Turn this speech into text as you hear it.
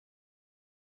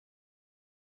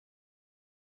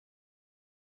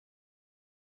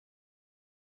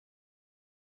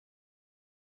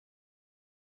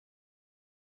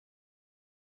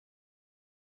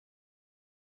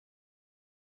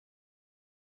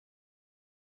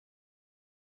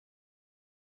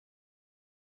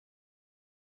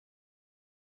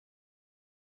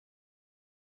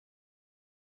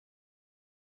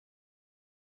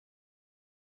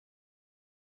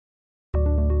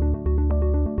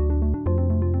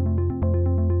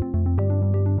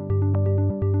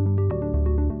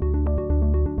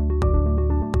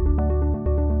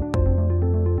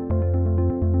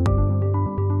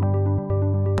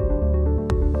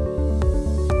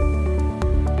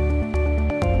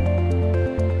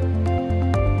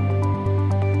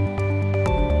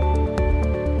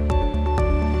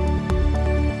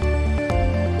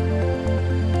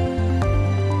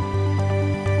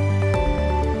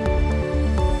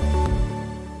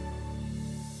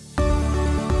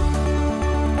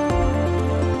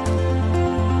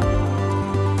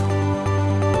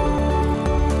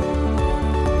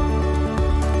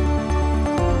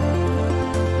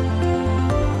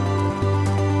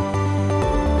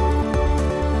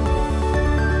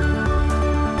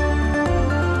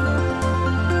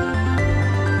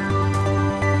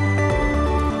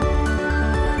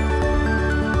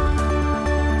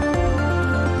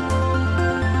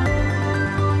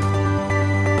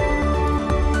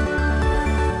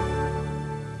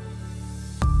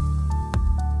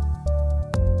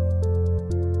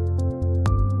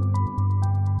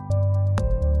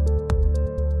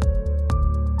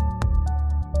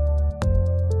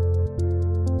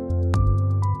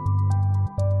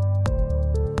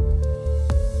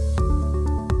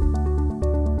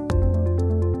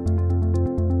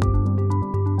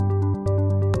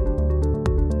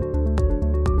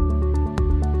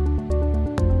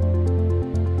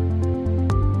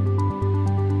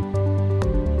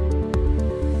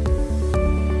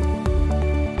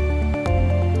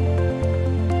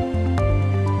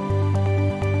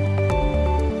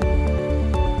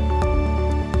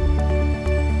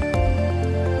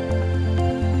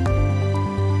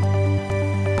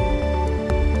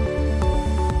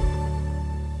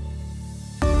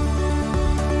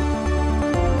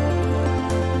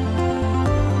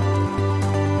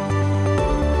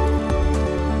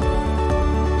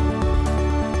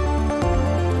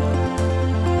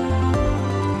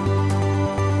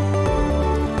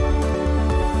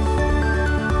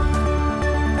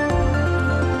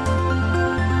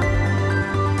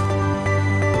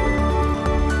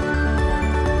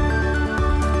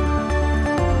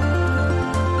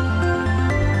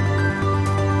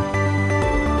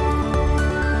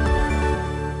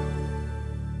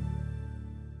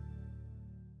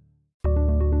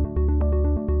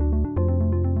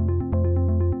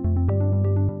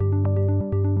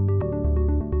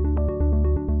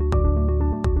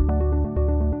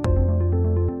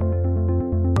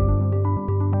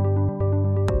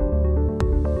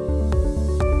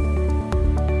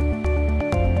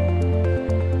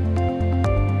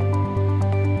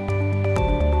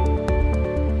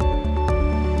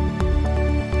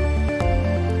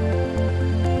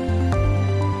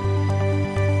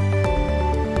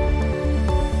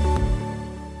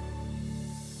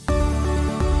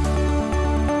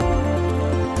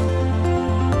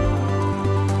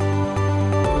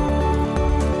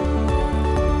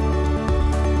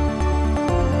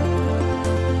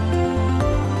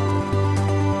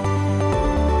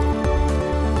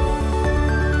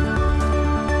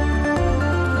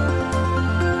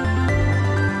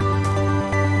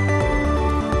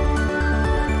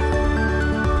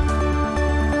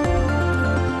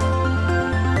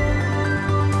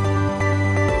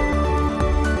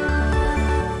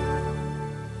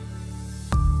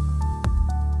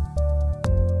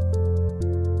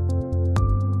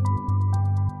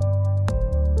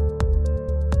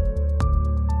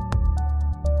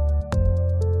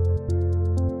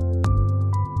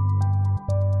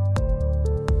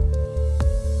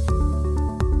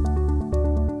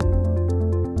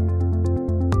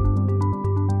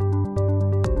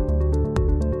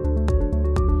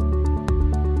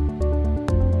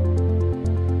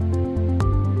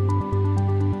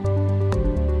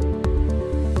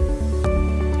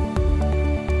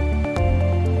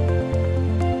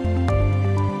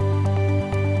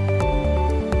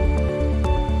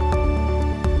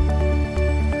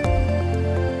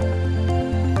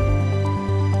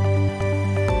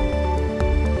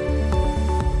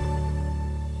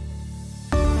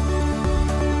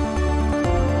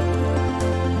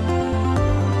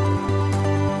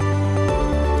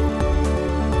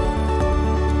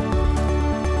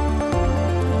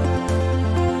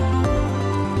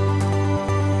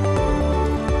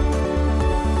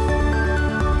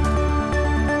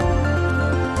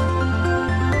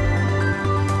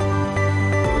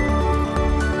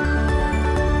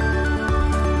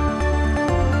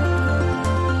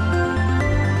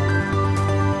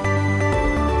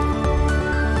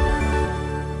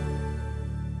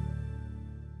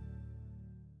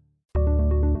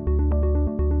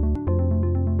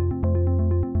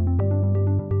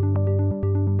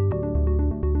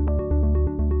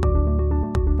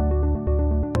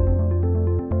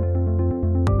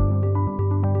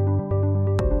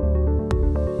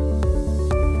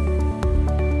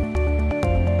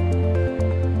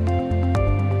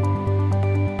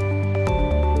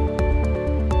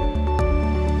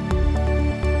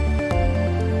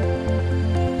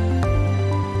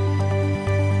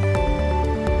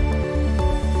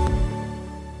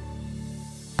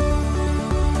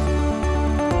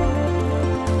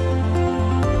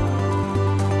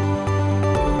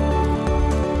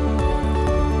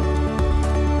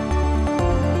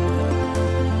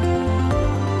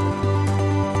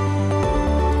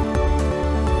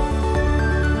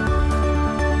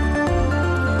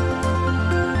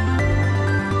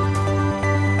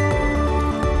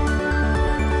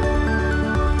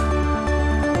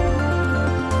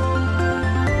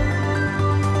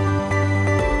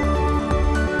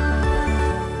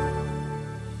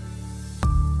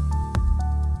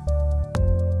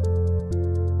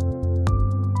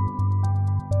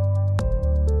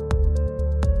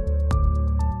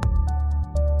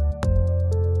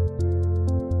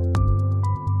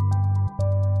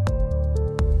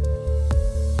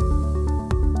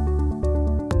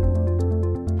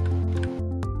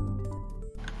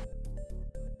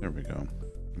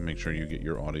sure you get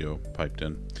your audio piped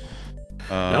in.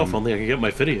 Now, if only I could get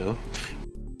my video.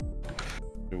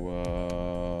 Do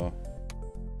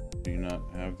you not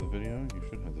have the video? You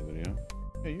should have the video.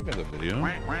 Yeah, you got the video.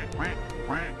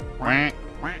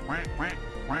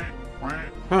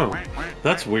 Oh,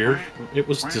 that's weird. It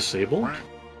was disabled?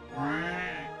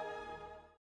 I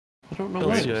don't know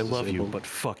why why I love you, but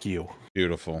fuck you.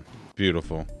 Beautiful.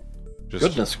 Beautiful. Just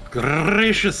Goodness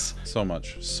gracious! so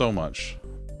much. So much.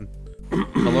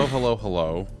 Hello, hello,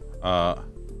 hello.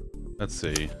 Let's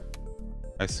see.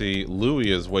 I see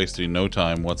Louis is wasting no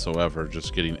time whatsoever,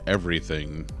 just getting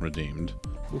everything redeemed.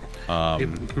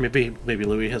 Maybe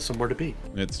Louis has somewhere to be.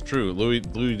 It's true. Louis,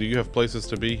 do you have places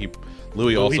to be?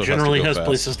 Louis also generally has to go has fast.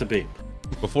 places to be.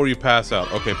 Before you pass out.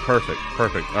 Okay, perfect.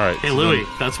 Perfect. All right. Hey, so Louis,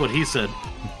 that's what he said.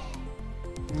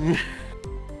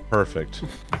 Perfect.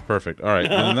 Perfect. All right.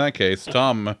 In that case,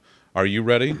 Tom, are you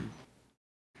ready?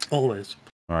 Always.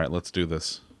 All right, let's do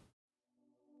this.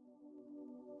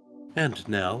 And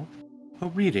now, a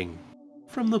reading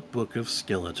from the Book of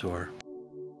Skeletor.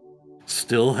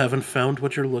 Still haven't found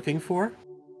what you're looking for?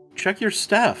 Check your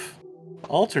staff.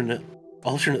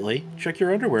 Alternately, check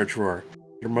your underwear drawer,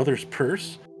 your mother's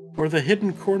purse, or the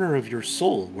hidden corner of your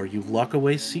soul where you lock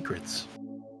away secrets.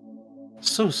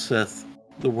 So saith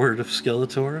the word of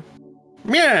Skeletor.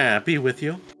 Yeah, be with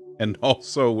you. And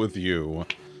also with you.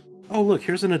 Oh, look,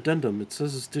 here's an addendum. It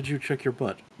says, did you check your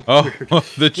butt? Oh,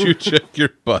 did you check your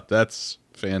butt? That's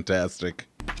fantastic.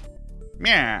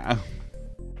 Yeah.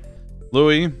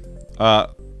 Louis,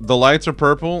 the lights are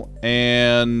purple,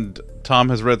 and Tom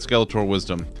has read Skeletor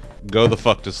Wisdom. Go the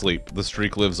fuck to sleep. The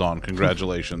streak lives on.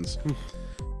 Congratulations.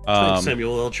 Thanks,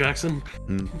 Samuel L. Jackson.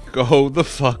 Go the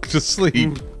fuck to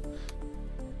sleep.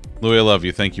 Louis, I love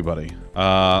you. Thank you, buddy.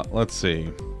 Let's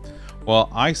see.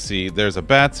 Well, I see there's a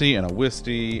Batsy and a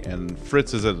Wisty, and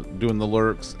Fritz is doing the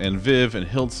lurks, and Viv and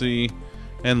Hiltzy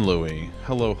and Louis.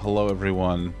 Hello, hello,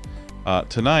 everyone.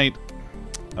 Tonight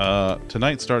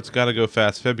starts Gotta Go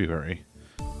Fast February,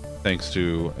 thanks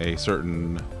to a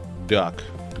certain duck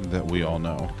that we all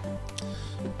know.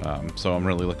 So I'm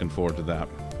really looking forward to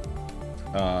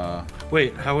that.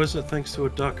 Wait, how is it thanks to a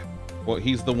duck? Well,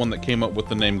 he's the one that came up with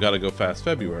the name Gotta Go Fast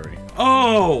February.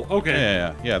 Oh,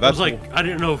 okay. Yeah. That's like, I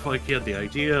didn't know if like he had the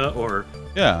idea or...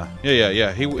 Yeah.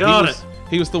 He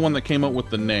was the one that came up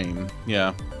with the name.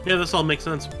 Yeah. Yeah, this all makes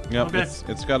sense. Yep. Okay.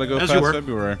 It's Gotta Go Fast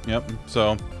February. Yep.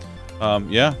 So,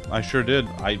 yeah, I sure did.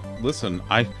 Listen,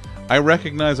 I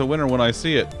recognize a winner when I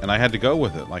see it, and I had to go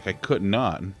with it. Like, I could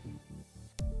not.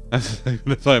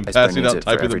 If I'm passing out,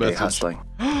 typing the message.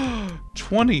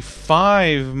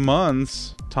 25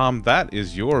 months. Tom, that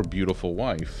is your beautiful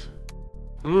wife.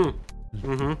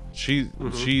 She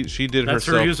did That's herself.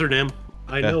 her username.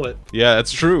 I know it. Yeah,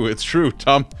 it's true. It's true.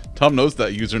 Tom knows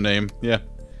that username. Yeah.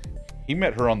 He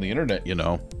met her on the internet, you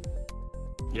know.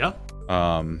 Yeah.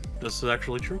 This is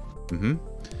actually true.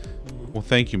 Well,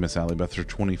 thank you, Miss Allie Beth, for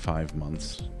 25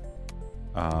 months.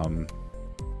 God,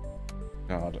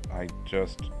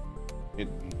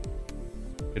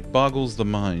 it boggles the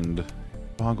mind.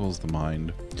 Boggles the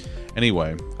mind.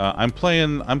 Anyway, I'm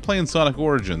playing Sonic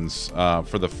Origins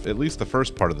for at least the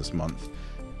first part of this month.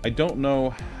 I don't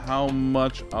know how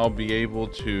much I'll be able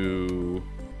to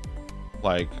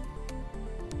like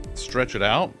stretch it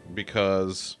out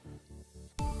because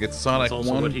it's Sonic That's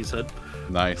also 1. what he said.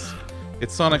 Nice.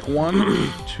 It's Sonic 1,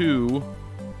 2,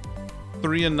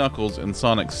 3 and Knuckles, and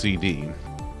Sonic CD.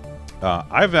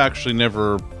 I've actually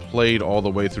never played all the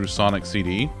way through Sonic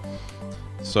CD,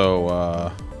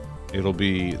 so that'll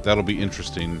be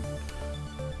interesting.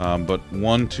 But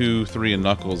 1, 2, 3 and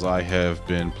Knuckles I have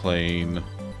been playing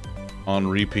on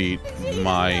repeat.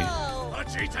 God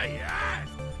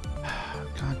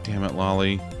damn it,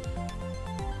 Lolly.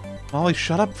 Lolly,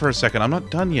 shut up for a second. I'm not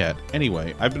done yet.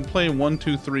 Anyway, I've been playing 1,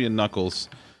 2, 3 and Knuckles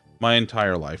my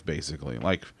entire life, basically.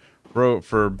 Like, for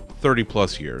 30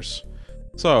 plus years.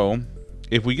 So,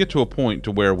 if we get to a point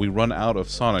to where we run out of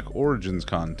Sonic Origins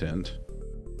content,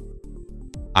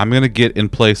 I'm gonna get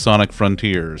and play Sonic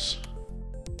Frontiers.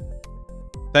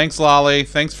 Thanks, Lolly.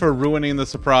 Thanks for ruining the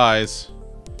surprise.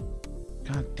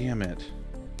 God damn it.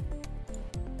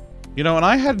 You know, and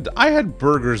I had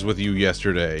burgers with you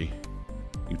yesterday.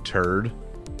 You turd.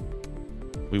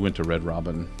 We went to Red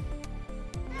Robin.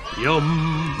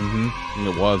 Yum.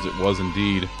 It was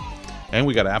indeed. And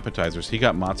we got appetizers. He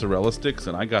got mozzarella sticks,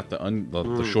 and I got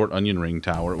the short onion ring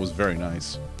tower. It was very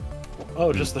nice.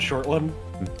 Oh, just the short one?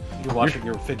 You're watching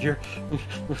your figure?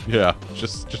 Yeah,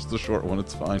 just the short one.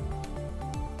 It's fine.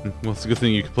 Well, it's a good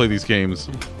thing you can play these games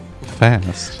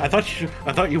fast. I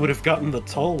thought you would have gotten the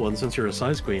tall one since you're a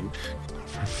size queen.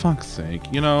 For fuck's sake,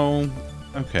 you know.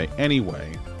 Okay.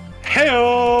 Anyway,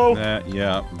 Heyo!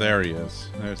 Yeah, there he is.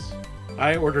 There's.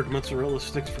 I ordered mozzarella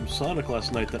sticks from Sonic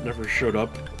last night that never showed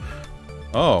up.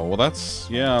 Oh, well, that's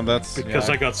Because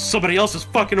I got somebody else's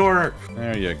fucking order.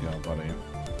 There you go, buddy.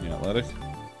 Yeah, let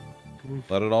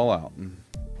it all out. Didn't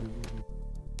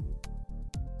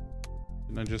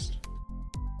I just?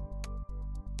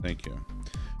 Thank you.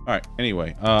 All right.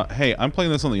 Anyway, hey, I'm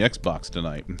playing this on the Xbox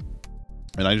tonight,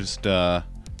 and I just I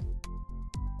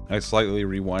slightly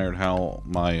rewired how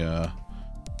my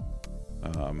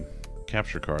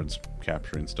capture cards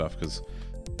capturing stuff because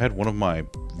I had one of my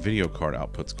video card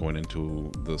outputs going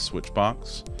into the Switch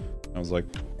box. I was like,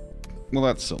 well,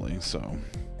 that's silly. So,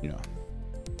 yeah.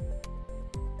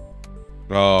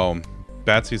 Oh,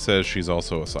 Batsy says she's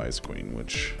also a size queen,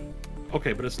 which.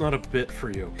 Okay, but it's not a bit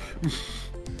for you.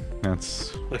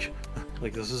 That's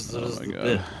like this is the God.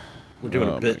 bit. We're doing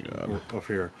Oh a bit my God. up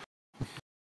here.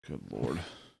 Good lord.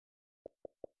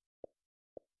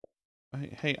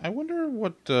 Hey, I wonder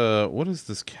what is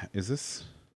this? Is this?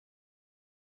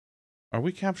 Are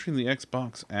we capturing the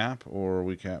Xbox app or are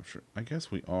we capturing? I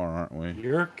guess we are, aren't we?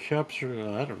 You're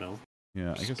capturing. I don't know.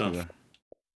 Yeah, I guess Stuff. we are.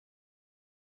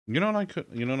 You know what I could?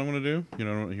 You know what I'm gonna do? You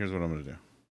know, here's what I'm gonna do.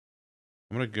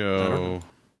 I'm gonna go.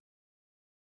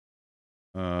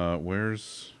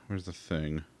 Where's the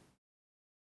thing?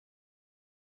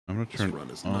 I'm gonna turn run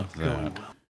is off not going that.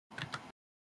 well.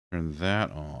 Turn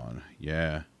that on.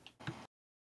 Yeah.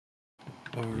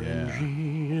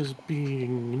 RNG is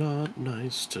being not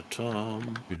nice to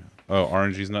Tom. Oh,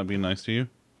 RNG's not being nice to you?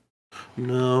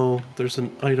 No, there's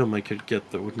an item I could get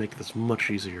that would make this much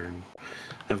easier, and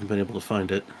haven't been able to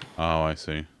find it. Oh, I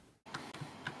see.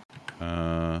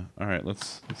 All right,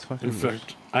 let's fucking. In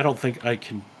fact, I don't think I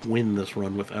can win this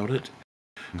run without it.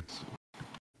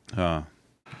 So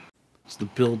the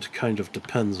build kind of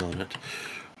depends on it.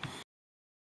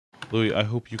 Louis, I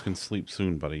hope you can sleep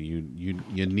soon, buddy. You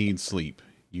need sleep.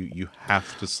 You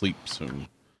have to sleep soon.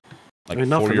 Like, I mean,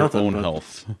 not for for your nothing, own but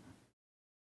health.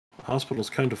 The hospital's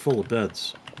kind of full of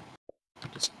beds.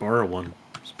 Just borrow one.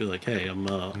 Just be like, hey, I'm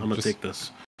gonna take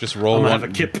this. Just roll I'm one. gonna have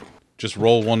a kip. Just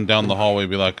roll one down the hallway.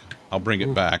 Be like, I'll bring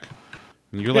it back.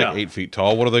 And you're like 8 feet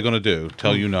tall. What are they gonna do?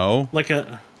 Tell you no?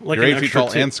 You're You're 8 feet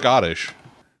tall and Scottish.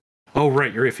 Oh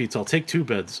right, you're 8 feet tall. Take 2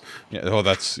 beds. Yeah. Oh,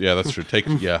 that's true.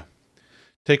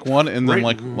 Take one and then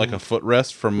like a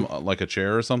footrest from like a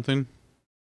chair or something.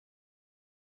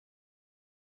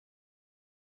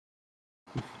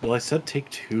 Well, I said take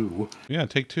 2. Yeah,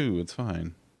 take 2. It's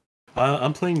fine.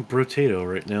 I'm playing Brotato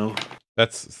right now.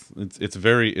 That's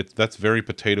very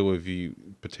potato-y of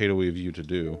you to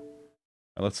do.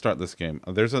 Let's start this game.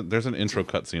 There's an intro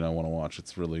cutscene I want to watch.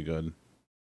 It's really good.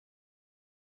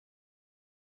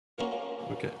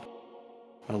 Okay.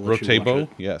 I'll let you watch Brotabo? it.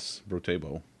 Yes,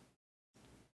 Brotabo.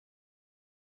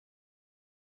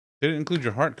 They didn't include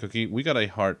your heart cookie. We got a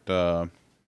heart. I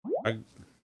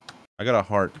got a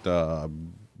heart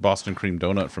Boston cream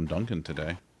donut from Dunkin'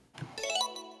 today.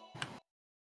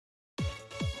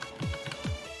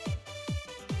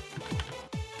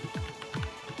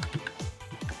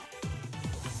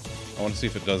 I want to see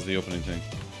if it does the opening thing.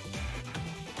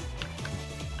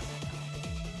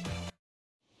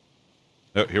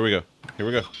 Oh, here we go. Here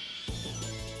we go.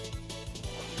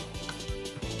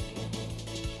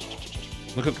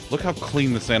 Look how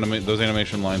clean those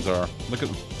animation lines are. Look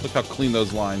how clean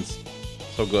those lines.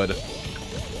 So good.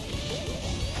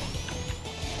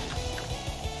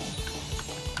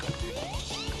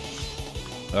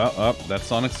 Oh, that's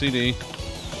Sonic CD.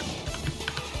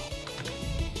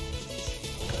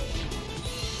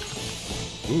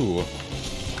 Ooh.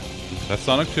 That's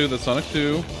Sonic 2, that's Sonic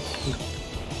 2.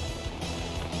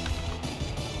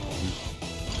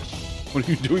 What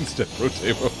are you doing, Step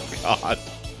Rotate? Oh, God.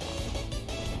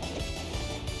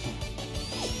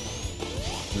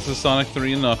 This is Sonic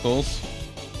 3 and Knuckles.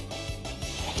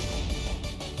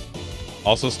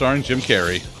 Also starring Jim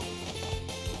Carrey.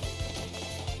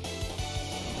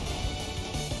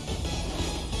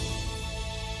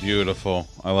 Beautiful.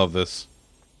 I love this.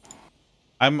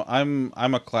 I'm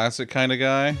a classic kind of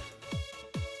guy,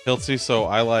 Hiltsy, so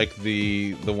I like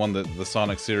the one that the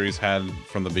Sonic series had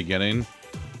from the beginning.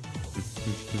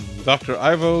 Dr.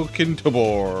 Ivo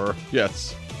Kintobor.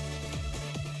 Yes.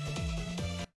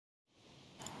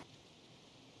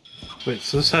 Wait,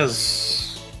 so this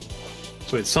has...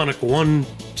 So wait, Sonic 1,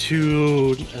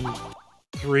 2, and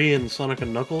 3, and Sonic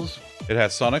and Knuckles? It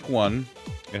has Sonic 1,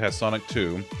 it has Sonic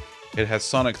 2, it has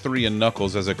Sonic 3 and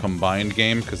Knuckles as a combined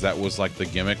game, because that was like the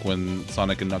gimmick when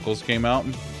Sonic and Knuckles came out.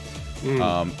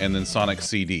 And then Sonic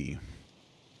CD.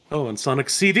 Oh, and Sonic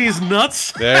CD's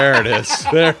nuts? There it is.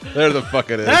 There the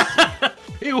fuck it is.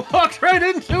 He walked right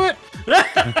into it.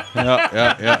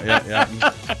 Yeah.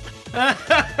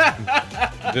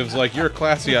 Viv's like, you're a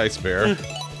classy ice bear.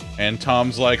 And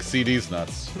Tom's like, CD's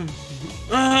nuts.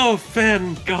 Oh,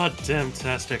 fan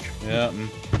goddamn-tastic. Yeah.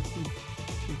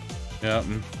 Yeah.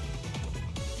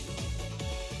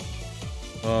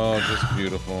 Oh, just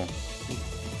beautiful.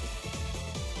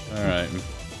 Alright.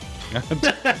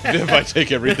 Viv, I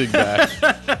take everything back.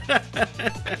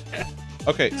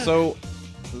 Okay, so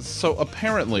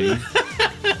apparently...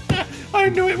 I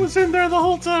knew it was in there the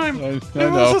whole time. I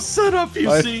It was a setup,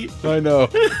 you see. I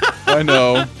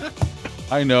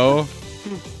know.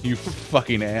 You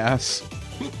fucking ass.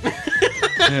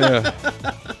 Yeah.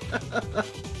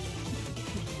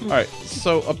 Alright,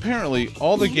 so apparently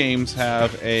all the games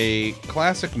have a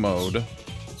classic mode,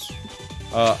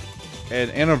 an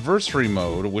anniversary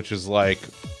mode, which is like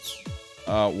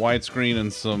widescreen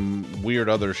and some weird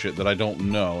other shit that I don't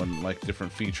know, and like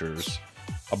different features,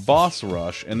 a boss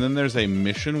rush, and then there's a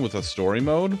mission with a story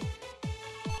mode.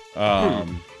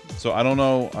 So I don't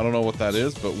know what that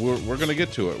is, but we're gonna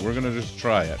get to it. We're gonna just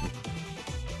try it.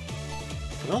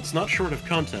 Well, it's not short of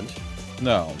content.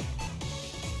 No.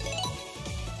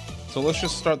 So let's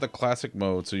just start the classic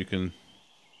mode so you can...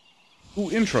 Ooh,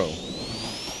 intro.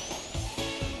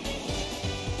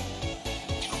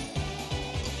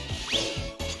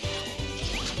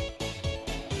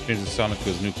 Change the Sonic to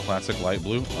his new classic light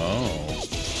blue. Oh.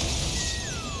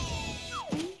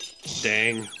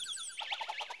 Dang.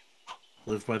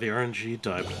 Live by the RNG,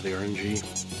 die by the RNG.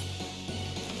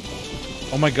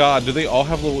 Oh my god, do they all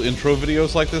have little intro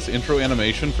videos like this? Intro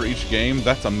animation for each game?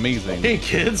 That's amazing. Hey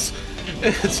kids,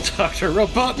 it's Dr.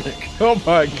 Robotnik. Oh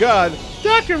my god.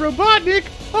 Dr. Robotnik!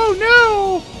 Oh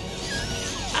no!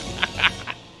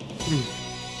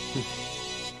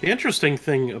 The interesting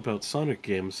thing about Sonic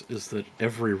games is that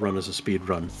every run is a speed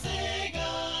run.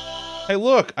 Hey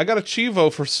look, I got a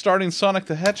Chivo for starting Sonic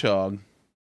the Hedgehog.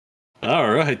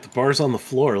 Alright, the bar's on the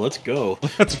floor, let's go.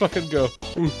 Let's fucking go.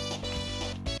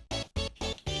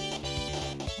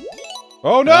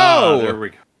 Oh no! Ah, there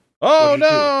we go. Oh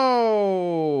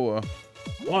no!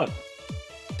 What?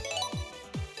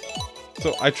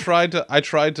 So I tried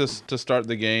to start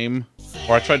the game,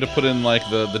 or I tried to put in like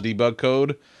the debug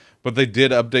code, but they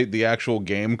did update the actual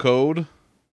game code,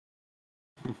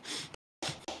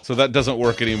 so that doesn't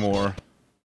work anymore.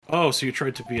 Oh, so you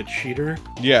tried to be a cheater?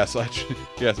 Yes,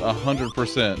 yes,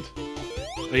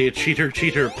 100%. Are you a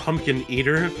cheater, pumpkin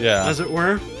eater? Yeah. As it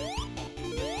were?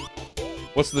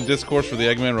 What's the discourse for the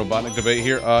Eggman Robotnik debate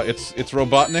here? It's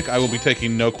Robotnik. I will be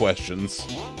taking no questions.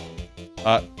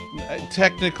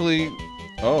 Technically...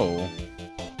 Oh.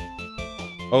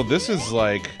 Oh, this is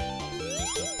like...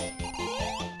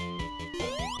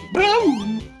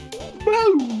 Boom!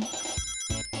 Boom!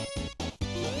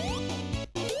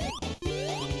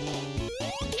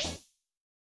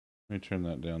 Let me turn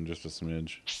that down just a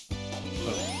smidge.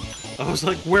 I was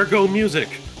like, where go music?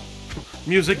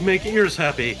 Music make ears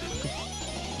happy.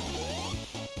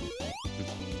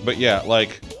 But yeah,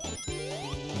 like...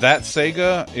 That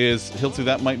Sega is... Hilty,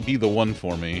 that might be the one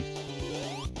for me.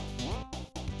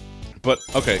 But,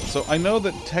 okay, so I know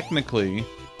that technically...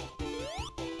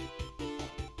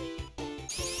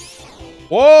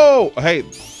 Whoa! Hey!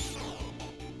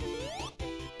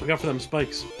 Look out for them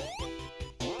spikes.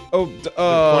 Oh,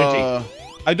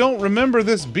 I don't remember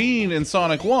this being in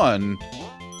Sonic 1.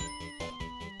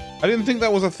 I didn't think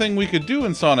that was a thing we could do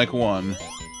in Sonic 1.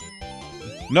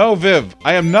 No, Viv,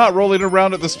 I am not rolling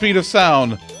around at the speed of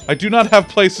sound. I do not have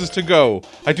places to go.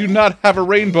 I do not have a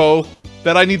rainbow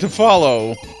that I need to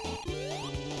follow.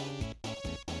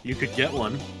 You could get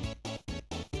one.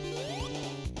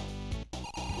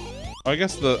 I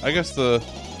guess the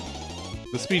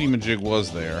speedy majig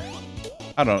was there.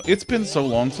 I don't know. It's been so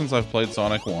long since I've played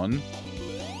Sonic 1.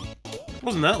 It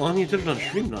wasn't that long. You did it on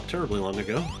stream not terribly long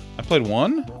ago. I played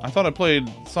 1? I thought I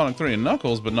played Sonic 3 and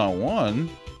Knuckles, but not 1.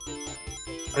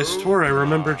 I swore I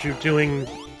remembered you doing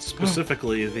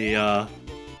specifically the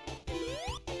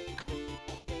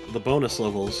bonus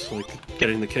levels, like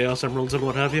getting the Chaos Emeralds and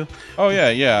what have you. Oh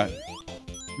yeah.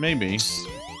 Maybe.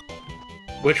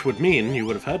 Which would mean you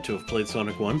would have had to have played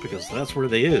Sonic 1, because that's where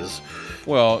they is.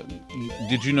 Well,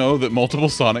 did you know that multiple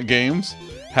Sonic games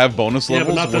have bonus levels?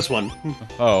 Yeah, but not this one.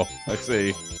 Oh, I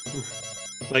see.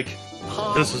 Like,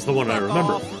 this is the one I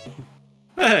remember.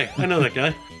 Hey, I know that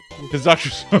guy. His Dr.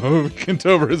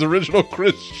 Kentover, his original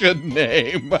Christian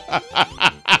name.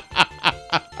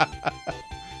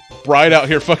 Bride out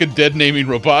here fucking dead naming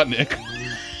Robotnik.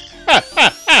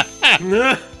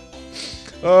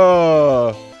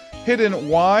 Hidden,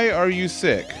 why are you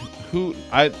sick?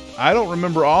 I don't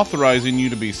remember authorizing you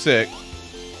to be sick.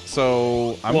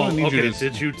 so I'm gonna need you to...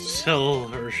 did you tell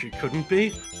her she couldn't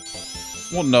be?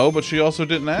 Well, no, but she also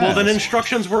didn't ask. Well, then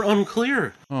instructions were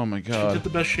unclear. Oh my god. She did the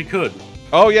best she could.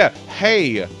 Oh yeah,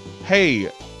 hey,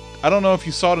 I don't know if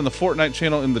you saw it in the Fortnite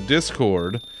channel in the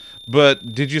Discord,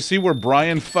 but did you see where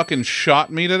Brian fucking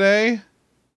shot me today?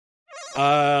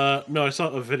 No, I saw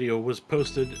a video was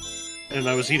posted, and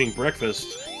I was eating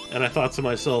breakfast, and I thought to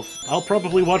myself, I'll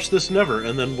probably watch this never,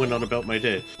 and then went on about my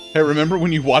day. Hey, remember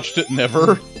when you watched it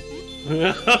never?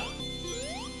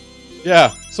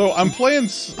 Yeah, so I'm playing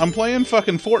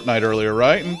fucking Fortnite earlier,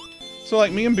 right? And so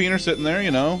like me and Bean are sitting there,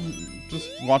 you know, just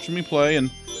watching me play, and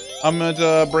I'm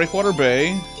at Breakwater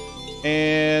Bay,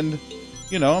 and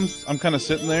you know, I'm kind of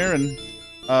sitting there, and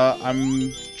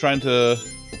I'm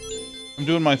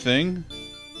doing my thing,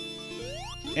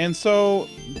 and so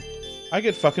I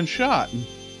get fucking shot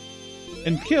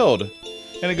and killed,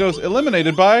 and it goes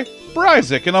eliminated by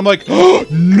Bryzik, and I'm like, oh,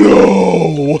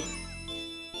 no!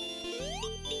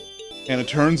 And it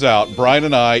turns out Brian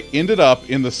and I ended up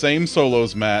in the same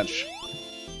solos match,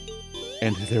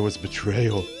 and there was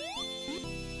betrayal.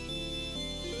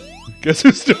 Guess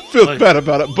who still feels bad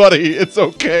about it, buddy? It's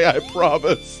okay, I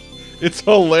promise. It's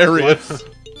hilarious.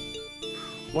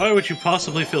 Why would you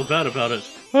possibly feel bad about it?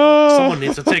 Someone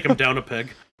needs to take him down a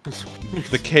peg.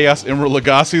 The Chaos Emerald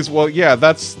Legacies? Well, yeah,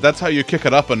 that's how you kick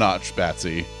it up a notch,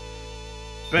 Batsy.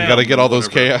 Bam, you gotta get all those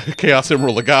Chaos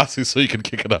Emerald Legacies so you can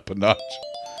kick it up a notch.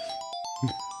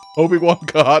 Obi-Wan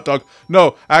got hot dog.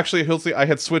 No, actually, Hilsey, I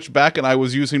had switched back and I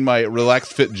was using my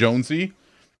Relaxed Fit Jonesy.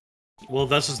 Well,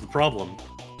 this is the problem.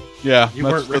 Yeah, you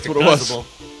weren't that's what it was.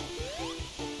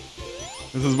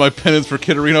 This is my penance for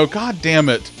Kitterino. God damn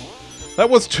it. That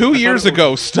was 2 years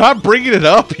ago. Stop bringing it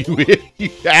up,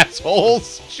 you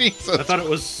assholes. Jesus. I thought it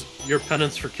was your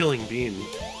penance for killing Bean.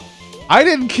 I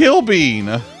didn't kill Bean.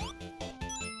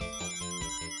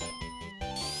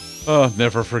 Oh,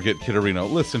 never forget Kitterino.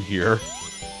 Listen here.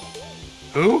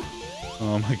 Who?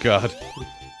 Oh my god.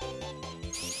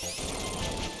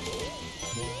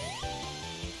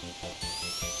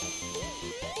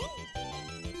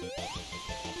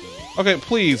 Okay,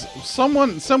 please,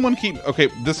 someone keep... Okay,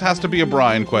 this has to be a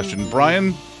Brian question.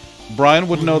 Brian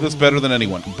would know this better than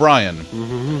anyone. Brian,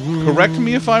 correct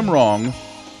me if I'm wrong,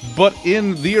 but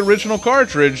in the original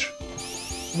cartridge,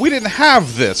 we didn't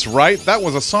have this, right? That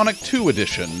was a Sonic 2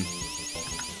 edition.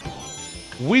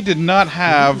 We did not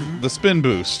have the spin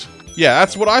boost. Yeah,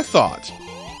 that's what I thought.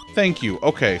 Thank you.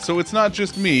 Okay, so it's not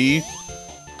just me.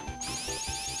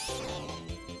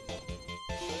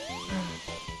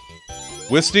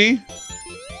 Wisty?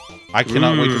 I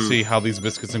cannot wait to see how these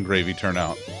biscuits and gravy turn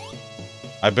out.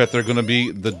 I bet they're gonna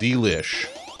be the delish.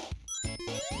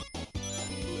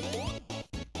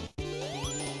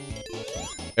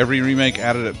 Every remake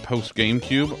added at post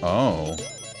GameCube? Oh.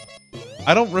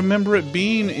 I don't remember it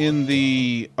being in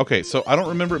the... Okay, so I don't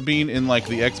remember it being in, like,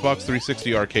 the Xbox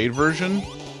 360 arcade version.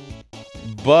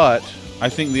 But I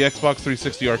think the Xbox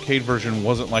 360 arcade version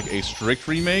wasn't, like, a strict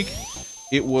remake.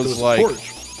 It was like...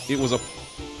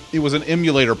 It was an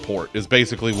emulator port, is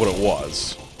basically what it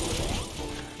was.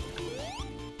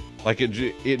 Like,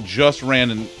 it just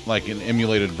ran in, like, an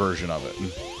emulated version of it.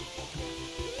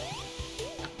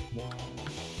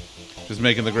 Just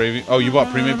making the gravy. Oh, you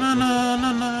bought pre-made...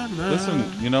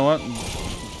 Listen, you know what?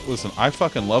 Listen, I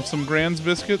fucking love some Grand's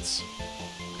biscuits.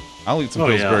 I'll eat some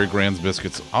Pillsbury Grand's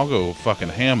biscuits. I'll go fucking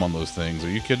ham on those things. Are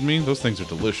you kidding me? Those things are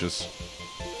delicious.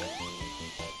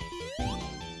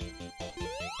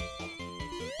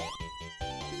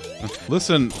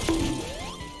 Listen,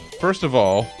 first of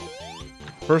all,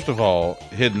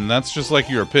 Hidden, that's just like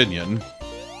your opinion.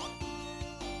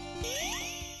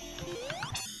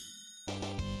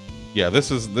 Yeah,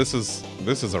 this is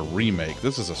a remake.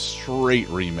 This is a straight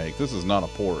remake. This is not a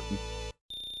port.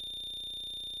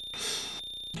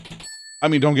 I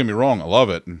mean, don't get me wrong, I love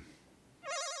it.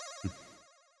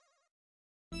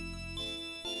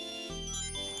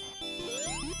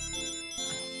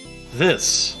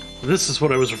 This is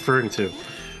what I was referring to.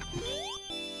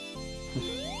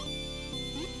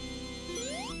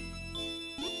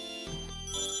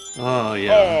 Oh,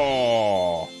 yeah.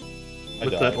 Oh!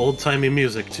 With that old-timey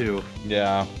music, too.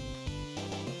 Yeah.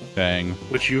 Dang.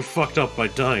 Which you fucked up by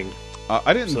dying.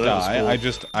 I didn't die.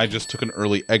 Cool. I just took an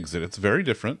early exit. It's very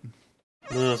different.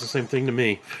 No, it's the same thing to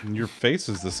me. Your face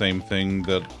is the same thing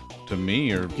to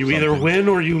me, or you either win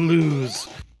or you lose.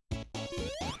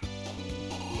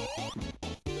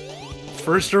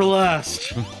 First or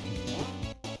last.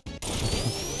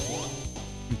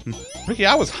 Ricky,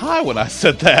 I was high when I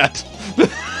said that.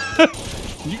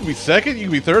 You can be second, you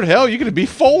can be third, hell, you can be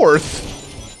fourth.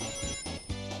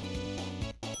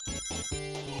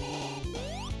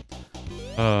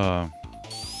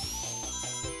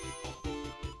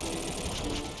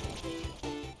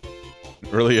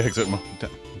 Early exit mode.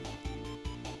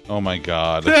 Oh my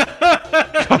god.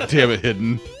 God damn it,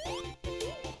 Hidden.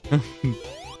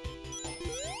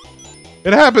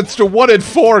 It happens to 1 in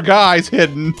 4 guys,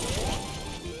 Hidden.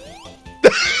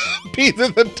 Pete's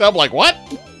in the tub like, what?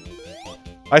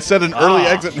 I said an early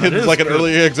exit, and Hidden's like an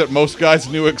early exit, most guys'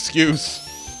 new excuse.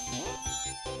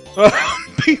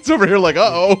 Pete's over here like,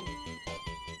 uh-oh.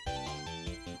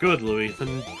 Good, Louis.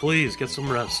 Then please get some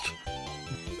rest.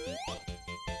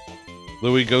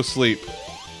 Louis, go sleep.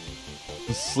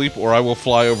 Sleep, or I will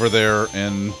fly over there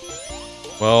and,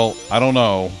 well, I don't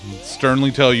know.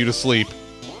 Sternly tell you to sleep.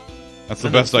 That's the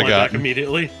best I got. Back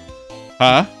immediately.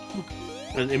 Huh?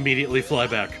 And immediately fly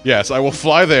back. Yes, I will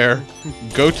fly there,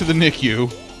 go to the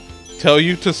NICU, tell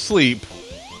you to sleep,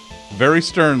 very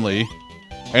sternly,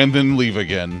 and then leave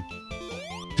again.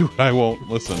 Dude, I won't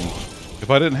listen. If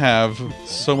I didn't have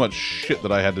so much shit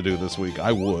that I had to do this week,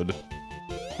 I would.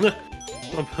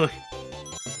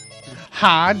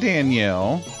 Hi,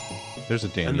 Danielle. There's a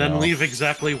Danielle. And then leave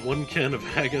exactly 1 can of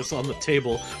haggis on the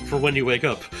table for when you wake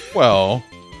up. Well,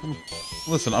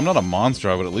 listen, I'm not a monster.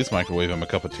 I would at least microwave him a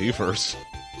cup of tea first.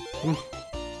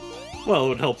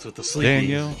 Well, it helps with the sleep.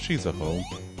 Danielle, she's a hoe.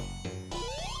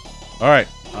 Alright.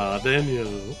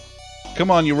 Danielle.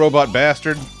 Come on, you robot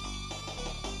bastard.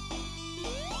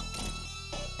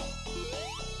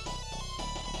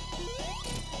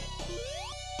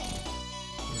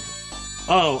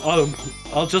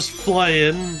 I'll just fly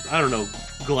in, I don't know,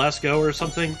 Glasgow or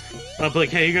something. I'll be like,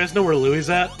 hey, you guys know where Louis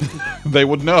at? They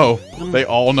would know. They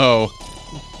all know.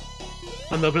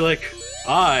 And they'll be like,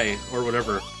 or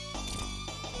whatever.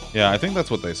 Yeah, I think that's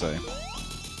what they say.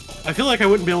 I feel like I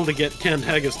wouldn't be able to get canned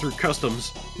haggis through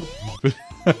customs.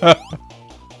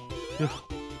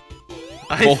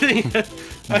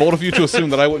 Bold of you to assume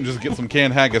that I wouldn't just get some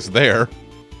canned haggis there.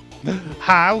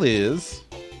 Hi, Liz.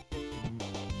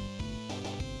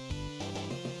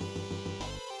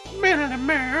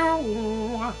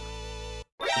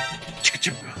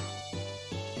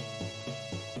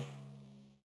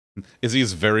 Izzy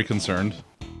is very concerned,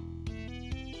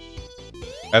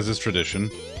 as is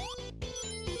tradition.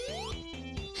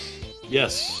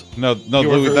 Yes. No, you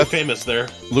Louis, very that's famous there.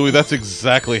 Louis, that's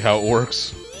exactly how it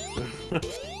works.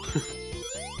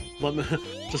 Let me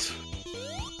just.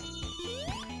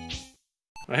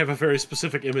 I have a very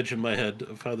specific image in my head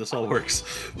of how this all works.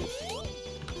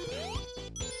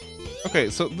 Okay,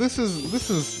 so this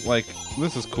is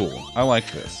cool. I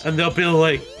like this. And they'll be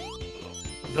like,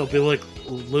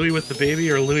 Louis with the baby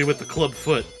or Louis with the club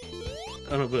foot.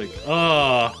 And I'll be like,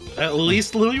 at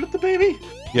least Louis with the baby?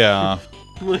 Yeah.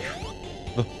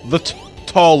 the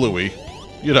tall Louis.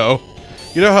 You know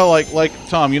how like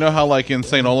Tom, you know how like in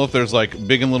St. Olaf there's like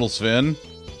Big and Little Sven?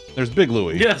 There's Big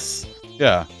Louis. Yes.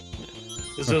 Yeah.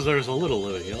 There's a little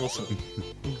Louis also.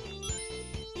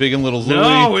 Big and Little Louis.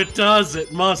 No, it does.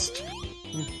 It must.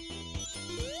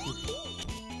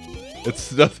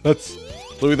 That's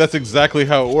Louis, that's exactly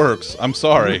how it works. I'm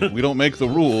sorry. We don't make the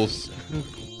rules.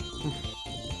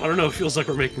 I don't know, it feels like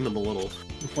we're making them a little.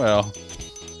 Well,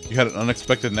 you had an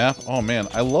unexpected nap? Oh man,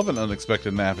 I love an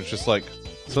unexpected nap. It's just like,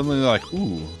 suddenly they're like,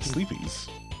 ooh, sleepies.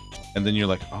 And then you're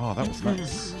like, oh, that was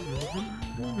nice.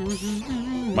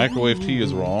 Microwave tea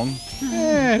is wrong.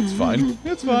 It's fine.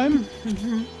 It's fine.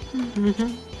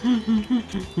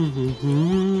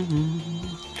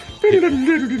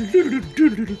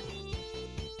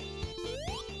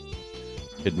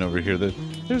 Hidden over here,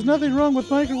 there's nothing wrong with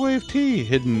microwave tea.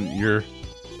 Hidden, you're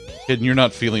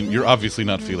obviously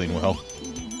not feeling well.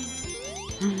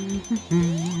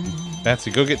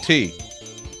 Batsy, go get tea.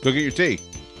 Go get your tea.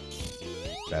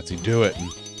 Batsy, do it.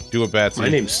 Do it, Batsy. My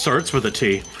name starts with a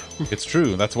T. It's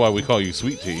true. That's why we call you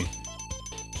Sweet Tea.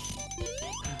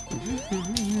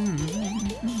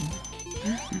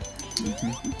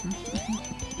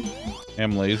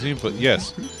 I'm lazy, but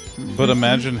yes. But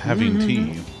imagine having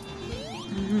tea.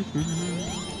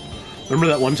 Remember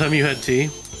that one time you had tea?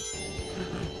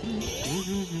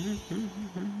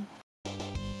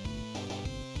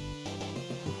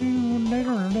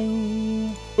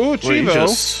 Ooh,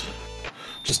 Chivo!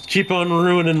 Just keep on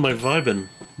ruining my vibin'.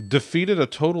 Defeated a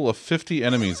total of 50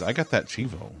 enemies. I got that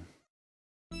Chivo.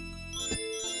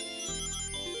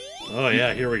 Oh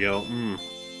yeah, here we go.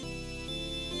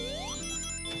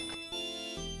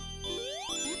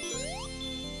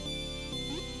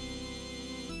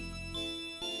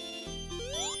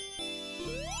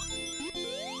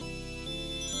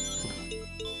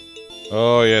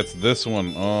 Oh yeah, it's this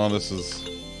one. Oh, this is...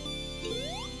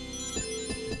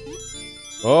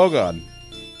 Oh god.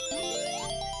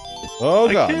 Oh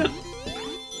god.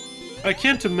 I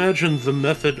can't imagine the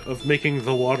method of making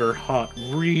the water hot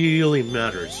really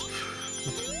matters.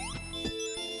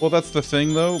 Well, that's the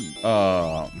thing, though.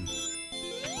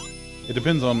 It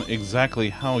depends on exactly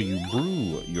how you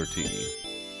brew your tea.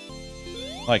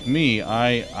 Like me,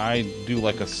 I do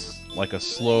like a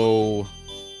slow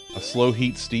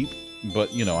heat steep,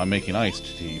 but you know I'm making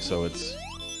iced tea, so it's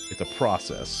a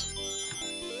process.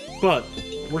 But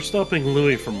we're stopping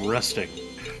Louis from resting.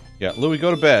 Yeah, Louis,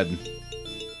 go to bed.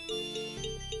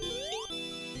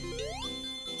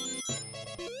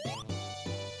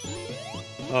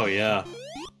 Oh yeah.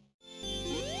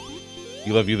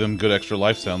 You love you them good extra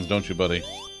life sounds, don't you, buddy?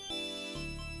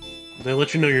 They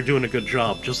let you know you're doing a good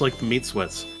job, just like the meat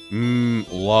sweats.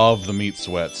 Love the meat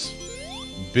sweats.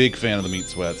 Big fan of the meat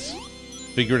sweats.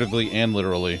 Figuratively and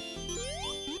literally.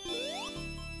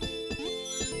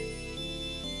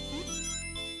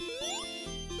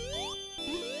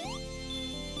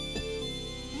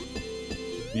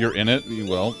 You're in it?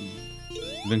 Well,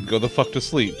 then go the fuck to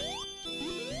sleep.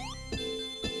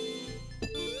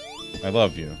 I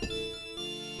love you.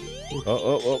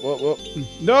 Oh.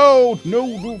 No!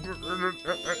 No! Get out of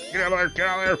there! Get out of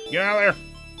there! Get out of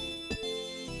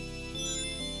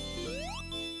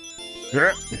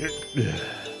there!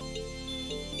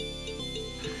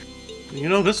 You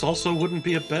know, this also wouldn't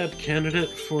be a bad candidate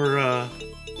for,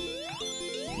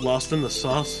 Lost in the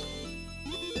Sauce.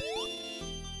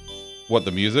 What,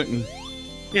 the music?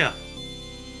 Yeah.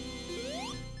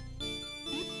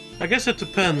 I guess it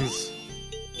depends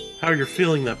how you're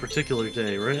feeling that particular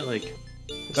day, right? Like,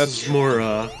 That's more,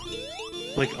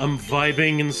 like I'm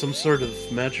vibing in some sort of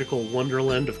magical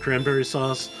wonderland of cranberry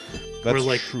sauce. That's where,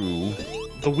 like, true.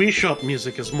 The Wii Shop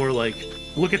music is more like,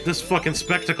 look at this fucking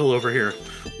spectacle over here.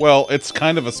 Well, it's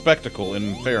kind of a spectacle,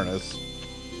 in fairness.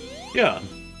 Yeah.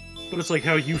 But it's like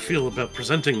how you feel about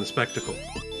presenting the spectacle.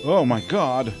 Oh my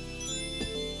god.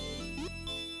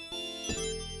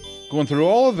 Going through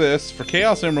all of this for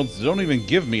Chaos Emeralds that don't even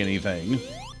give me anything.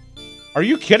 Are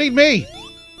you kidding me?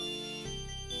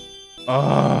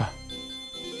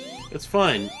 It's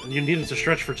fine. You needed to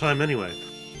stretch for time anyway.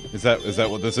 Is that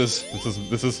what this is?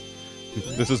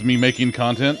 This is me making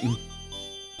content?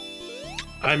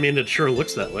 I mean, it sure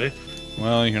looks that way.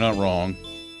 Well, you're not wrong.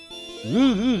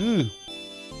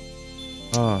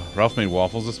 Ralph made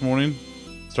waffles this morning.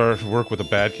 Started work with a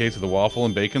bad case of the waffle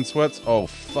and bacon sweats. Oh,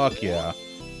 fuck yeah.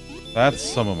 That's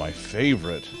some of my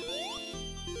favorite.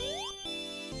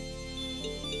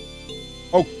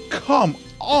 Oh, come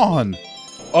on!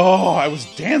 Oh, I was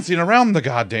dancing around the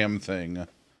goddamn thing.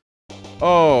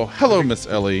 Oh, hello, Miss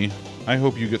Ellie. I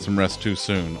hope you get some rest too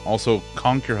soon. Also,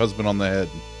 conk your husband on the head.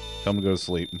 Tell him to go to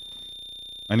sleep.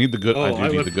 I need the good. Oh, I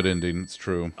do need the good ending. It's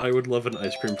true. I would love an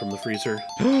ice cream from the freezer.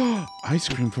 Ice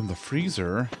cream from the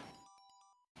freezer.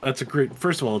 That's a great.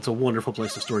 First of all, it's a wonderful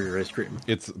place to store your ice cream.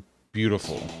 It's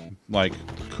beautiful. Like,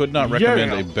 could not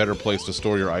recommend a better place to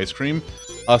store your ice cream,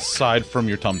 aside from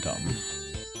your Tum Tum.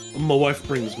 My wife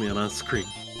brings me an ice cream.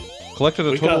 Collected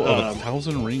a total of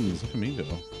 1,000 rings. Look at me go.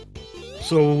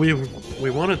 So we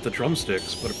wanted the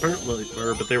drumsticks, but apparently,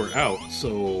 but they were out.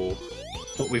 So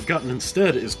what we've gotten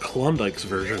instead is Klondike's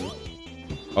version.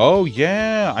 Oh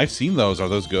yeah, I've seen those. Are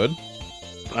those good?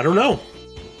 I don't know.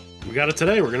 We got it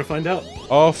today. We're gonna find out.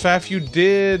 Oh, Faf, you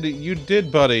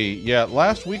did, buddy. Yeah,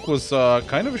 last week was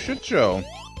kind of a shit show.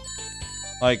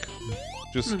 Like,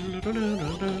 just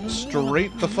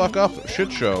straight the fuck up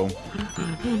shit show.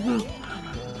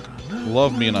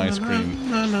 Love me an ice cream.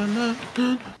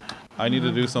 I need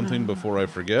to do something before I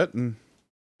forget.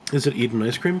 Is it eat an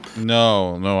ice cream?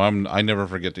 No, I never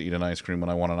forget to eat an ice cream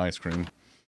when I want an ice cream.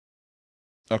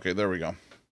 Okay, there we go.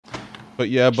 But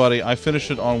yeah, buddy, I finished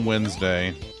it on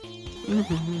Wednesday.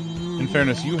 In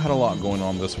fairness, you had a lot going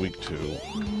on this week too.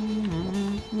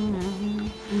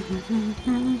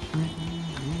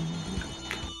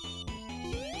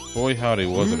 Boy howdy,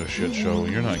 was it a shit show.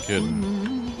 You're not kidding.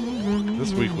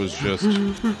 This week was just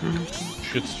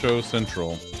shit show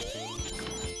central.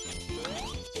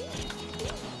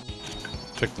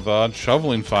 Check the VOD.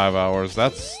 Shoveling 5 hours.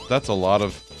 That's a lot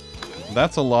of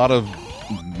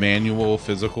manual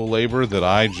physical labor that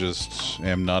I just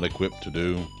am not equipped to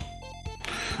do.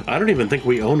 I don't even think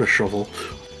we own a shovel.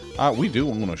 We do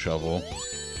own a shovel.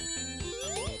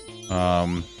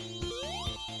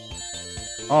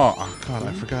 Oh god,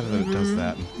 I forgot that it does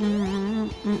that.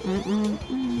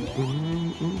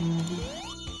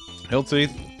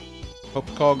 Hiltseath, hope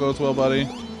the call goes well, buddy.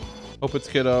 Hope it's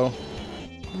kiddo.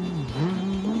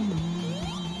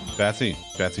 Batsy,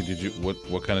 did you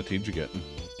what kind of tea did you get?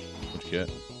 What'd you get?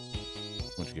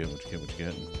 What'd you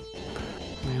get?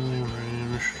 Melee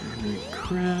range,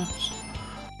 crits,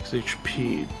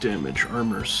 HP, damage,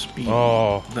 armor, speed.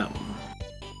 Oh. That one.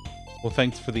 Well,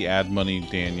 thanks for the ad money,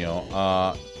 Danielle.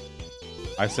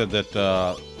 I said that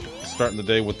starting the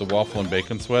day with the waffle and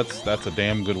bacon sweats, that's a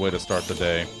damn good way to start the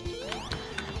day.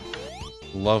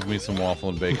 Love me some waffle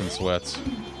and bacon sweats.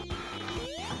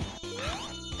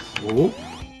 Oh.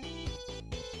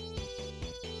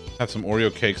 Have some Oreo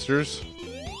cakesters.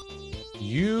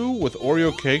 You with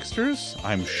Oreo cakesters?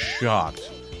 I'm shocked.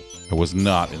 I was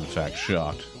not, in fact,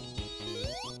 shocked.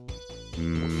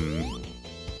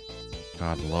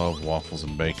 God, love waffles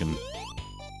and bacon.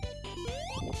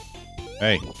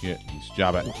 Hey, yeah, just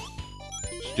job it.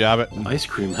 Just job it. Ice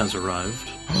cream has arrived,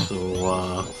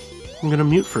 so I'm gonna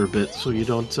mute for a bit so you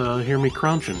don't hear me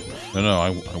crunching. No,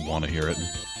 I want to hear it.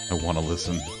 I want to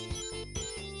listen.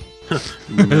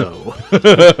 No. You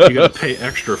gotta pay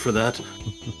extra for that.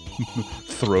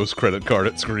 Throws credit card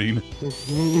at screen.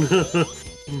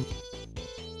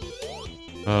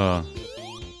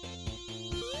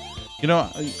 You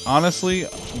know, honestly,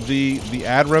 the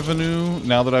ad revenue,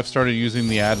 now that I've started using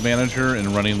the ad manager and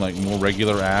running like more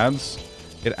regular ads,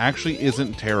 it actually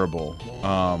isn't terrible.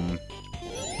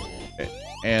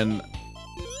 And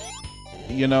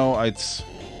you know, it's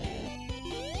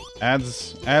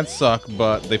ads suck,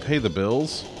 but they pay the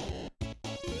bills.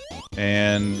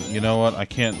 And you know what? I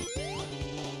can't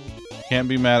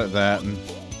be mad at that. And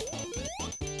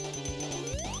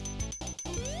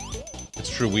it's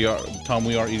true, Tom,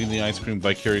 we are eating the ice cream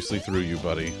vicariously through you,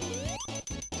 buddy.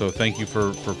 So thank you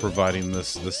for providing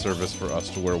this service for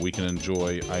us to where we can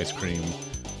enjoy ice cream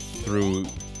through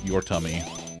your tummy.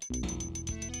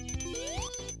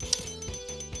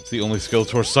 It's the only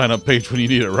Skeletor sign-up page when you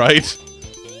need it, right?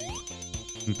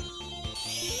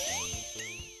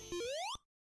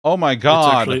 Oh my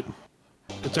god!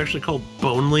 It's actually called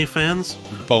Bonely Fans.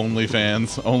 Bonely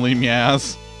Fans. Only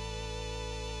meows.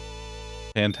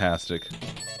 Fantastic.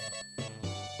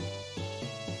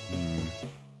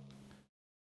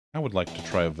 I would like to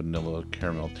try a vanilla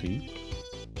caramel tea.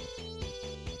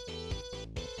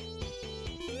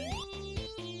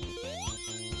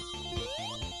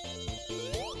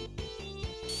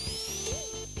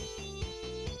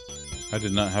 I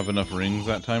did not have enough rings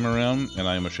that time around, and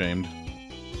I am ashamed.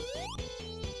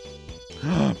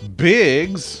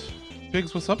 Biggs!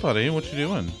 Biggs, what's up, buddy? What you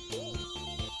doing?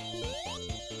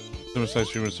 Suicide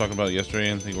Streamer was talking about it yesterday,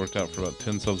 and I think it worked out for about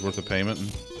 10 subs worth of payment.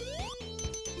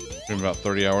 Stream about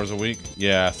 30 hours a week.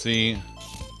 Yeah, see,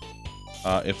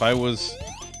 if I was,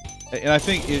 and I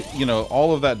think it, you know,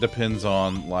 all of that depends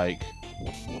on like,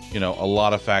 you know, a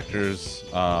lot of factors,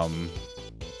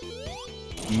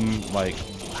 like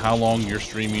how long you're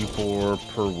streaming for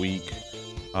per week,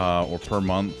 or per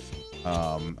month,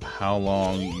 how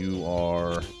long you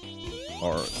are.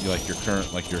 Or like your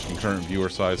concurrent viewer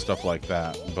size, stuff like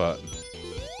that. But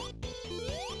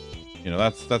you know,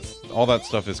 that's all that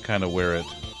stuff is kind of where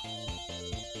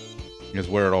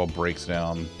it all breaks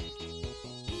down.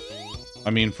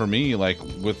 I mean, for me, like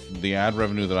with the ad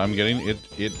revenue that I'm getting,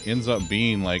 it ends up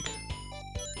being like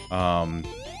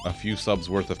a few subs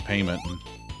worth of payment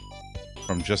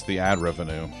from just the ad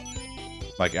revenue,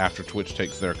 like after Twitch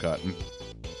takes their cut.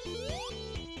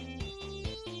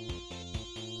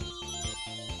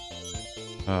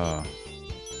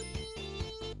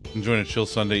 Enjoying a chill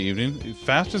Sunday evening.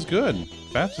 Fast is good.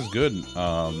 Fast is good.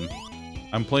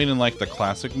 I'm playing in like the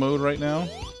classic mode right now,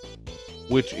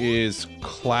 which is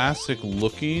classic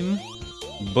looking,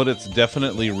 but it's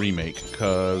definitely remake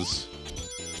because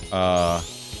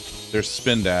there's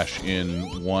spin dash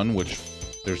in 1, which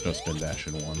there's no spin dash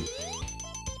in 1.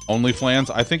 Only flans?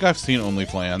 I think I've seen only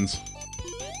flans.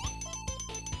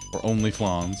 Or only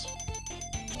flans.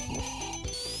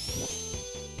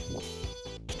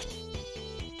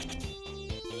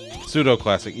 Pseudo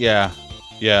classic, yeah,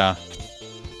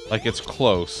 like it's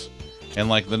close, and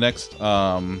like the next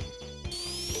time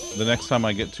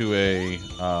I get to a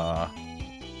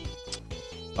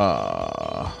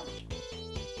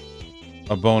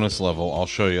bonus level, I'll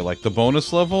show you. Like the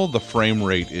bonus level, the frame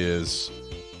rate is,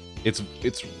 it's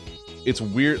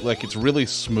weird, like it's really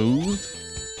smooth,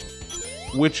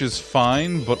 which is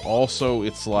fine, but also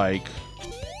it's like,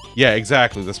 yeah,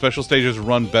 exactly. The special stages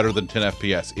run better than 10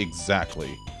 FPS,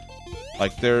 exactly.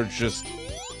 Like, they're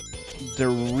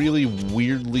really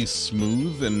weirdly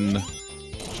smooth, and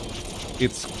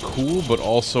it's cool, but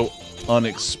also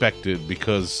unexpected,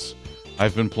 because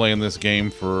I've been playing this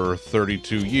game for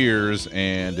 32 years,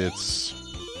 and it's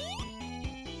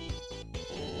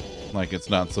like,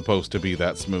 it's not supposed to be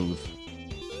that smooth.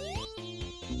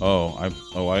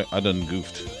 I done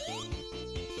goofed.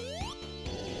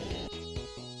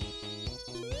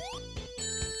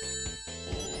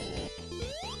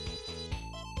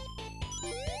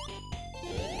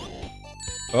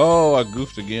 Oh, I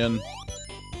goofed again.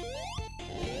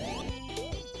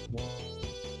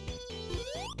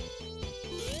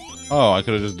 Oh, I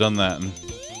could have just done that.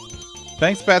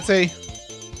 Thanks, Betsy.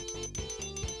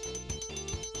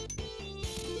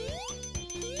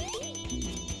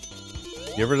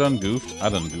 You ever done goofed? I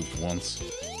done goofed once.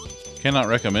 Cannot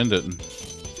recommend it.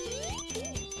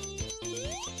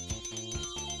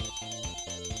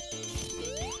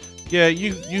 Yeah,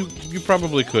 you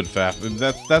probably could, Faf.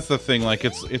 That's the thing. Like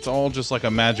it's all just like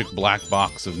a magic black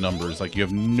box of numbers. Like you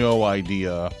have no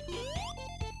idea,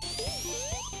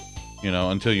 you know,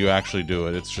 until you actually do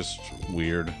it. It's just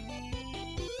weird.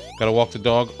 Gotta walk the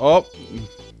dog. Oh,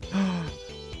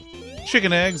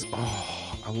 chicken eggs.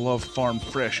 Oh, I love farm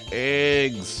fresh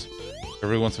eggs.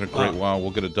 Every once in a great while,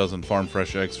 we'll get a dozen farm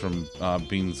fresh eggs from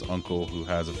Bean's uncle, who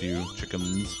has a few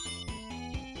chickens.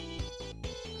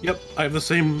 Yep, I have the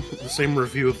same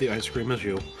review of the ice cream as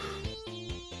you.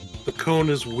 The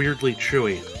cone is weirdly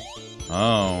chewy.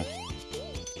 Oh.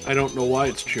 I don't know why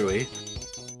it's chewy.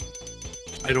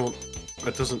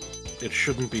 It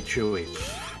shouldn't be chewy.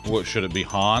 What, should it be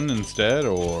Han instead,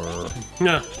 or?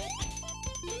 Yeah.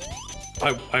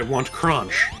 I want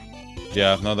crunch.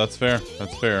 Yeah, no, that's fair.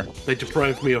 That's fair. They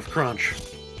deprived me of crunch.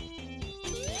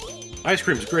 Ice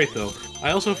cream's great, though.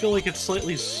 I also feel like it's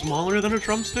slightly smaller than a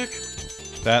drumstick.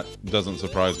 That doesn't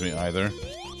surprise me either.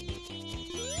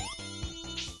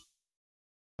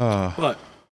 But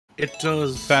it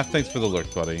does... Fat, thanks for the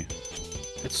lurk, buddy.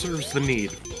 It serves the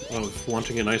need of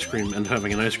wanting an ice cream and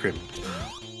having an ice cream.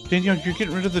 Daniel, you're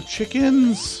getting rid of the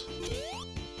chickens!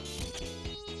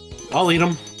 I'll eat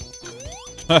them.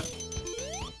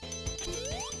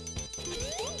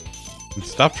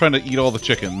 Stop trying to eat all the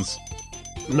chickens.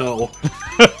 No.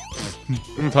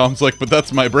 Tom's like, but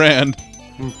that's my brand.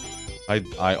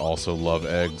 I also love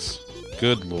eggs.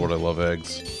 Good lord, I love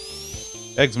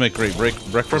eggs. Eggs make great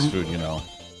breakfast food, you know.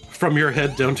 From your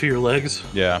head down to your legs?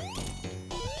 Yeah.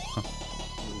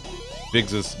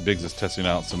 Biggs is testing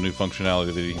out some new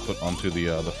functionality that he put onto the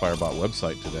Firebot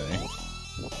website today.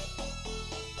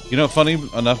 You know, funny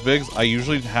enough, Biggs, I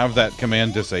usually have that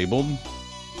command disabled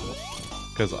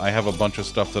because I have a bunch of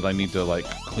stuff that I need to like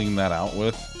clean that out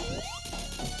with.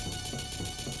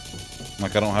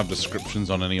 Like, I don't have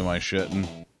descriptions on any of my shit, and...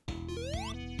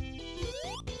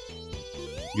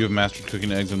 You have mastered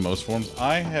cooking eggs in most forms?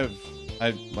 I've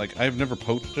never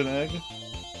poached an egg.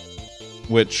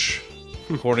 Which,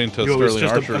 according to Sterling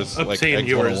Archer, is like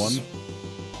egg 101.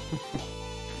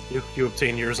 You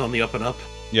obtain yours on the up and up?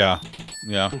 Yeah.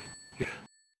 Yeah.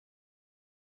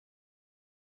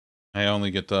 I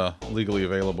only get legally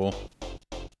available.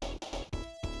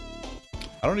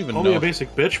 I don't even know. Only a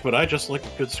basic bitch, but I just like a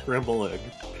good scrambled egg.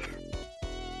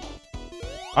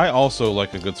 I also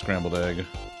like a good scrambled egg.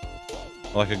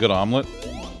 I like a good omelet.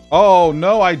 Oh,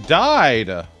 no, I died!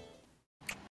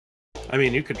 I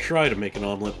mean, you could try to make an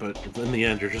omelet, but in the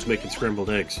end, you're just making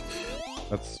scrambled eggs.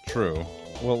 That's true.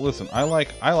 Well, listen, I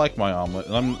like my omelet,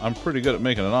 and I'm pretty good at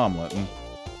making an omelet. And...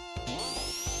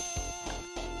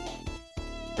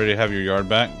 Ready to have your yard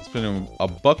back? Spending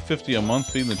 $1.50 a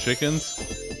month feeding the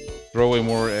chickens. Throw away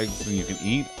more eggs than you can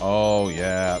eat. Oh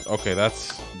yeah. Okay,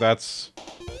 that's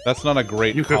not a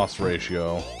great cost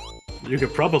ratio. You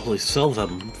could probably sell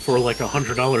them for like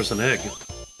 $100 an egg.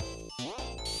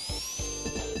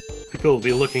 People will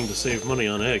be looking to save money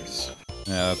on eggs.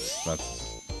 Yeah,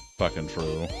 that's fucking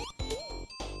true.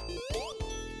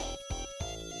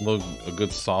 A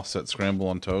good soft set scramble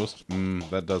on toast.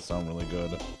 That does sound really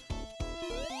good.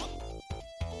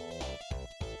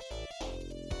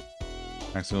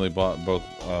 Accidentally bought both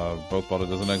bought a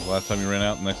dozen eggs last time you ran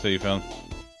out. The next day you found.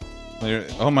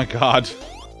 Oh my god!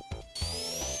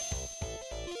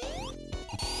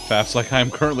 Faf's like, I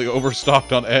am currently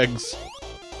overstocked on eggs.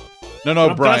 No,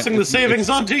 I'm Brian. passing the savings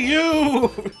on to you.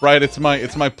 Right, it's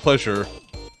my pleasure.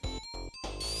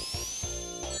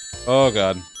 Oh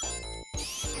god.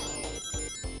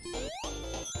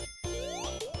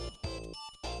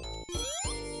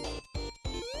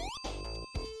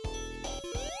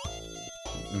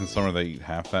 In the summer they eat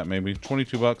half that, maybe.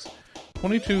 22 bucks.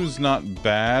 22 is not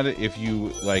bad if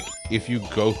you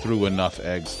go through enough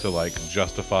eggs to like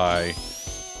justify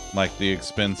like the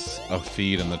expense of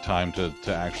feed and the time to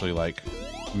actually like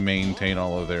maintain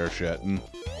all of their shit and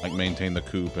like maintain the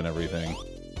coop and everything.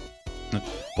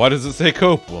 Why does it say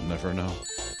coop? We'll never know.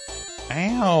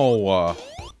 Ow!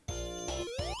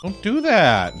 Don't do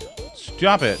that!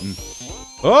 Stop it!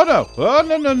 Oh no! Oh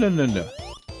no!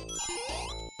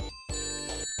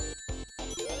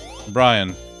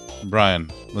 Brian,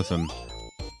 listen.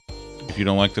 If you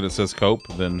don't like that it says cope,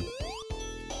 then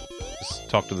just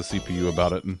talk to the CPU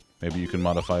about it and maybe you can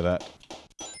modify that.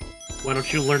 Why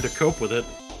don't you learn to cope with it?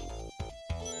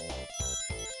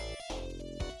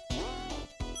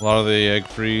 A lot of the egg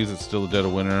freeze. It's still the dead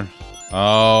of winter.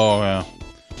 Oh, yeah.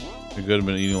 You could have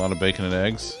been eating a lot of bacon and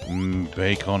eggs.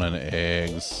 Bacon and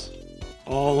eggs.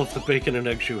 All of the bacon and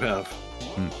eggs you have.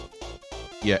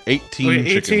 Yeah, 18 Okay,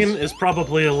 18 chickens. is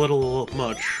probably a little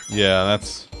much. Yeah,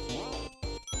 that's...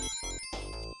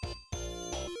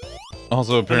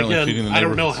 Also, apparently again, feeding the I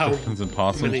don't know neighborhood how chickens and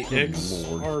possums. many Good eggs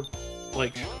Lord. are,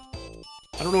 like...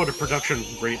 I don't know what a production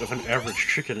rate of an average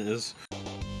chicken is.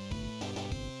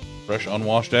 Fresh,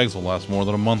 unwashed eggs will last more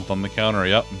than a month on the counter.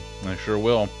 Yep, I sure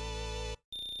will.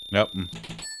 Yep.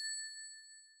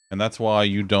 And that's why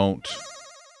you don't...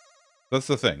 That's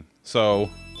the thing. So,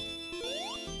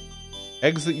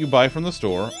 eggs that you buy from the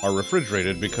store are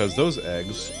refrigerated because those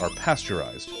eggs are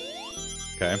pasteurized.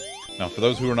 Okay? Now, for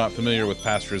those who are not familiar with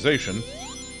pasteurization,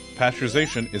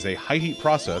 pasteurization is a high-heat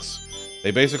process.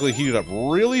 They basically heat it up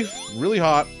really, really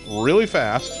hot, really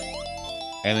fast,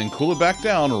 and then cool it back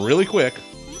down really quick,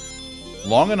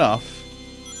 long enough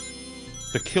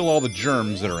to kill all the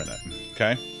germs that are in it.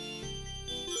 Okay?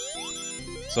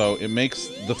 So, it makes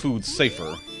the food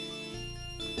safer.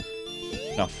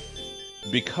 Now,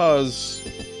 because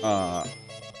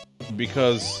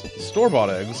store-bought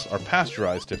eggs are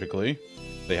pasteurized typically,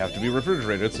 they have to be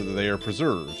refrigerated so that they are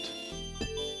preserved.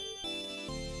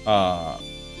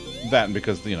 That and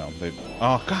because, you know, they...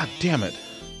 Oh, god damn it.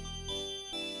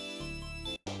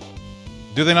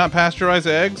 Do they not pasteurize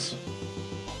eggs?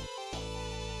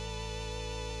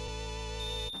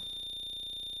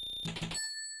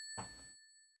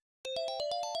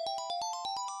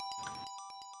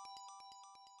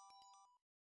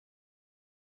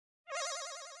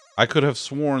 I could have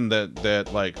sworn that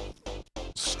like,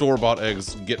 store-bought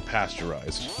eggs get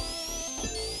pasteurized.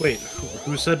 Wait,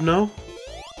 who said no?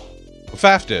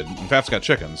 Faf did. And Faf's got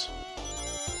chickens.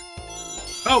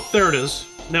 Oh, there it is.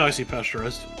 Now I see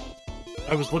pasteurized.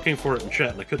 I was looking for it in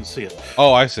chat and I couldn't see it.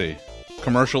 Oh, I see.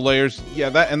 Commercial layers. Yeah,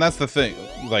 that's the thing.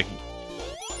 Like...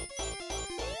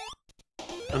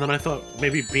 And then I thought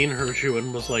maybe Bean heard you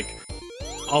and was like,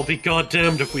 I'll be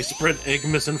goddamned if we spread egg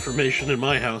misinformation in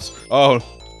my house. Oh.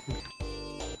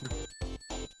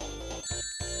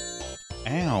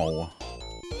 Ow.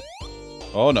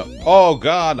 Oh, no. Oh,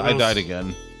 God, I died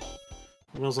again.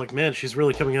 And I was like, man, she's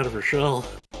really coming out of her shell.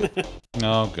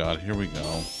 Oh, God, here we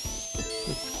go.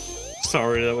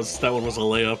 Sorry, that one was a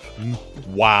layup.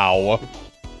 Wow.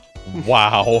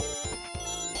 Wow.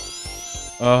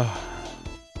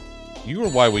 You are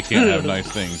why we can't have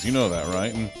nice things. You know that,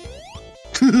 right?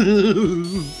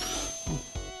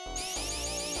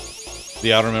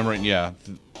 The outer membrane, yeah.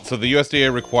 So the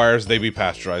USDA requires they be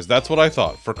pasteurized. That's what I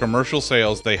thought. For commercial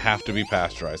sales, they have to be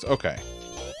pasteurized. Okay.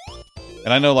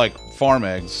 And I know, like, farm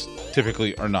eggs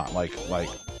typically are not, like,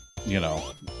 you know,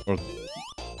 or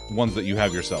ones that you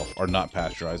have yourself are not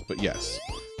pasteurized, but yes.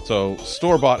 So,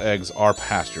 store-bought eggs are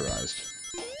pasteurized.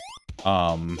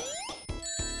 Oh,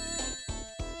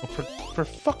 for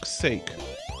fuck's sake.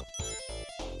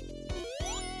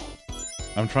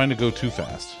 I'm trying to go too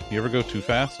fast. You ever go too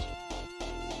fast?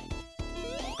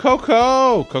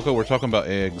 Coco! Coco, we're talking about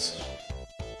eggs.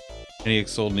 Any eggs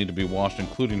sold need to be washed,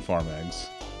 including farm eggs.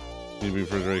 Need to be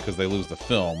refrigerated because they lose the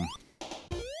film.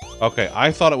 Okay,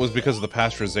 I thought it was because of the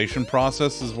pasteurization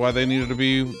process is why they needed to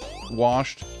be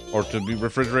washed or to be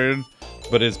refrigerated,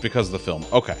 but it's because of the film.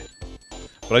 Okay.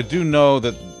 But I do know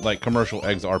that, like, commercial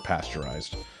eggs are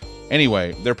pasteurized.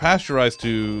 Anyway, they're pasteurized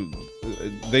to...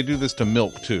 They do this to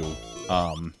milk, too.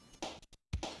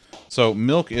 So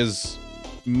milk is...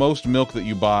 Most milk that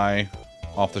you buy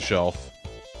off the shelf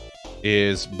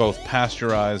is both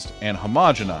pasteurized and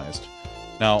homogenized.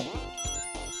 Now,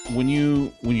 when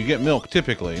you get milk,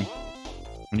 typically,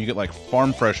 when you get like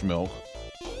farm fresh milk,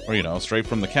 or you know, straight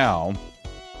from the cow,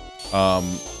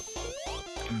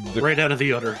 right out of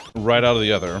the udder. Right out of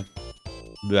the udder.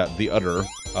 The udder.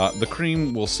 The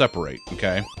cream will separate.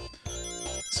 Okay.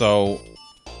 So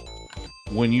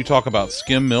when you talk about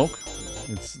skim milk,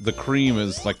 the cream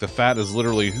is like the fat is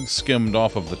literally skimmed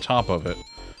off of the top of it,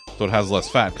 so it has less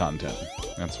fat content.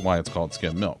 That's why it's called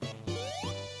skim milk.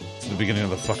 It's the beginning of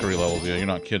the fuckery levels. Yeah, you're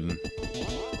not kidding.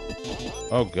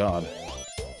 Oh god.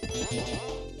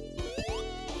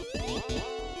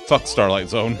 Fuck Starlight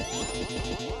Zone.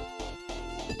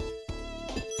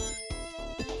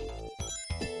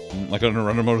 Like I'm gonna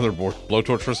run them over their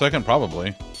blowtorch for a second? Probably.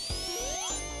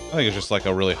 I think it's just like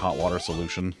a really hot water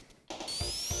solution.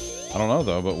 I don't know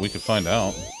though, but we could find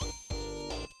out.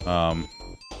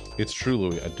 It's true,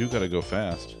 Louis. I do gotta go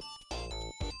fast.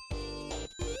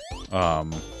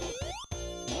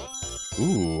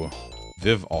 Ooh.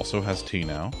 Viv also has tea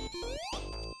now.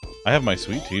 I have my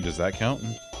sweet tea. Does that count?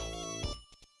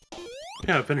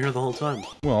 Yeah, I've been here the whole time.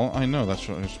 Well, I know. That's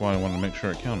why I wanted to make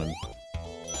sure it counted.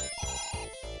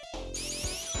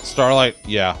 Starlight,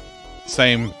 yeah.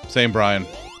 Same, Brian.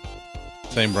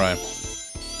 Same, Brian.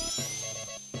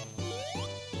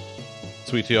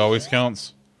 Sweet tea always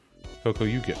counts. Coco,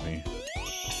 you get me.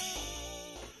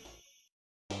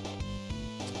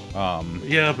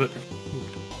 Yeah, but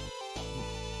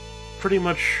pretty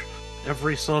much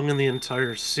every song in the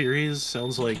entire series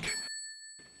sounds like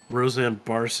Roseanne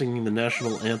Barr singing the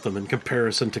national anthem in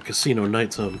comparison to Casino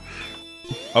Night Zone.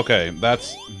 Okay,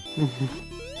 that's...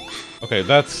 Okay,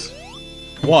 that's...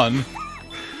 One,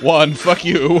 fuck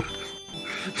you.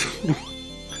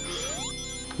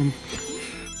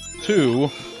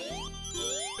 2,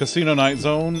 Casino Night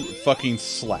Zone fucking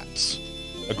slaps.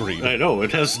 Agreed. I know,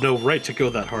 it has no right to go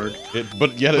that hard.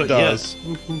 But yet it does.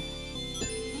 Yet.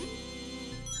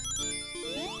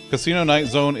 Casino Night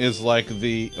Zone is like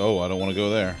the... Oh, I don't want to go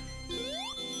there.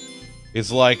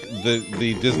 It's like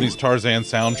the Disney's Tarzan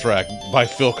soundtrack by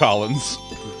Phil Collins.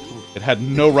 It had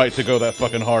no right to go that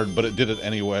fucking hard, but it did it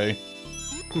anyway.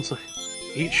 It's like,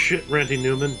 eat shit, Randy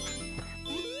Newman.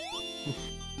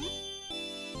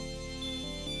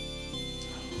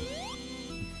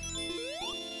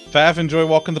 Fav, enjoy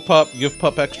walking the pup. Give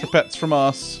pup extra pets from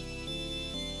us.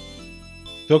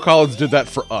 Phil Collins did that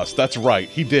for us. That's right.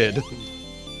 He did.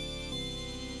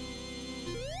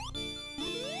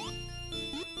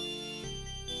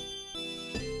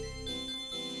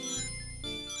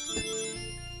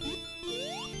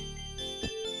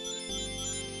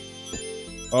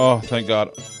 Oh, thank God.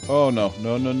 Oh, no.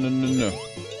 No, no, no, no, no.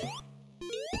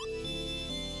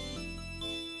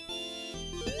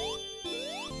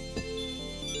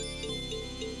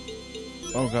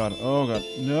 Oh, God. Oh, God.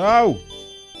 No!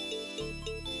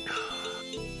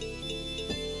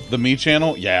 The Me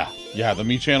channel? Yeah. Yeah, the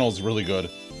Me channel is really good.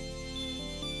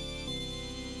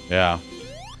 Yeah.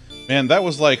 Man, that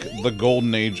was like the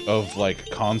golden age of, like,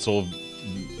 console,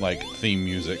 like, theme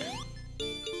music.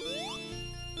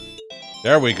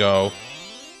 There we go.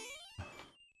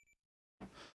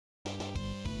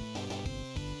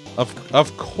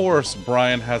 Of course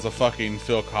Brian has a fucking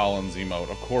Phil Collins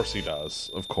emote. Of course he does.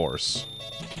 Of course.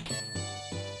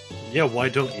 Yeah, why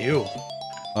don't you?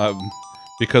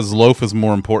 Because Loaf is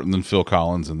more important than Phil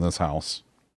Collins in this house.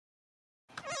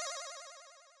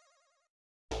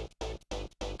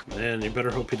 Man, you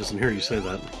better hope he doesn't hear you say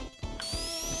that.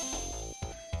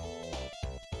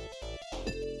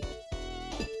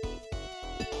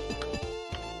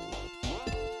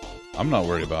 I'm not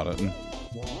worried about it.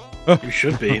 You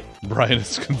should be. Brian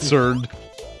is concerned.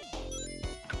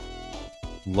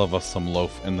 Love us some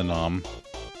Loaf in the nom.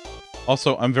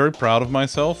 Also, I'm very proud of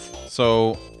myself.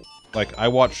 So, like, I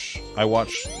watch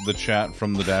the chat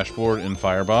from the dashboard in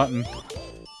Firebot,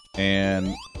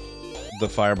 and the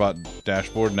Firebot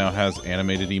dashboard now has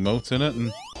animated emotes in it,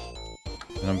 and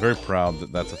I'm very proud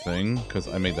that that's a thing, because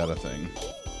I made that a thing.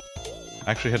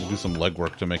 I actually had to do some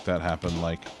legwork to make that happen,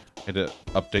 like... I had to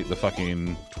update the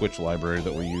fucking Twitch library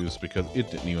that we use because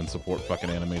it didn't even support fucking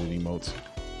animated emotes.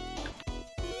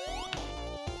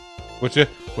 What you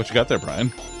got there,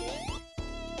 Brian?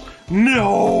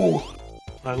 No!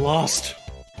 I lost.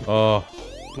 Oh.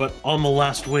 But on the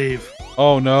last wave.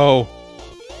 Oh no.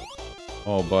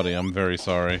 Oh buddy, I'm very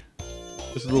sorry.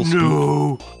 Just a little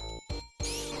No!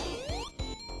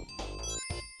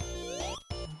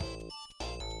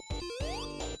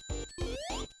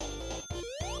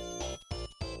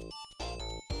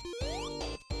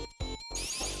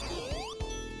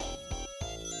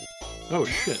 Oh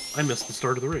shit, I missed the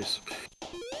start of the race.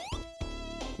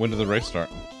 When did the race start?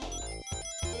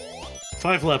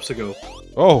 5 laps ago.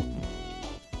 Oh!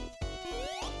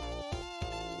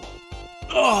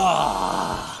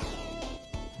 Ah!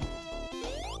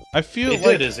 I feel They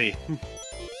like... did, Izzy.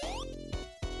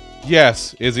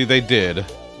 Yes, Izzy, they did.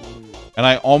 And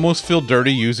I almost feel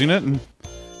dirty using it,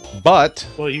 but...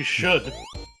 Well, you should.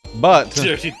 But...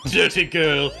 Dirty, dirty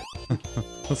girl.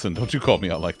 Listen, don't you call me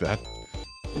out like that.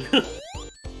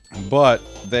 But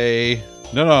they...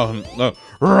 No.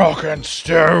 Rock and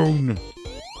Stone!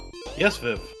 Yes,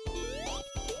 Viv.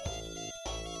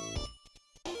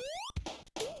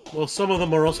 Well, some of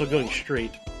them are also going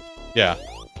straight. Yeah.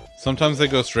 Sometimes they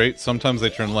go straight, sometimes they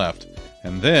turn left.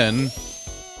 And then...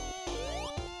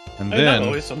 Not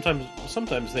always.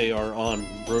 Sometimes they are on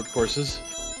road courses.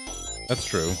 That's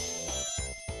true.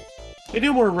 They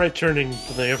do more right turning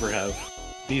than they ever have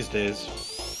these days.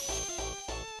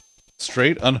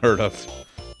 Straight, unheard of.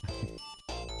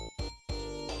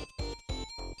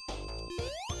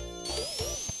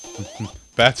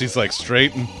 Batsy's like,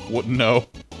 straight? Wouldn't know.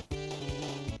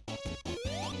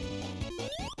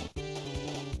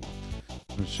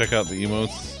 check out the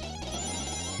emotes.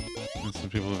 And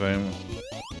some people have aim.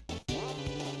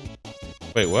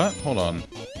 Wait, what? Hold on.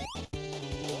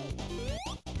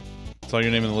 Saw your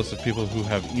name in the list of people who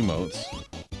have emotes.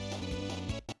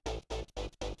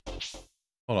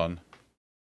 Hold on.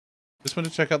 Just went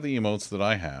to check out the emotes that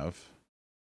I have,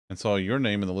 and saw your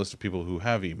name in the list of people who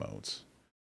have emotes.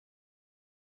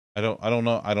 I don't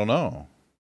know.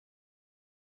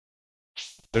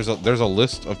 There's a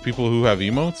list of people who have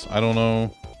emotes? I don't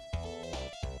know.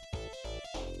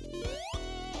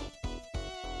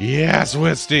 Yes,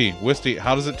 Wisty! Wisty,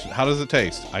 how does it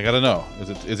taste? I gotta know.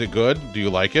 Is it good? Do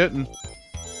you like it?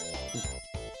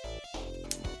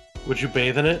 Would you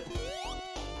bathe in it?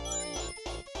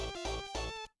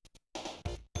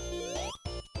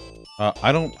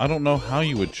 I don't know how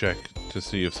you would check to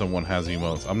see if someone has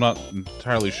emotes. I'm not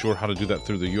entirely sure how to do that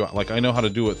through the UI. Like, I know how to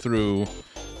do it through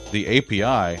the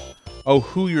API. Oh,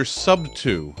 who you're subbed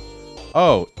to.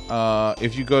 Oh,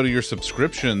 if you go to your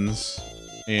subscriptions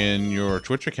in your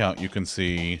Twitch account, you can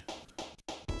see,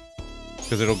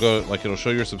 because it'll show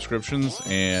your subscriptions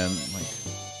and like.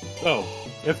 Oh,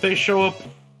 if they show up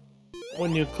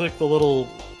when you click the little,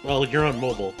 well, you're on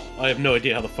mobile. I have no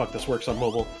idea how the fuck this works on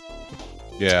mobile.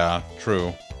 Yeah,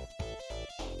 true.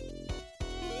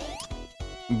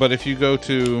 But if you go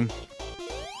to,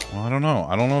 well, I don't know.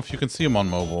 I don't know if you can see them on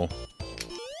mobile.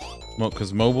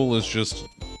 Because mobile is just,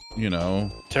 you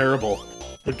know, terrible.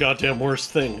 The goddamn worst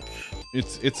thing.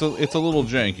 It's a little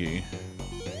janky.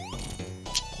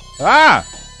 Ah!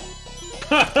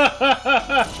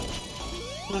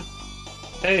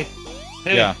 Hey.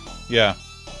 Yeah.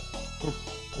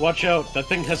 Watch out, that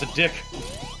thing has a dick.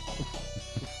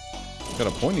 Got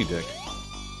a pointy dick.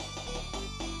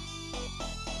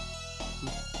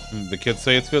 The kids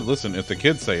say it's good. Listen, if the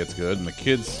kids say it's good, and the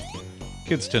kids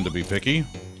tend to be picky.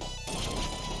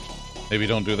 Maybe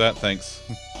don't do that, thanks.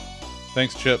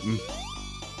 Thanks, Chip.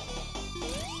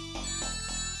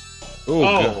 Ooh,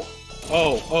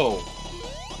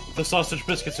 oh. The sausage,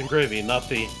 biscuits, and gravy, not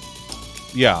the...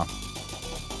 Yeah.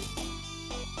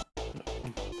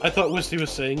 I thought Wisty was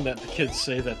saying that the kids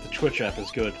say that the Twitch app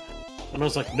is good. And I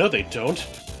was like, no, they don't.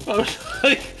 I was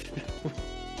like...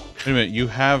 Wait a minute, you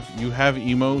have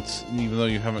emotes, even though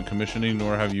you haven't commissioned any,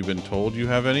 nor have you been told you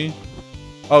have any?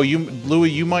 Oh, Louis,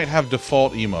 you might have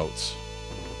default emotes.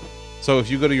 So if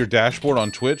you go to your dashboard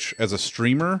on Twitch as a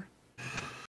streamer,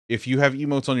 if you have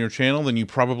emotes on your channel, then you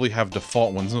probably have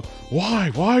default ones. Why?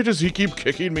 Why does he keep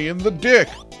kicking me in the dick?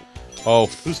 Oh,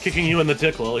 who's kicking you in the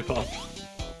dick, Lollipop?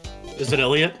 Is it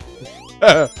Elliot?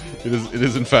 It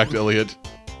is in fact Elliot.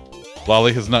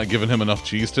 Lolly has not given him enough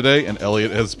cheese today, and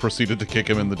Elliot has proceeded to kick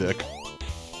him in the dick.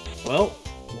 Well,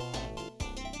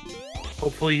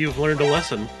 hopefully you've learned a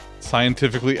lesson.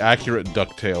 Scientifically accurate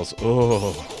DuckTales.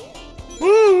 Oh.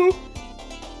 Woo!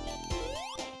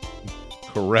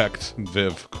 Correct,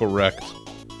 Viv. Correct.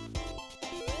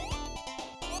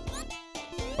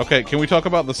 Okay, can we talk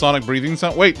about the Sonic breathing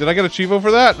sound? Wait, did I get a Chivo for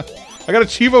that? I got a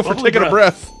Chivo for taking a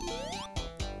breath.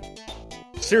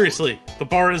 Seriously, the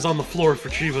bar is on the floor for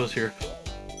Chivos here.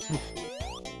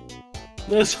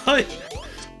 That's like...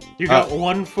 You got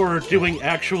one for doing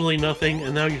actually nothing,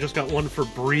 and now you just got one for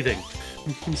breathing.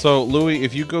 So, Louis,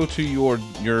 if you go to your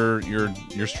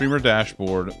streamer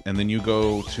dashboard, and then you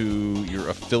go to your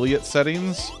affiliate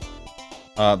settings,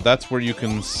 that's where you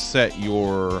can set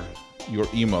your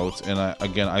emotes. And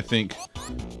I think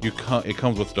it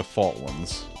comes with default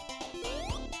ones.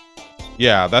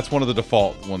 Yeah, that's one of the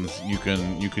default ones you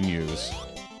can use.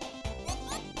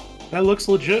 That looks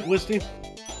legit, Wisty.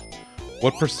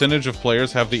 What percentage of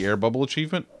players have the air bubble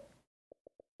achievement?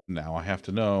 Now I have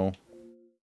to know.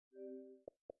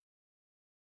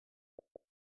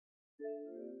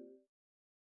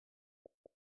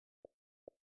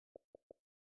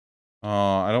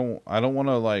 I don't want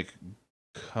to like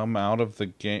come out of the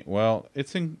game. Well,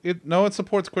 no, it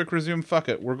supports quick resume. Fuck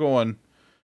it, we're going.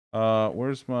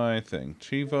 Where's my thing?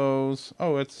 Chivos.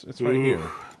 Oh, it's right here.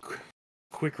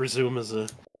 Quick resume is a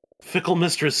fickle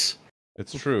mistress.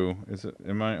 It's true. Is it?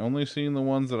 Am I only seeing the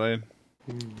ones that I?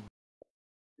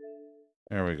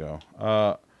 There we go.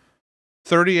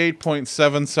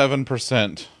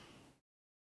 38.77%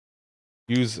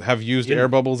 have used air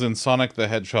bubbles in Sonic the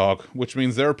Hedgehog, which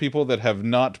means there are people that have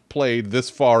not played this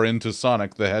far into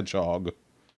Sonic the Hedgehog.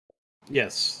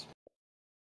 Yes.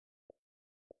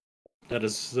 That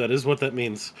is what that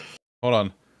means.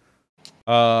 Hold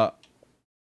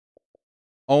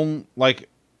on. Like,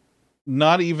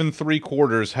 not even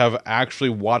 3/4 have actually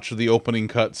watched the opening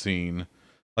cutscene,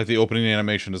 like the opening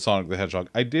animation to Sonic the Hedgehog.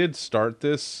 I did start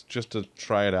this just to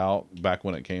try it out back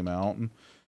when it came out.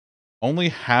 Only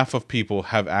half of people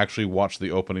have actually watched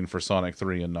the opening for Sonic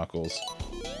 3 and Knuckles.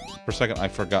 For a second, I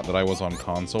forgot that I was on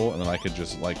console, and then I could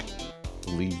just, like,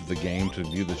 leave the game to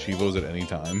view the Chivos at any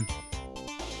time.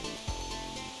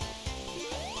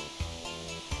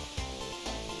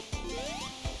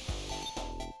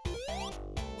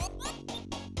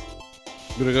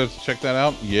 Gonna go check that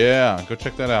out? Yeah, go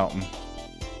check that out.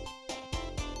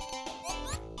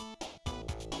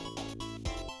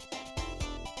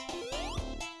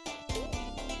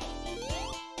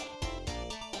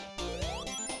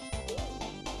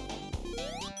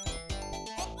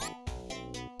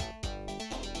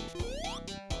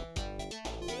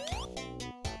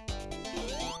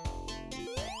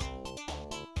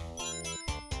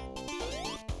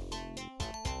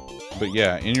 But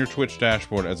yeah, in your Twitch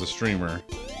dashboard as a streamer,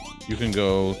 you can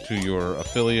go to your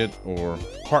affiliate, or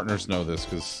partners know this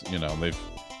because, you know,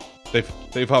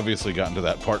 they've obviously gotten to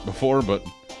that part before, but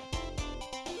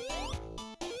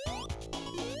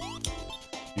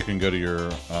you can go to your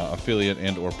affiliate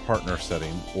and or partner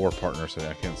setting,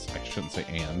 I shouldn't say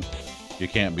and. You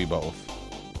can't be both.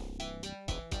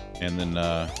 And then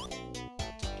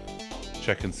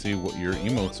check and see what your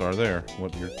emotes are there,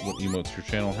 what emotes your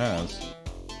channel has.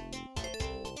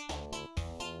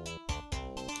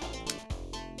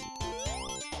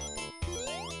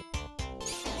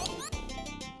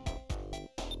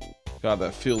 God,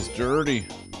 that feels dirty.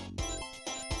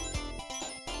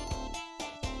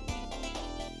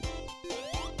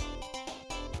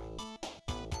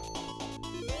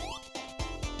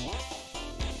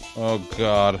 Oh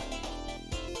God.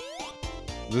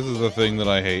 This is the thing that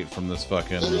I hate from this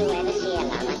fucking...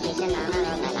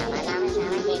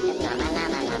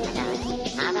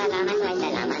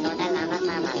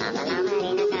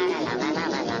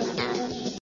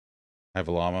 Have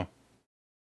a llama.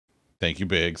 Thank you,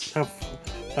 Biggs.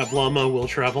 Have llama will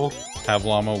travel. Have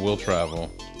llama will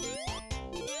travel.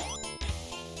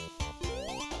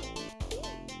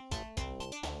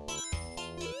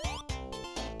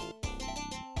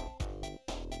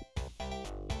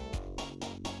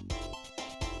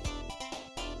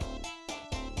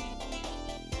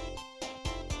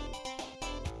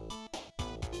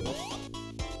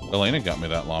 Elena got me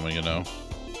that llama, you know.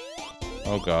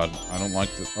 Oh God, I don't like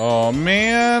this. Oh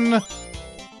man!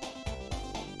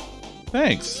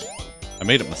 Thanks. I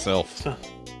made it myself.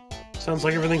 Sounds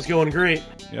like everything's going great.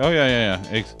 Oh yeah.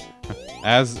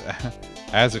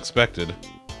 As expected.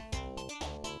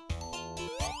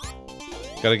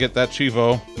 Gotta get that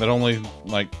Chivo that only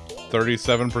like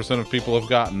 37% of people have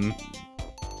gotten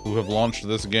who have launched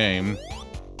this game.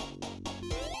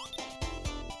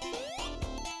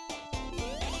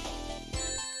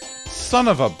 Son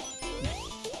of a...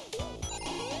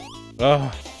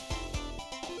 Ugh.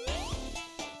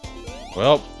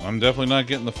 Well, I'm definitely not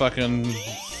getting the fucking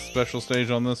special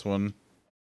stage on this one.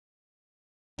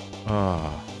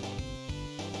 Ah.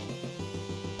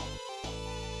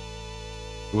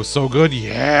 It was so good.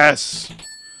 Yes!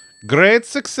 Great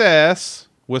success!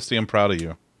 Wisty, I'm proud of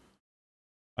you.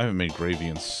 I haven't made gravy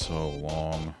in so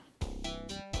long.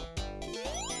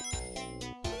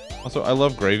 Also, I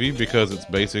love gravy because it's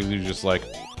basically just like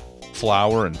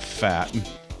flour and fat.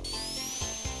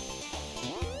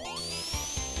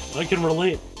 I can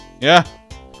relate. Yeah.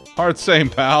 Hard same,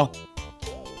 pal.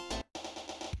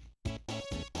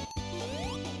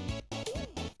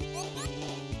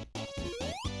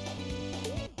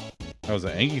 That was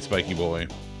an Angie Spiky boy.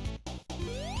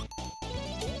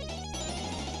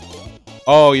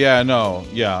 Oh, yeah, no.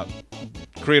 Yeah.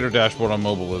 Creator dashboard on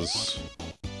mobile is...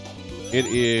 It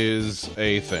is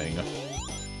a thing.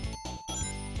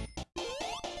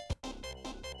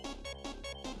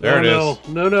 There it is.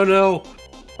 No.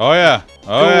 Oh, yeah. Oh,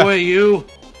 Go yeah. away, you.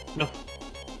 No.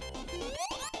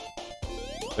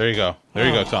 There you go. There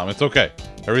you go, Tom. It's okay.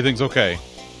 Everything's okay.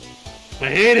 I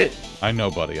hate it. I know,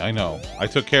 buddy. I know. I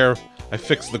took care. I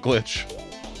fixed the glitch.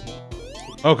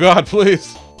 Oh, God,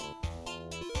 please.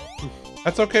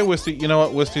 That's okay, Wisty. You know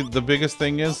what, Wisty? The biggest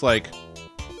thing is, like...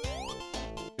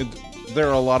 there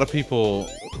are a lot of people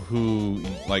who,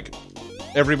 like...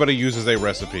 Everybody uses a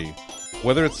recipe.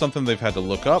 Whether it's something they've had to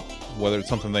look up, whether it's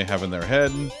something they have in their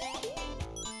head...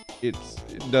 It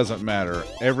doesn't matter.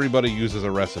 Everybody uses a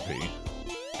recipe.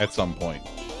 At some point.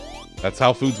 That's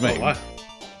how food's made. Oh,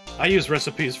 I use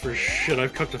recipes for shit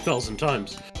I've cooked 1,000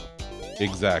 times.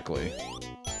 Exactly.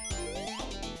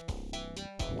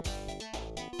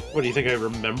 What, do you think I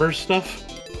remember stuff?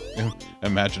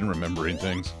 Imagine remembering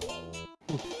things.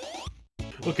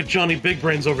 Look at Johnny Big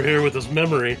Brains over here with his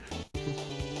memory.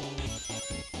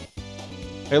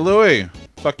 Hey, Louie.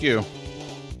 Fuck you.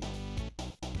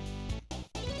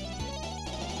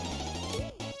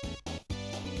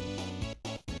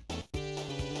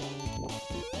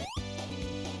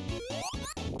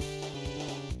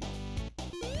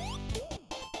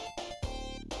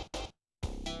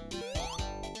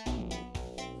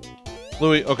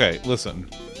 Louis, okay, listen.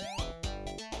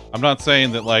 I'm not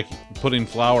saying that, like, putting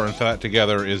flour and fat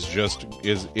together is just,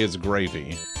 is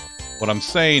gravy. What I'm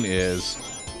saying is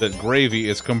that gravy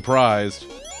is comprised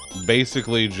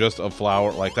basically just of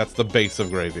flour. Like, that's the base of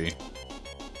gravy.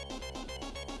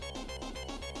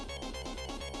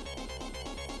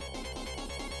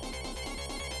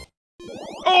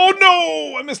 Oh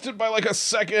no! I missed it by like a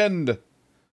second!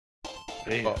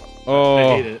 I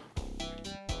Oh. hate it.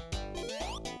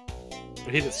 I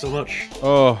hate it so much.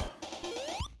 Oh.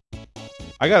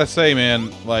 I gotta say,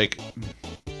 man, like,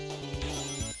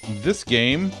 this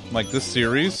game, like this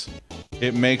series,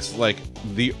 it makes, like,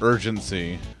 the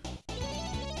urgency.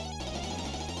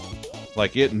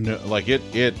 Like, you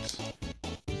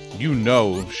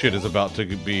know shit is about to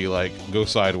be, like, go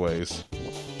sideways.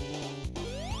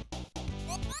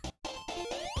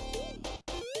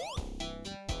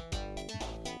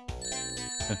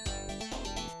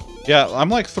 Yeah, I'm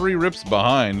like 3 rips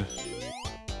behind.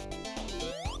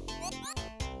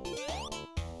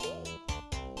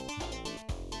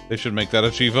 They should make that a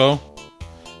Chivo.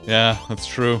 Yeah, that's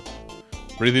true.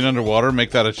 Breathing underwater, make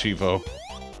that a Chivo.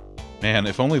 Man,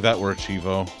 if only that were a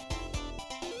Chivo.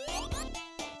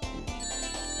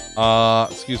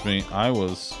 Excuse me, I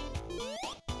was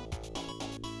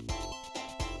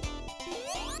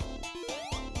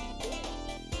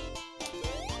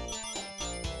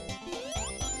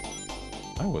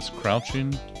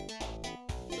crouching.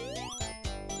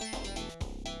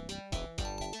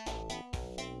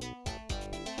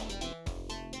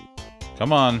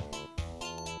 Come on.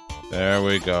 There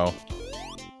we go.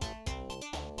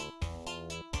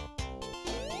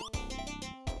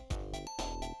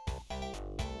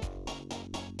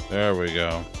 There we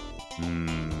go.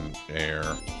 Air.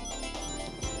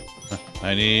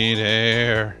 I need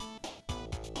air.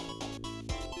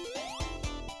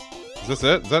 Is this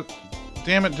it? Is that...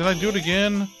 Damn it, did I do it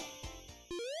again?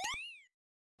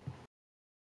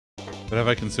 But have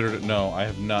I considered it? No, I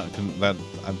have not.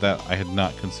 I had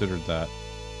not considered that.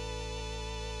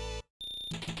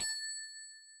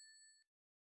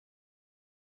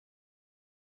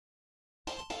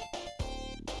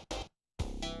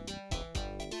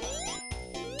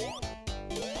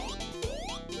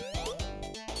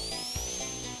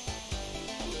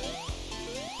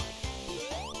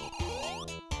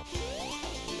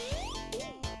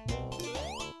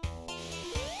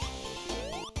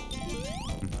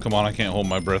 Come on, I can't hold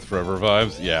my breath forever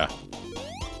vibes. Yeah.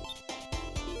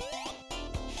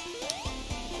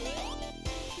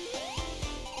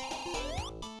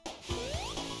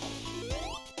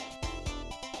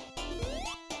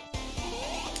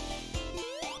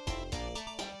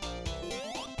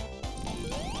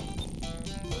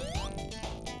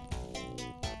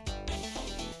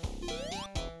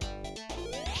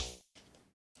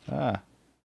 Ah.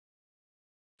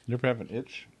 You ever have an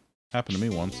itch? Happened to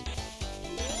me once.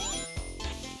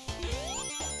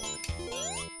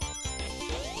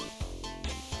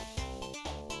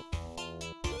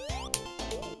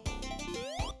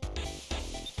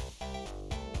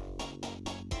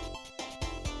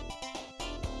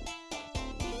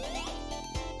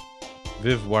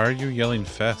 Viv, why are you yelling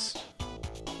fest?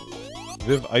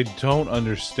 Viv, I don't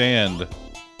understand.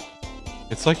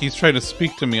 It's like he's trying to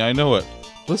speak to me, I know it.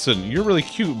 Listen, you're really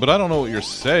cute, but I don't know what you're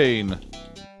saying.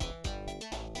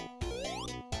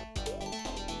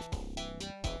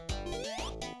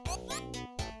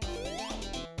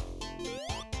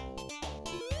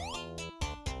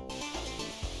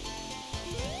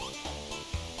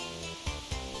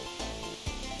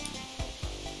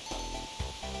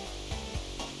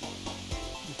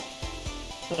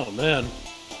 Oh, man.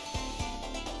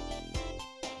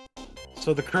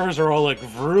 So the cars are all like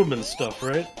vroom and stuff,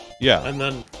 right? Yeah. And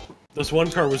then this one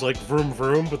car was like vroom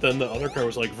vroom, but then the other car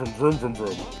was like vroom vroom vroom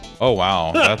vroom. Oh,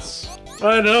 wow. That's...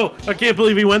 I know! I can't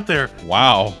believe he went there!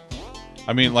 Wow.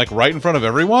 I mean, like, right in front of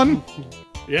everyone?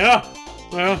 Yeah!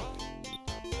 Well...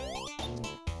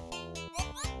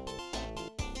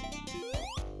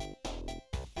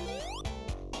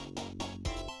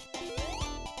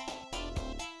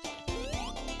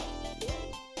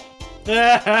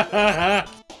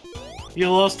 You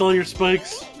lost all your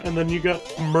spikes, and then you got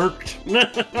murked.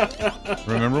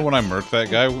 Remember when I murked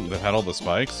that guy that had all the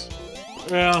spikes?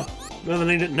 Yeah, and then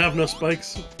he didn't have no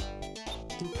spikes.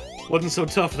 Wasn't so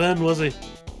tough then, was he?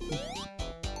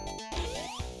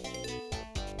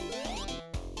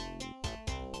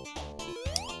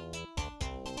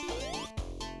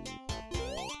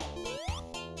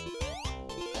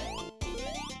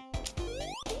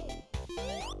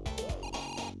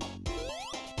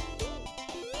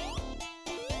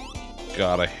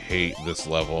 God, I hate this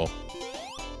level.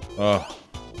 Ugh.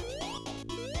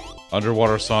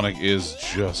 Underwater Sonic is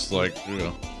just like, you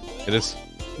know, it is.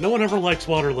 No one ever likes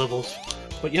water levels,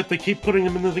 but yet they keep putting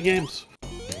them into the games.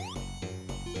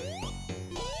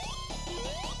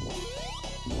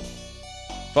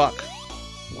 Fuck.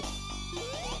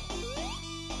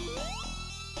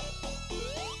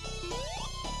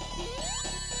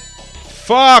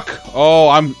 Fuck! Oh,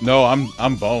 I'm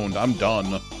boned. I'm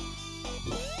done.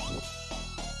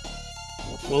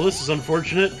 Well, this is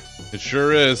unfortunate. It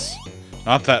sure is.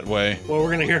 Not that way. Well,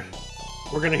 we're gonna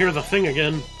hear the thing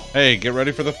again. Hey, get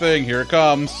ready for the thing. Here it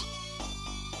comes.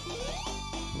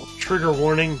 Trigger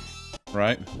warning.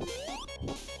 Right.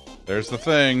 There's the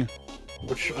thing.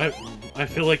 Which I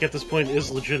feel like at this point is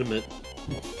legitimate.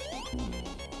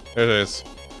 There it is.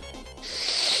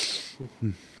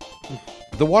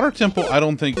 The water temple, I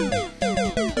don't think...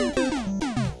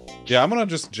 Yeah, I'm gonna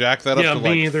just jack that up to, like...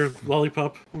 Yeah, me either,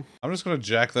 Lollipop. I'm just gonna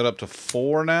jack that up to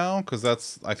 4 now, because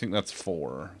I think that's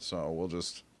 4. So we'll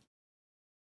just...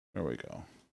 There we go.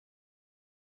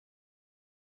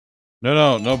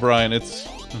 No, Brian, it's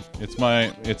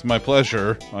my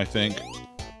pleasure, I think.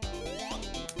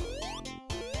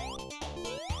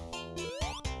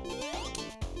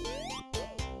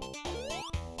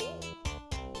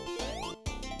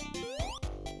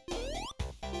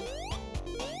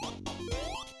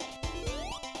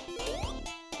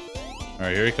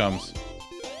 Alright, here he comes.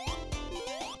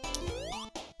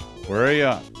 Where are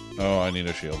you? Oh, I need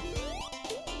a shield.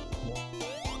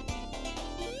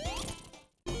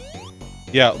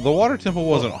 Yeah, the water temple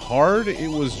wasn't hard, it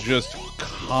was just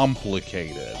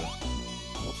complicated.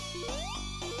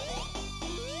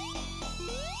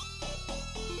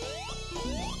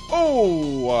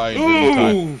 Oh, I didn't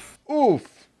time.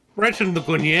 Oof! Right in the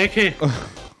gunyeke.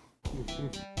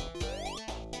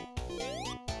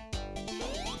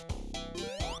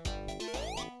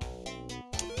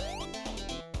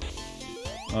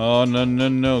 Oh,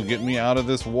 no. Get me out of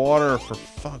this water, for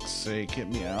fuck's sake. Get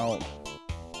me out.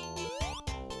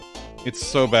 It's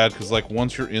so bad, because, like,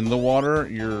 once you're in the water,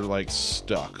 you're, like,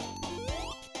 stuck.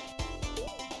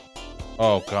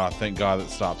 Oh, God. Thank God it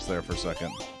stops there for a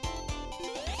second.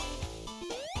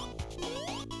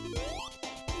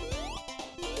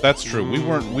 That's true.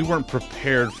 We weren't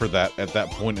prepared for that at that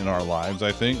point in our lives,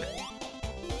 I think.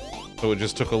 So it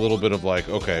just took a little bit of, like,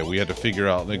 okay, we had to figure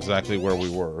out exactly where we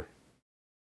were.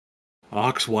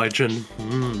 Oxygen.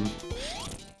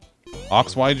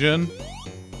 Oxygen?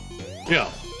 Yeah.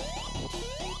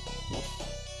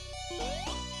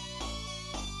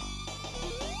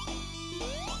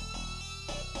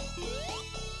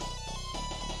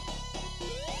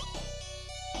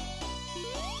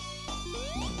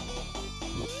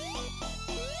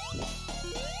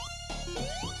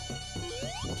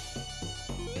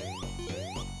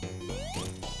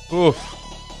 Oof.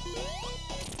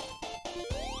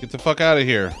 Get the fuck out of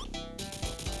here.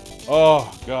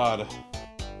 Oh, God.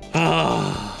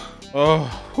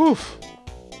 Oh, whew.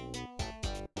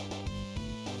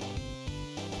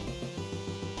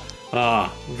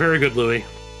 Very good, Louie.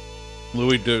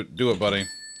 Louie, do it, buddy.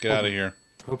 Get out of here.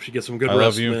 Hope you get some good I rest,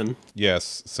 love you. man.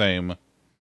 Yes, same.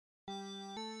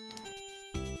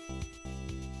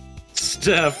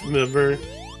 Staff member.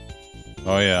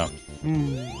 Oh, yeah.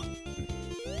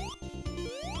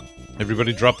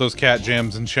 Everybody drop those cat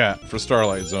jams in chat for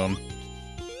Starlight Zone.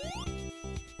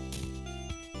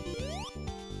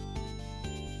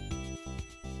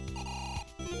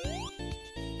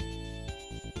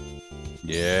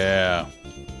 Yeah.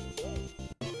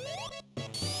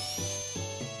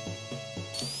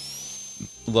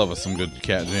 Love us some good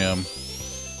cat jam.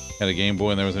 Had a Game Boy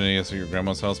and there was an NES at your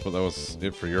grandma's house, but that was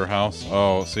it for your house.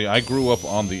 Oh, see, I grew up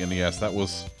on the NES. That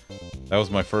was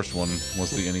my first one,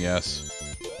 was the NES.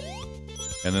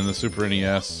 And then the Super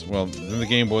NES. Well, then the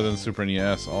Game Boy, then the Super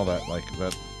NES, all that, like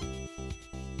that.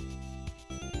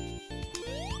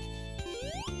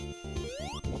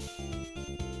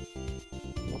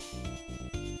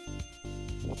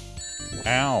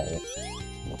 Ow.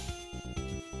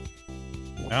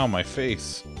 Ow, my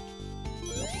face.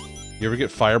 You ever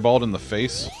get fireballed in the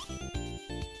face?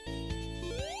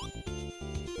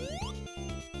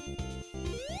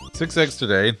 Six eggs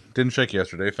today. Didn't check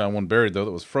yesterday. Found one buried, though,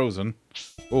 that was frozen.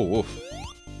 Oh, woof.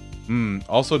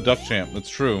 Also Duck Champ. That's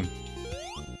true.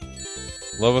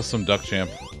 Love us some Duck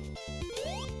Champ.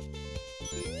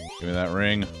 Give me that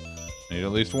ring. Need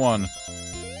at least one.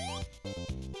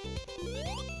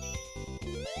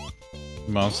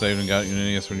 Mom saved and got you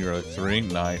an NES when you were like 3?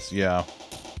 Nice, yeah.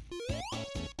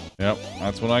 Yep,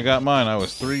 that's when I got mine. I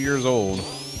was 3 years old.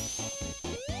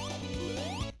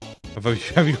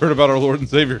 Have you heard about our Lord and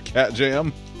Savior Cat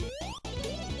Jam?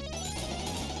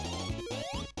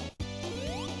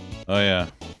 Oh, yeah.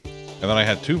 And then I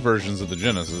had 2 versions of the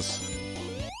Genesis.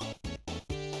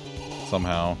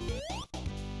 Somehow.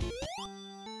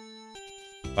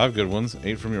 5 good ones.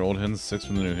 8 from your old hens, 6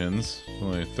 from the new hens.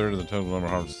 Only a third of the total number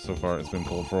harvested so far. It's been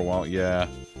cold for a while. Yeah.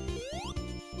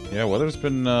 Yeah, weather's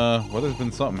been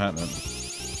something happening.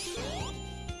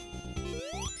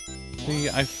 See,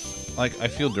 I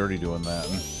feel dirty doing that.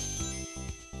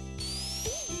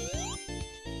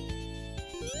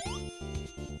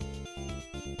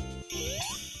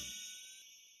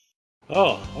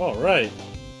 Oh, all right.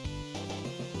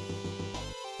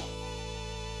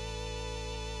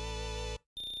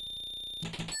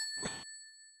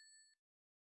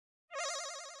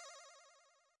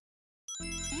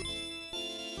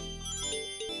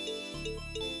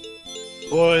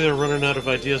 Boy, they're running out of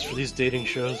ideas for these dating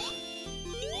shows.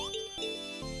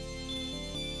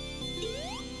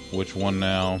 Which one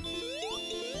now?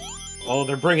 Oh,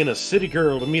 they're bringing a city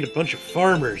girl to meet a bunch of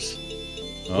farmers.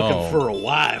 Looking for a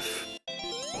wife.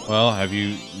 Well, have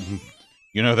you...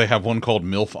 You know they have one called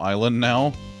MILF Island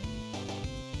now?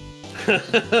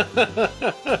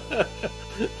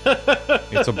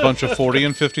 It's a bunch of 40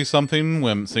 and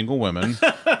 50-something single women.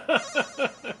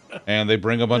 And they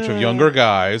bring a bunch of younger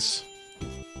guys.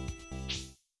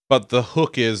 But the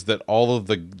hook is that all of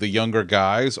the younger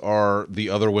guys are the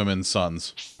other women's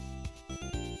sons.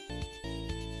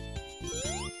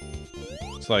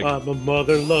 It's like... I'm a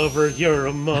mother lover, you're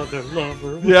a mother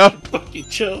lover. Yep. Fuck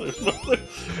each other's mother.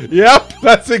 Yep,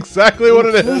 that's exactly what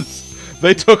it is.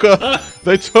 They took a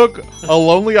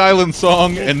Lonely Island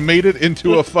song and made it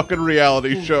into a fucking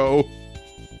reality show.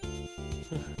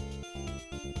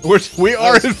 We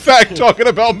are in fact talking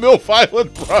about MILF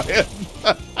Island, Brian.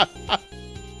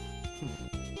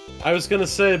 I was gonna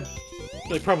say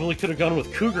they probably could have gone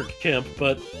with Cougar Camp,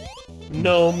 but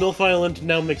no, MILF Island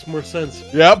now makes more sense.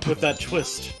 Yep. With that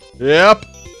twist. Yep.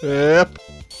 Yep.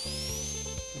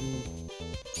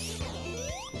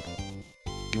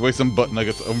 Give away some butt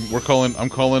nuggets. I'm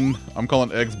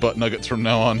calling eggs butt nuggets from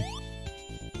now on.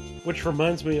 Which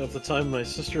reminds me of the time my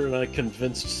sister and I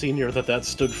convinced Senior that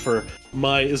stood for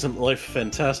My Isn't Life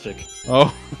Fantastic?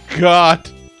 Oh, God.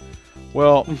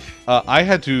 Well, I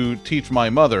had to teach my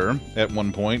mother at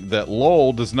one point that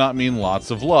LOL does not mean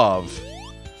lots of love.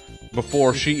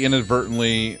 Before she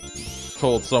inadvertently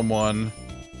told someone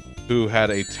who had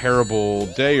a terrible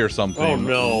day or something, oh,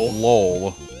 no.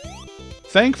 LOL.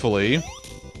 Thankfully,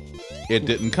 it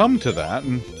didn't come to that.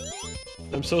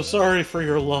 I'm so sorry for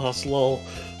your loss, lol.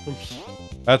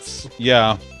 That's,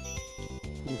 yeah.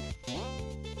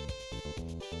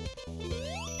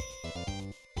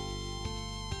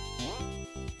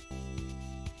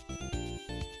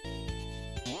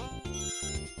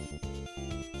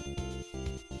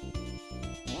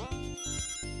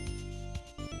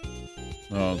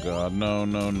 Oh God, no,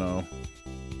 no, no.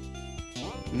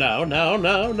 No, no,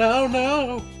 no, no,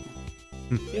 no.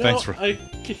 Thanks,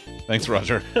 thanks,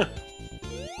 Roger.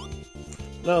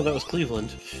 No, that was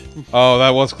Cleveland. Oh, that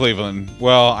was Cleveland.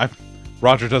 Well,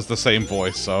 Roger does the same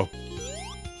voice, so.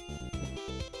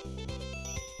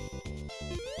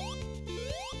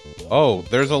 Oh,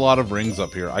 there's a lot of rings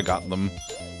up here. I got them.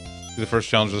 The first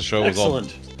challenge of the show was all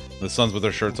the sons with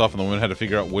their shirts off, and the women had to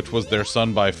figure out which was their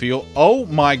son by feel. Oh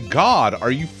my God, are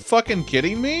you fucking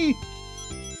kidding me?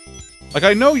 Like,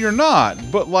 I know you're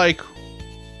not, but like...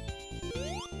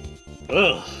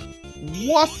 Ugh.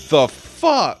 What the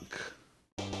fuck?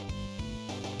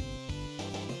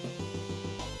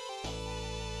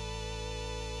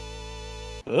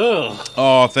 Ugh.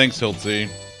 Oh, thanks, Hiltzy.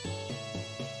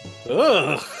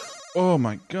 Ugh. Oh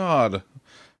my God.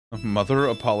 Mother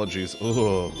apologies.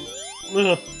 Ugh.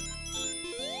 Ugh.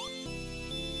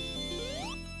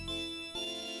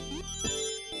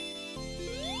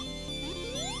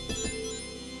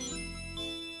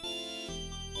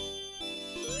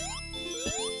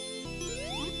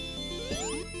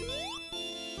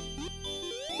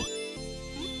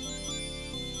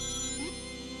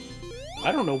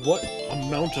 I don't know what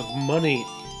amount of money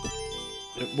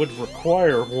it would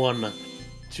require one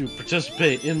to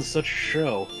participate in such a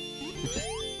show.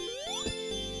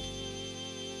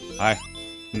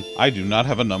 I do not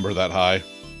have a number that high.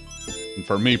 And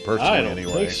for me personally, I don't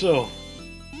anyway. think so.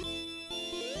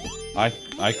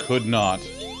 I could not.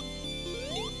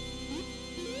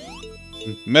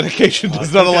 Medication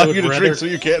does not allow you to drink, so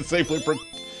you can't safely.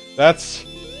 That's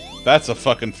a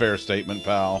fucking fair statement,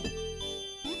 pal.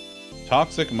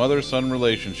 Toxic mother-son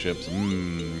relationships.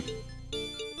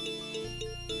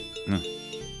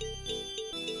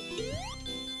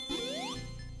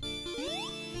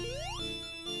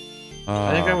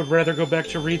 I think I would rather go back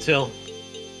to retail.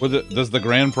 Does the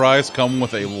grand prize come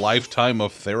with a lifetime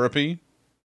of therapy?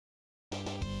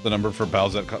 The number for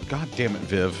Bowsette. God damn it,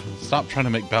 Viv! Stop trying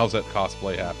to make Bowsette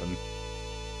cosplay happen.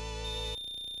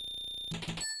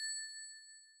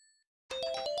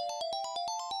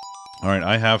 All right,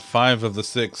 I have 5 of the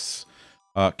 6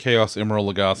 Chaos Emerald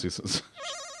Legacies.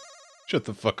 Shut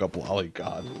the fuck up, Lolly.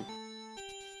 God.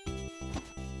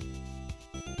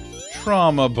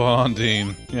 Trauma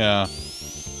bonding. Yeah.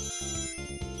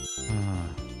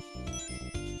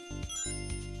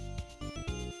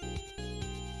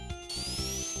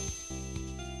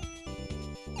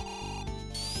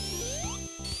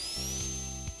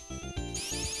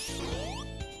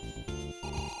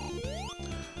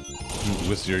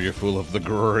 Wisteria full of the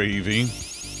gravy.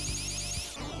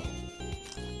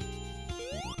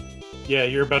 Yeah,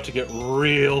 you're about to get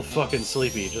real fucking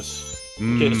sleepy, just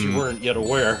in case you weren't yet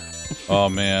aware. Oh,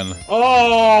 man.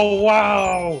 Oh,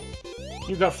 wow!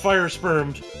 You got fire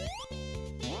spermed.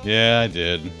 Yeah, I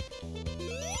did.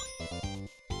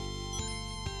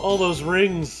 All those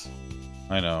rings.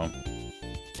 I know.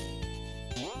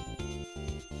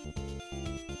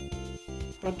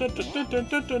 Dun, dun, dun, dun,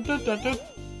 dun, dun, dun, dun, dun.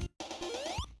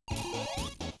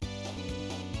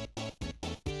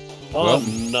 Oh, Well,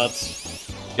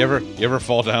 nuts. You ever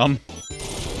fall down?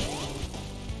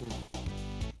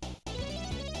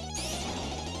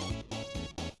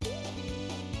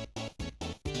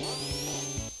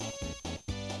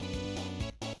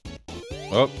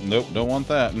 Oh, nope, don't want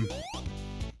that.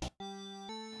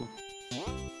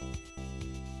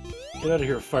 Get out of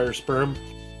here, fire sperm.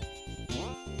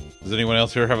 Does anyone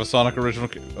else here have a Sonic original?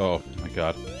 Oh my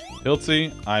god,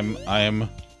 Hiltzy,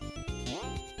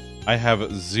 I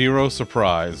have zero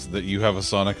surprise that you have a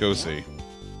Sonic OC.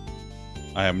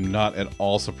 I am not at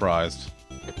all surprised.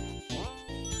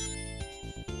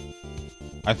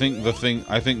 I think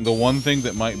the one thing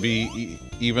that might be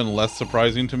even less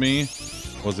surprising to me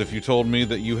was if you told me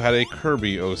that you had a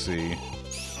Kirby OC.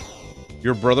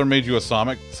 Your brother made you a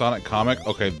Sonic comic?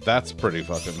 Okay, that's pretty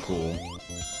fucking cool.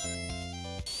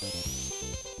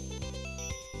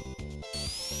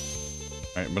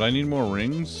 Alright, but I need more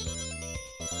rings.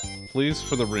 Please,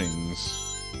 for the rings.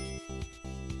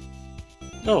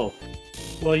 Oh.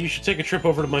 Well, you should take a trip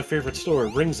over to my favorite store,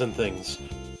 Rings and Things.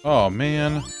 Oh,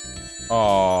 man.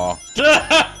 Aw.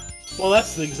 Well,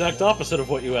 that's the exact opposite of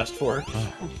what you asked for.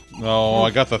 No,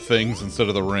 I got the things instead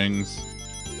of the rings.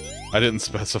 I didn't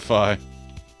specify.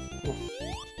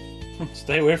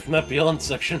 Stay away from that Beyond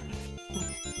section.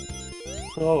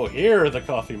 Oh, here are the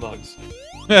coffee mugs.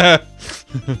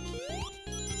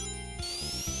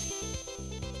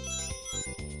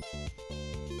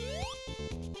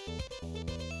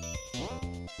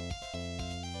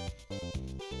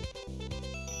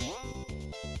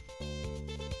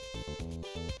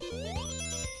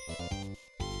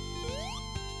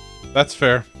 That's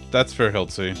fair. That's fair,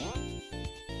 Hiltzy.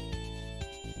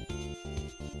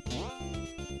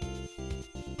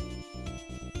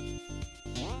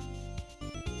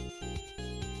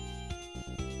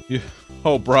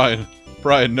 Oh, Brian.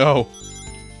 Brian, no.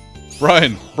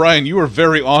 Brian, you are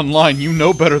very online. You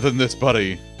know better than this,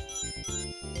 buddy.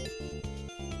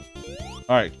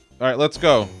 Alright, let's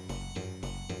go.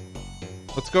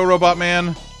 Let's go, Robot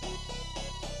Man.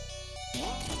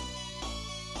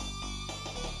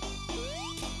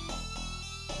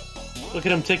 Look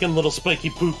at him taking little spiky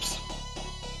poops.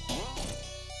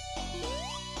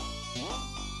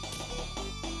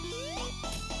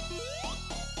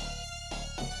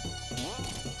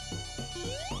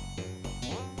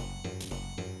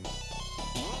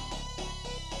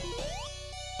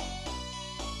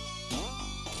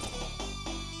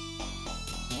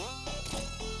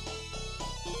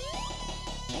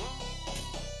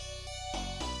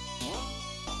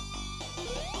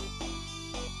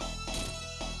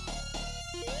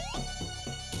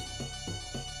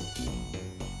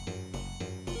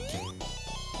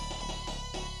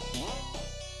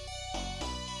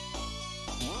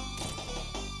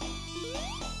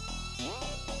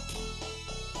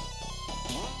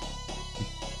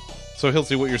 So,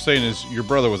 Hiltzy, what you're saying is your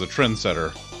brother was a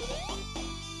trendsetter.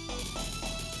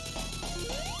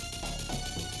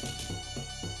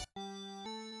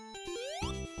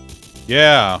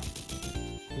 Yeah.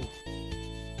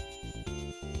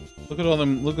 Look at all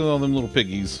them little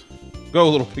piggies.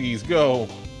 Go, little piggies, go.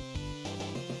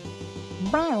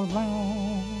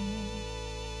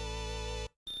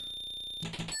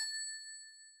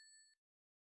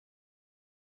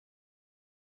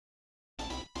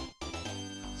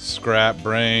 Scrap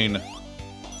brain.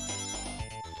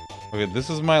 Okay,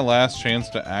 this is my last chance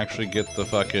to actually get the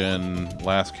fucking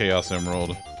last Chaos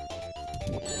Emerald.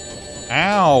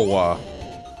 Ow!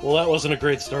 Well, that wasn't a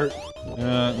great start.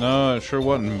 Yeah, no, it sure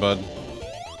wasn't, bud.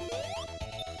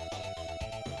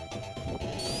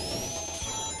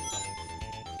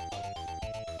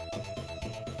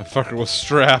 The fucker was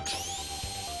strapped.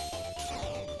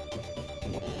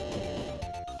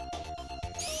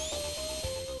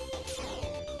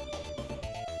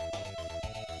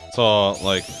 Saw,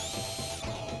 like...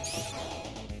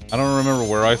 I don't remember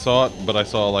where I saw it, but I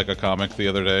saw, like, a comic the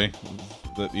other day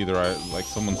that either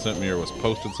someone sent me or was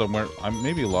posted somewhere.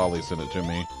 Maybe Lolly sent it to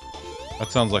me. That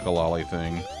sounds like a Lolly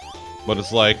thing. But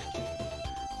it's like...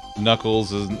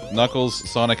 Knuckles,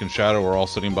 Sonic, and Shadow are all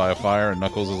sitting by a fire, and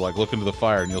Knuckles is like, look into the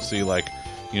fire, and you'll see, like,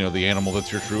 you know, the animal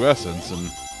that's your true essence, and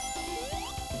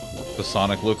the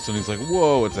Sonic looks, and he's like,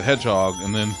 whoa, it's a hedgehog,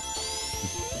 and then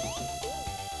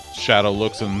Shadow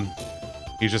looks, and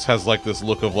he just has, like, this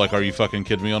look of, like, are you fucking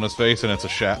kidding me on his face, and it's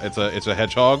a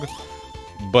hedgehog,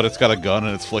 but it's got a gun,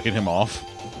 and it's flicking him off.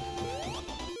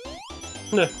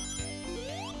 Nah.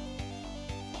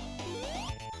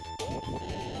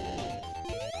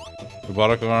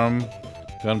 Robotic arm,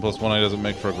 gun plus 1 eye doesn't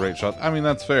make for a great shot. I mean,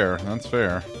 that's fair. That's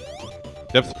fair.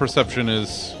 Depth perception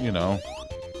is, you know...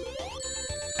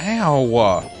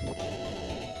 Ow!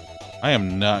 I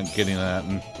am not getting that.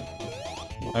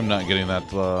 I'm not getting that,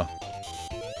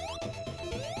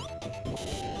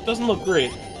 Doesn't look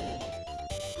great.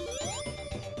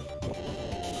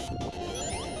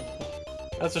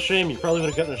 That's a shame. You probably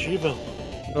would have gotten a Chivo.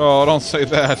 Oh, don't say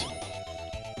that.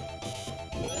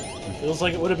 Feels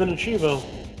like it would have been a Chivo.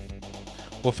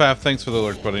 Well, Faf, thanks for the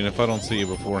alert, buddy. And if I don't see you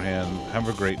beforehand, have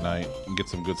a great night and get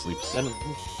some good sleep. And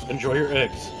enjoy your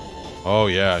eggs. Oh,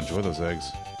 yeah, enjoy those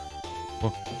eggs.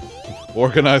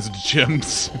 Organized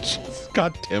gyms.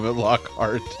 God damn it,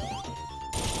 Lockhart.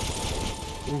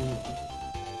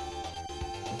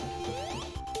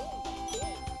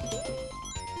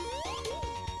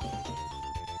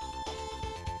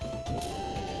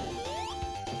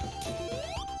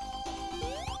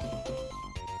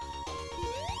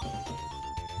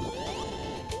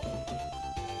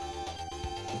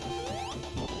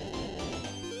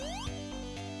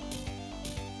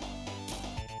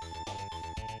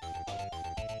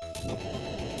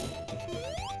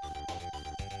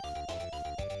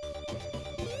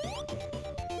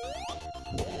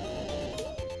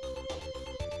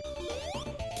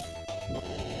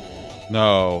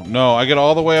 No, I get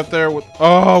all the way up there with...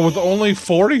 Oh, with only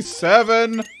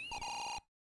 47?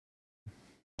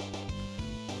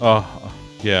 Oh,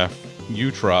 yeah,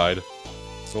 you tried.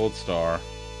 Gold star.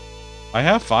 I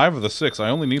have 5 of the 6. I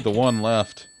only need the 1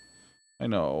 left. I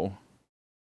know.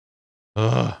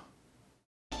 Ugh.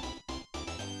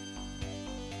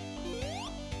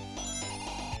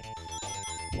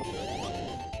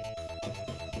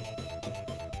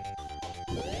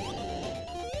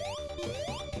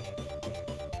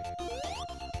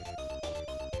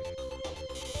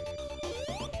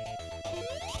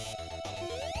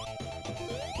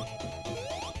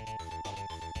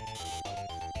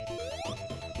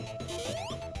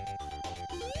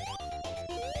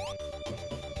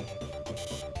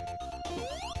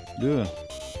 Yeah.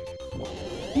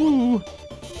 Woo.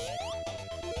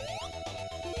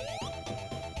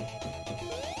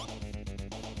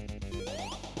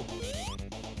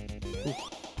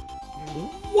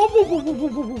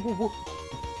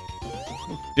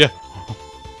 Yeah.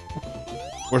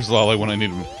 Where's Lolly when I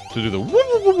need him to do the woo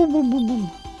woo woo woo woo woo?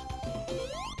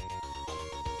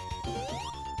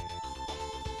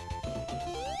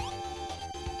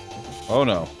 Oh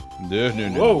no. No.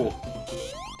 Whoa.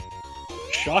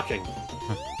 Shocking.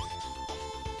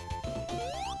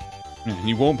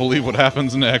 You won't believe what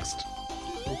happens next.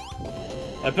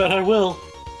 I bet I will.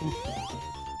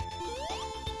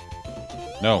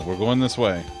 No, we're going this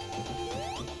way.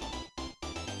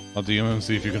 I'll DM him and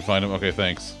see if you can find him. Okay,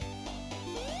 thanks.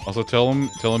 Also, tell him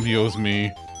he owes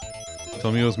me...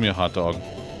 Tell him he owes me a hot dog.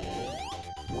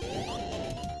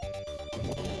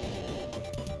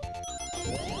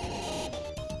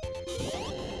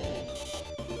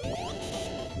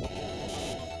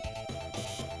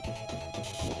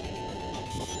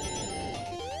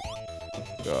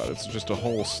 God, it's just a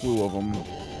whole slew of them.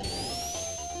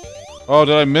 Oh,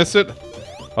 did I miss it?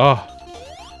 Ah,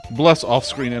 bless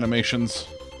off-screen animations.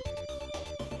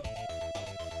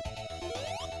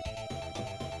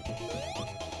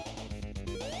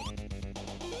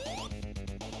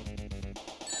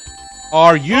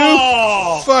 Are you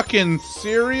fucking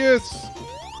serious?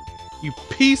 You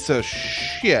piece of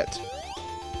shit.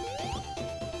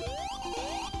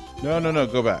 No,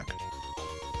 go back.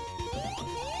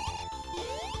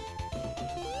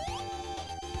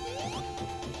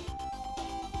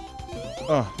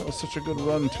 Oh, that was such a good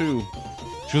run, too.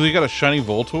 Julie got a shiny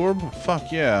Voltorb? Fuck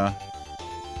yeah.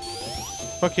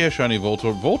 Fuck yeah, shiny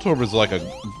Voltorb. Voltorb is like a...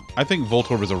 I think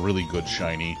Voltorb is a really good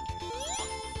shiny.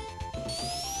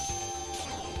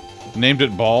 Named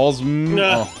it Balls?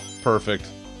 Nah. Oh, perfect.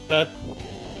 That...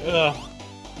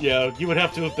 yeah, you would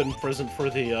have to have been present for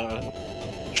the,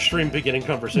 stream beginning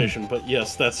conversation, but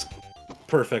yes, that's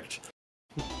perfect.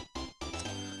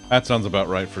 That sounds about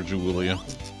right for Julia.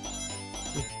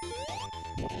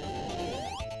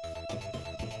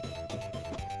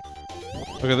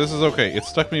 Okay, this is okay. It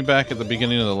stuck me back at the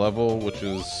beginning of the level, which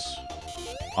is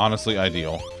honestly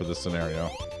ideal for this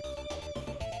scenario.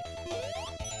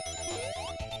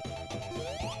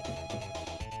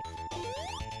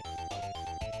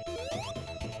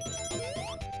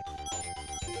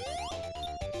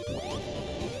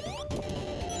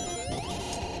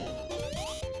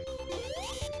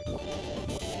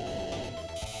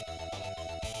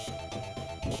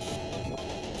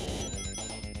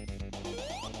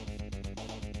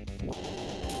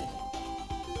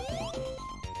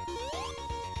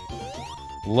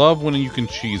 Love when you can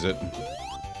cheese it.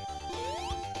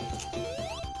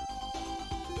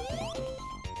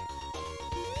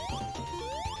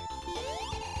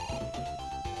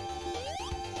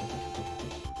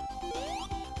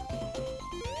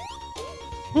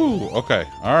 Ooh, okay.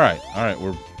 Alright, alright,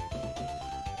 we're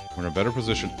in a better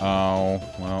position. Oh,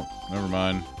 well, never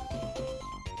mind.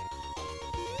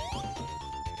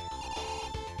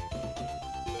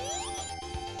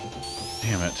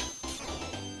 Damn it.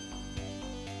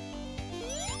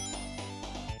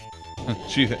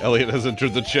 Gee, Elliot has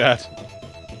entered the chat.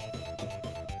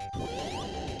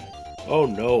 Oh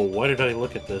no, why did I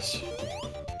look at this?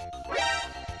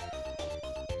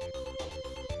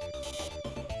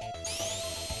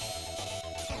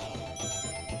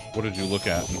 What did you look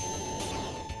at?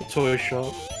 The toy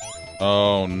shop.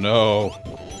 Oh no.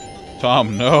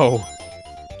 Tom, no.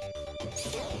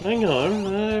 Hang on,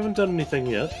 I haven't done anything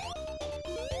yet.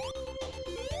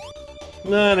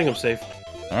 Nah, I think I'm safe.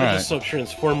 I Alright. just saw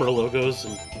Transformer logos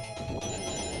and...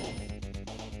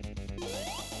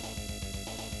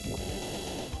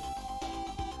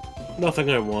 nothing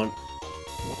I want.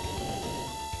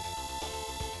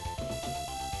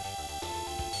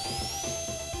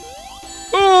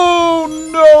 Oh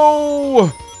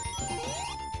no!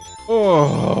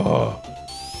 Oh.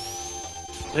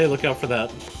 Hey, look out for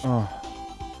that. Oh.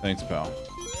 Thanks, pal.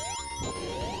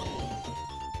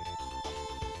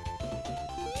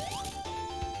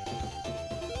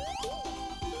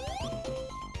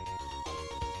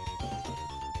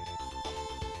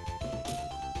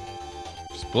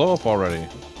 Just blow up already.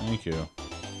 Thank you.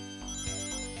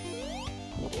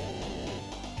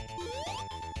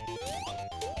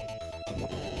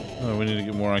 Oh, we need to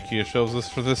get more IKEA shelves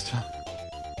for this time.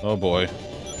 Oh boy.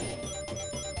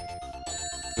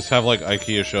 Just have like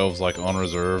IKEA shelves like on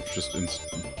reserve, just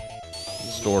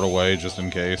stored away just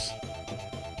in case.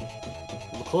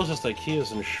 The closest IKEA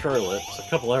is in Charlotte. It's a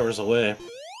couple hours away.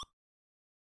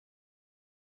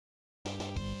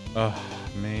 Oh,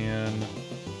 man.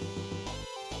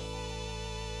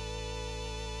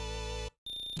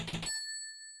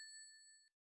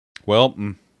 Well,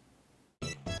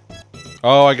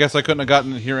 oh, I guess I couldn't have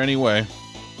gotten it here anyway.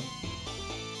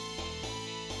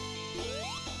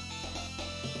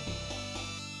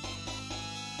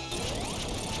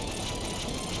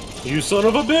 You son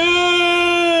of a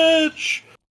bitch!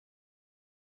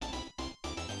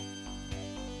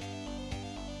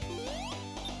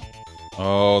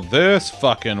 Oh, this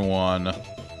fucking one.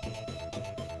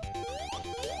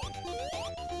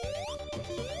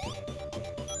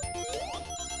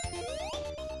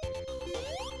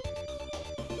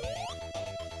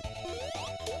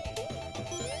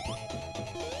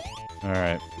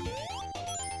 Alright.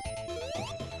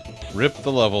 Rip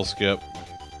the level skip.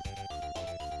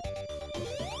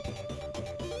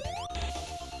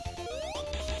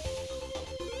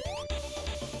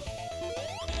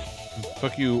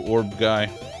 Fuck you, orb guy.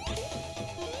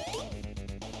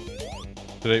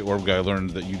 Today, orb guy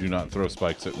learned that you do not throw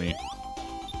spikes at me.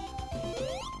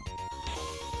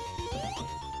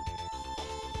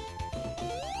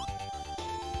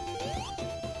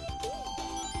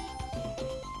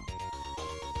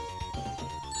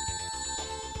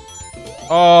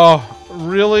 Oh,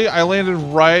 really? I landed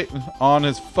right on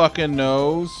his fucking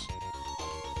nose?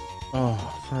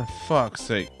 Oh, for fuck's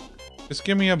sake. Just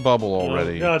give me a bubble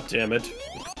already. Oh, God damn it.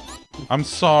 I'm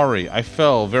sorry. I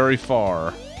fell very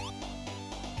far.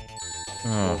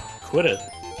 Oh. Quit it.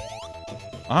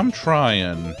 I'm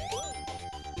trying.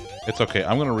 It's okay.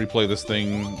 I'm gonna replay this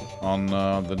thing on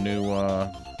the new,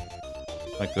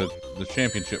 like the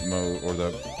championship mode, or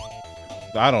the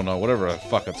I don't know, whatever the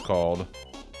fuck it's called.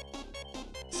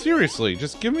 Seriously,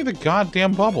 just give me the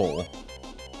goddamn bubble.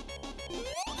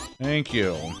 Thank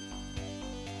you.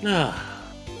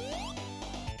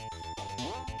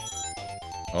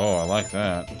 Oh, I like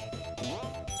that.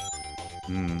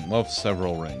 Love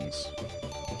several rings.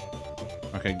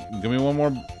 Okay, give me one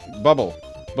more bubble.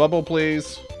 Bubble,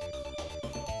 please.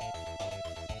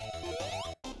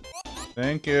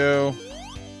 Thank you.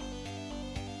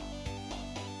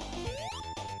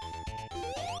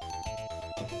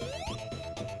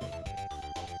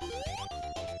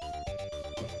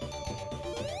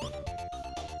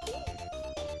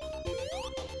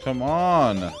 Come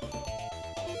on.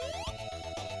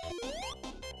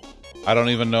 I don't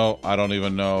even know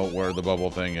where the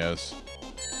bubble thing is.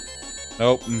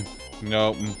 Nope.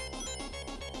 Nope.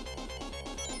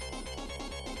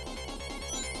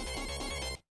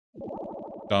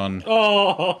 Done.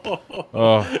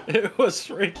 Oh, it was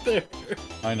right there.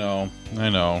 I know.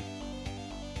 Your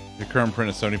current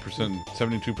print is 70%,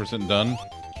 72% done.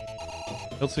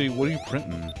 Let's see, what are you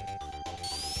printing?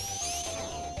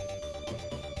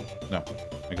 No,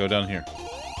 I go down here.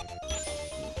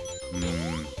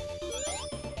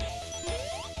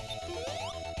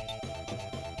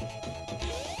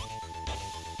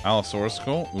 Allosaurus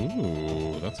skull?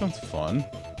 Ooh, that sounds fun.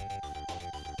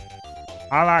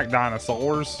 I like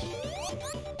dinosaurs.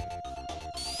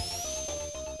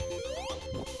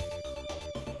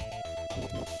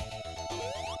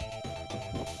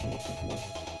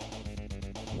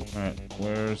 Alright,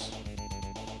 where's...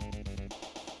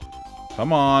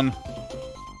 Come on.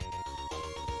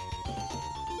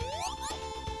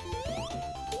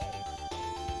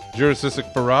 Jurassic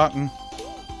Baratin.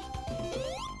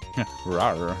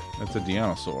 Rawr, that's a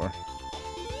dinosaur.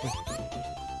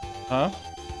 Huh?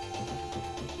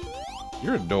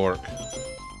 You're a dork.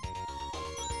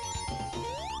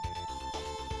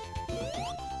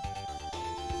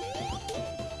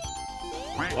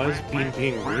 Why is Bean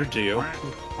being rude to you?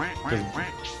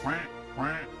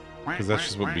 Because that's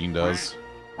just what Bean does.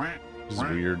 This is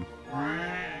weird.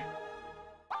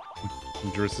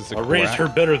 Jurassic I raised her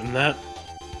better than that.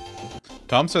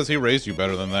 Tom says he raised you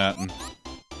better than that.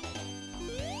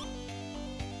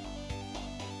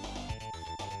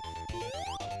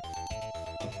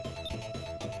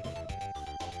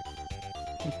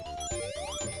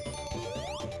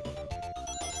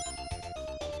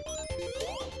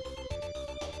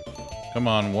 Come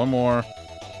on, one more.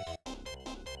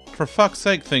 For fuck's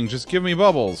sake, thing, just give me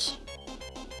bubbles.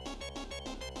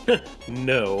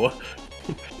 No.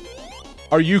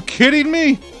 Are you kidding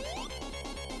me?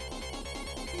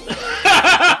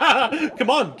 Come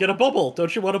on, get a bubble.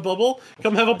 Don't you want a bubble?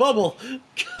 Come have a bubble.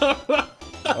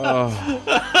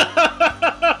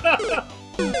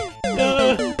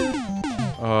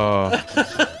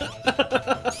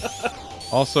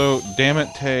 Also, damn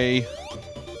it, Tay.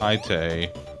 Hi,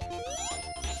 Tay.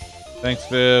 Thanks,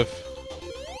 Viv.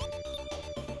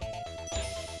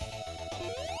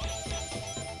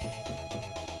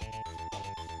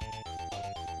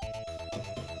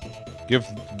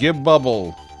 Give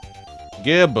bubble.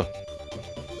 Gib.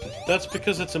 That's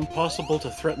because it's impossible to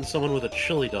threaten someone with a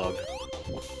chili dog.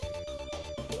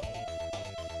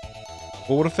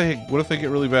 Well, what if they get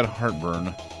really bad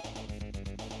heartburn?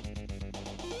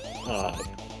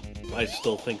 I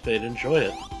still think they'd enjoy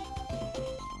it.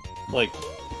 Like,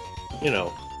 you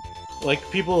know, like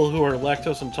people who are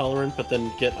lactose intolerant but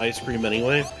then get ice cream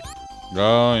anyway.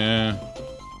 Oh, yeah.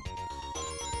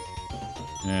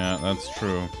 Yeah, that's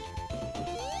true.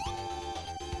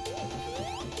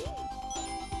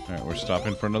 Alright, we're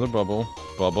stopping for another bubble.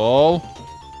 Bubble!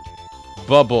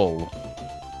 Bubble!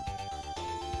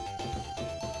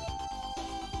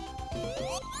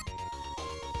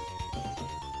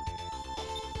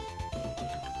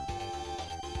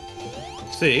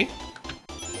 See?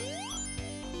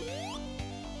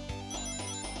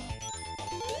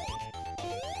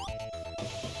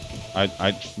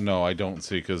 No, I don't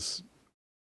see, because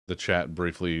the chat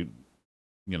briefly,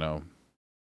 you know.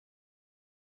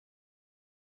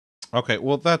 Okay,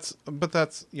 well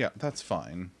yeah, that's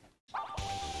fine.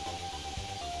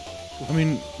 I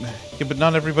mean, yeah, but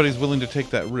not everybody's willing to take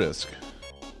that risk.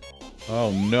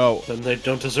 Oh no. Then they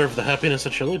don't deserve the happiness a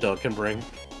chili dog can bring.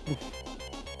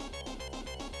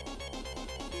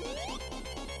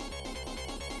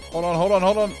 Hold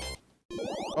on.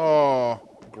 Oh,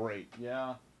 great.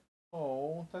 Yeah.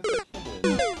 Oh, that's a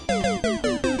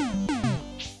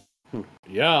kid.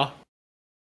 Yeah.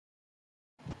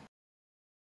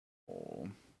 Oh,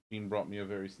 Bean brought me a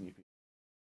very sneaky.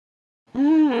 Take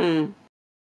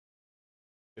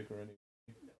her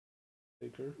anyway.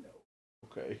 Take her? No.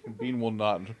 Okay. Bean will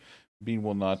not Bean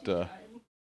will not, Come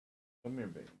here,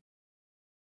 baby.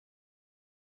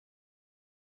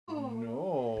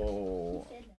 No.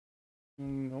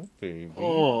 No, baby.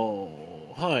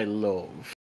 Oh, hi,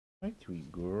 love. Hi,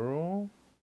 sweet girl.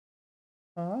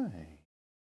 Hi.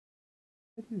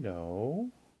 Hello.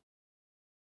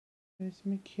 There's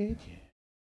my kitty.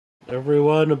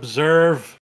 Everyone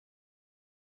observe.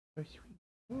 Hi, sweet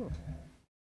girl.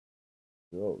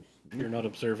 Oh, If you're not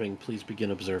observing, please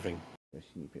begin observing.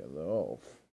 Sleepy love.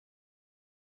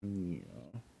 Yeah.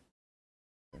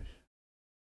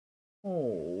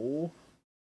 Oh.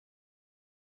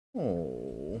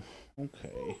 Oh.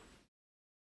 Okay.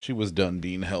 She was done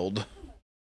being held.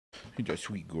 You're a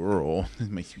sweet girl.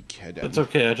 My sweet cat. It's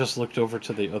okay, I just looked over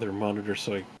to the other monitor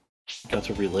so I got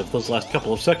to relive those last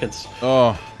couple of seconds.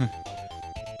 Oh.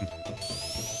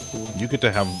 You get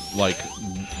to have, like,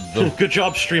 the... Good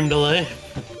job, stream delay.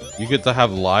 You get to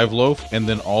have live loaf and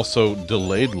then also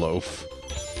delayed loaf.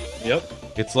 Yep.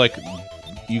 It's like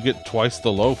you get twice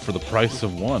the loaf for the price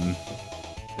of one.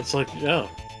 It's like, yeah.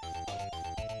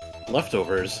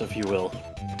 Leftovers, if you will.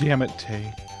 Damn it,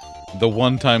 Tay. The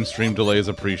one-time stream delay is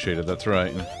appreciated, that's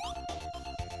right.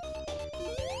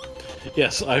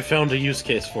 Yes, I found a use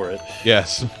case for it.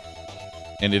 Yes.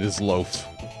 And it is loaf.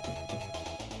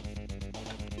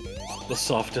 The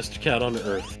softest cat on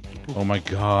earth. Oh my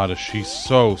god, she's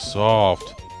so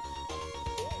soft.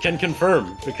 Can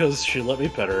confirm, because she let me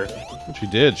pet her. She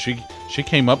did. She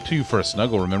came up to you for a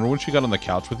snuggle. Remember when she got on the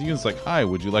couch with you and was like, "Hi,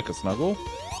 would you like a snuggle?"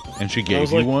 And she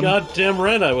gave you one? God damn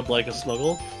right I would like a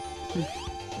snuggle.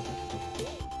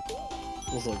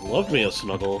 I was like, love me a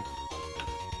snuggle.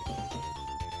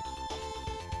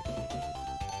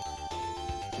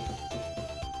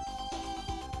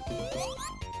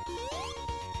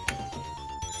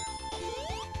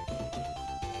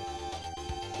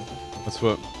 That's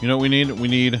what... You know what we need?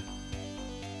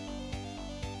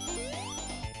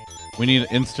 We need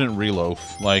instant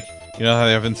reloaf. Like, you know how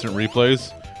they have instant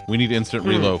replays? We need instant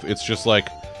reloaf. It's just like,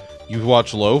 you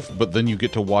watch Loaf, but then you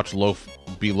get to watch Loaf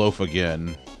be Loaf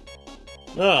again.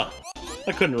 Ah,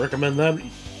 I couldn't recommend that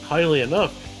highly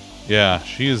enough. Yeah,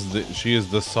 she is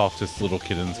the softest little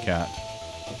kitten's cat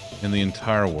in the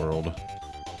entire world.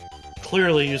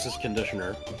 Clearly uses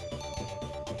conditioner.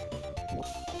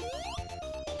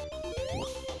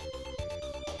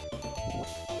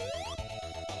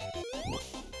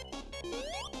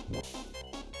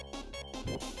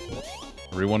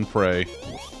 Everyone pray.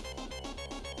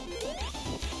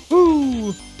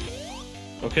 Woo!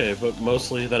 Okay, but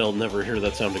mostly that I'll never hear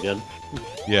that sound again.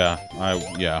 Yeah.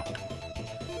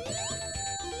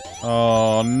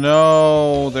 Oh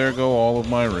no, there go all of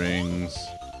my rings.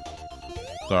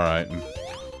 It's alright.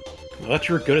 I thought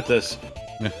you were good at this.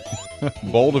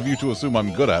 Bold of you to assume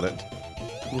I'm good at it.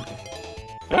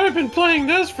 I've been playing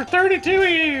this for 32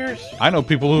 years! I know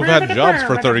people who've had jobs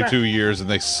for 32 years and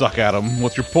they suck at them.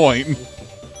 What's your point?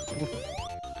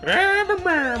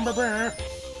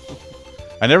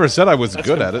 I never said I was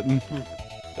good at it.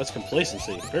 That's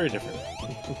complacency. Very different.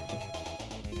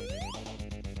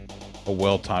 A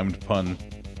well-timed pun.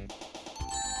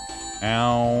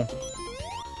 Ow.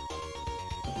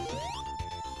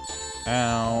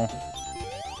 Ow.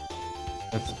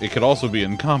 It could also be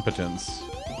incompetence.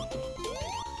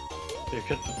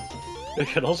 It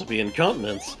could also be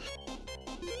incontinence.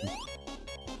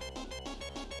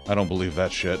 I don't believe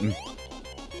that shit.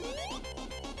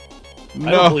 No.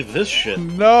 I don't believe this shit.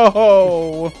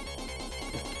 No!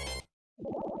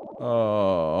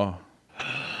 Oh.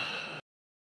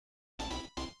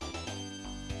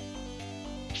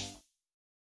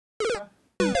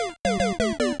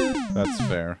 That's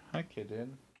fair. Hi,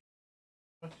 kitten.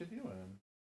 What you doing?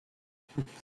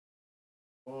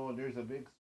 Oh, there's a big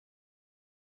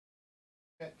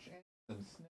catch and some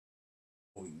snakes.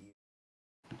 Oh, yeah.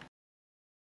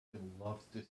 It loves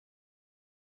this.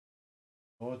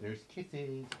 Oh, there's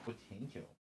kisses. Potential.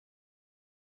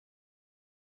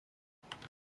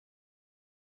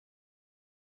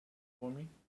 For me?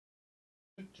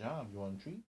 Good job. You want a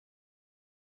treat?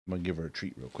 I'm gonna give her a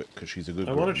treat real quick because she's a good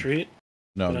girl. I want a treat.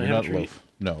 No, Can I you're have not a treat? Loaf.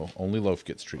 No, only Loaf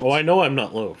gets treats. Oh, I know I'm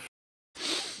not Loaf.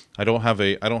 I don't have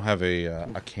a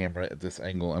camera at this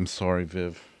angle. I'm sorry,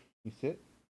 Viv. You sit.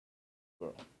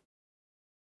 Girl.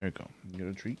 There you go. You get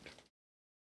a treat.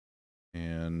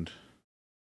 And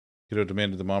kiddo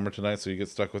demanded the mommer tonight, so you get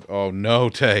stuck with. Oh no,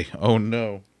 Tay. Oh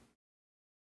no.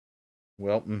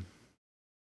 Well,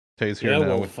 Tay's here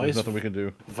now. Well, There's nothing we can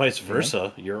do. Vice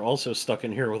versa. You're also stuck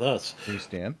in here with us. Can you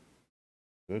stand?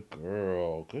 Good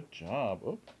girl. Good job.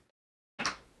 Oh.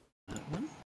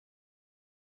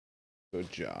 Good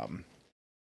job.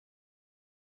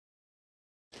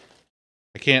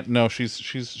 I can't. No,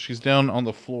 she's down on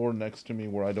the floor next to me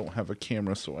where I don't have a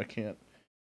camera, so I can't.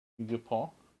 You give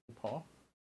paw? Paw?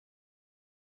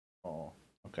 Oh,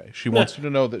 okay. She wants you to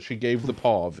know that she gave the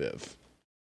paw, Viv.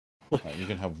 You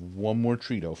can have one more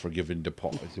Treato for giving the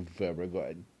paw. It's very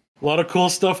good. A lot of cool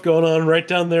stuff going on right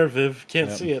down there, Viv.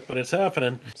 Can't see it, but it's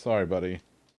happening. Sorry, buddy.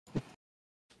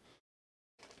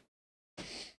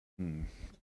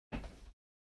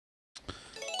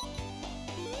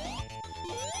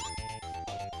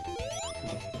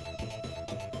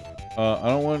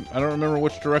 I don't remember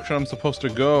which direction I'm supposed to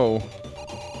go.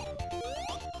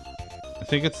 I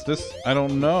think it's this. I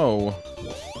don't know.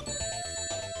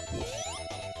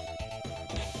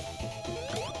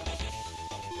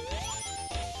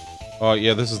 Oh,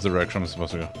 yeah, this is the direction I'm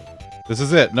supposed to go. This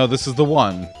is it. No, this is the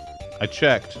one. I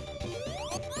checked.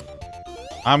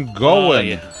 I'm going.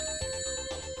 Yeah.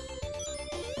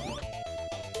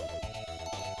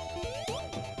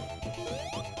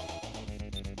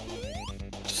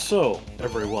 So,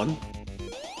 everyone,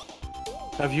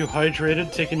 have you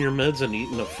hydrated, taken your meds, and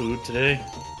eaten the food today?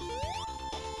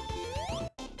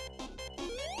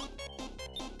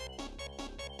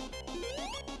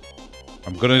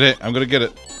 I'm gonna get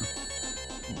it.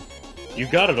 You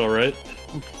got it, all right.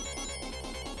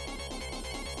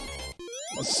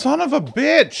 Son of a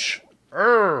bitch!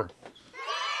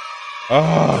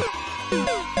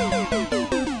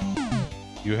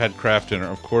 You had craft dinner.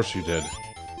 Of course you did.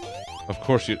 Of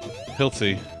course you...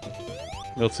 Hilty,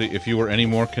 if you were any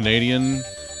more Canadian,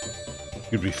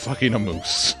 you'd be fucking a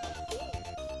moose.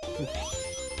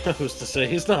 Who's to say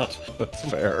he's not? That's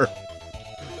fair.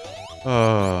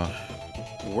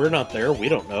 We're not there. We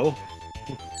don't know.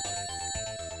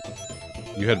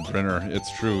 You had Brenner. It's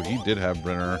true. He did have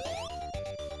Brenner.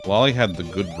 Wally had the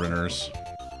good Brenners.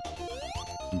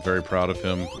 I'm very proud of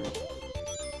him.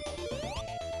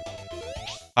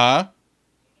 Huh?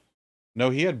 No,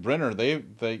 he had Brenner. They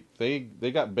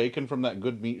got bacon from that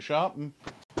good meat shop,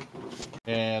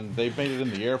 and they made it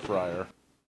in the air fryer.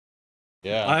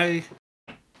 Yeah.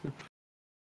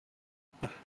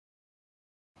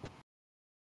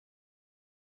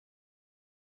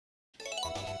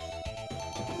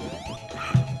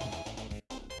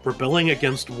 Rebelling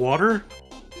against water?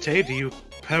 Tay, do you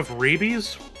have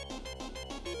rabies?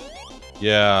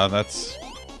 Yeah, that's...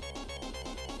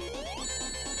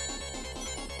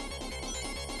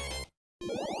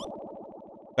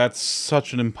 That's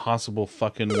such an impossible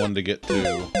fucking one to get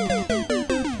to.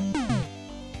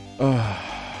 Oh,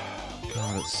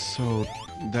 God, it's so...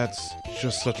 That's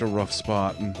just such a rough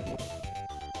spot.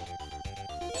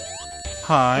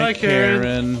 Hi,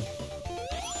 Karen.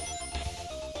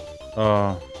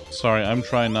 Sorry, I'm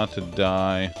trying not to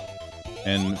die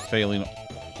and failing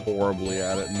horribly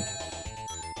at it.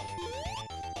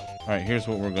 Alright, here's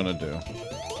what we're gonna do.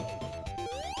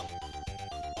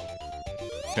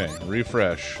 Okay,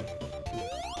 refresh.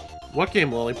 What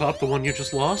game, Lollipop? The one you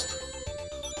just lost?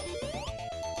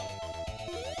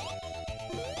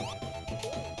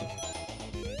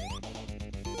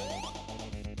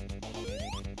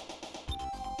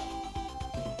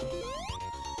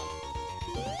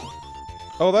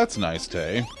 Oh, that's nice,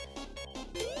 Tay.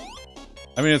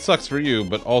 I mean, it sucks for you,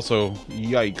 but also,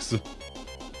 yikes.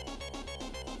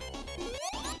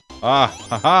 Ah,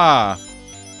 haha!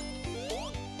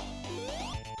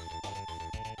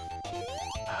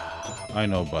 I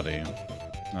know, buddy.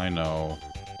 I know.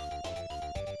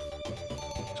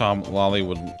 Tom, Lolly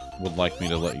would like me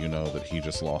to let you know that he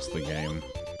just lost the game.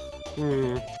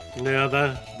 Yeah,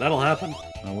 that'll happen.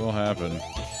 That will happen.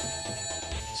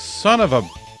 Son of a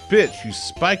bitch, you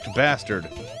spiked bastard.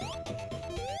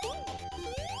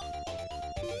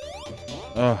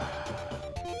 Ugh.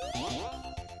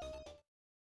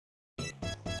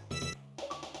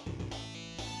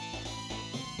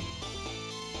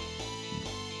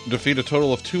 Defeat a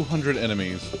total of 200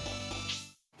 enemies.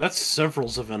 That's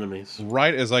severals of enemies.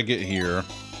 Right as I get here.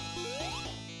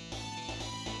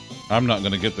 I'm not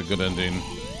gonna get the good ending.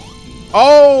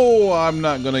 Oh! I'm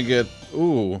not gonna get...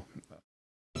 Ooh.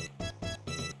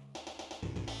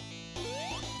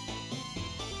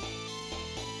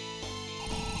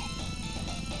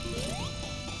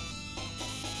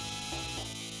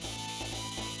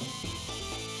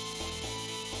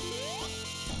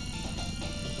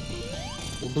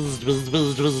 Buzz, buzz,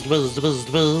 buzz, buzz, buzz, buzz,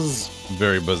 buzz.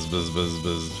 Very buzz, buzz, buzz,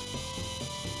 buzz.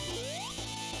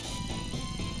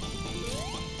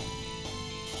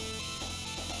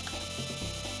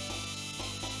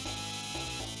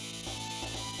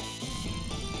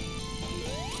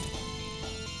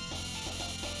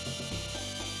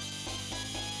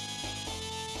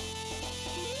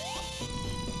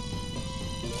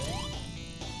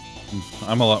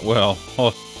 I'm a lot. Well,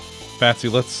 oh, Patsy,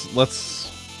 let's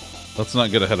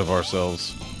not get ahead of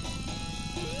ourselves.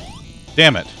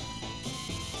 Damn it!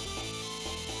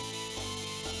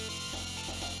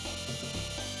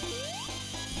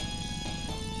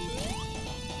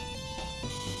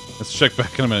 Let's check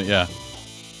back in a minute. Yeah.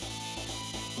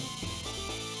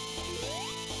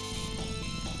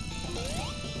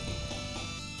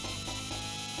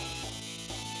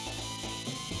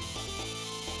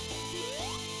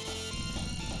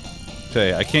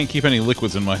 Okay, I can't keep any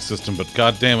liquids in my system, but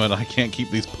god damn it, I can't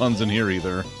keep these puns in here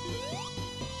either.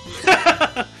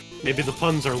 Maybe the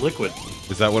puns are liquid.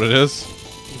 Is that what it is?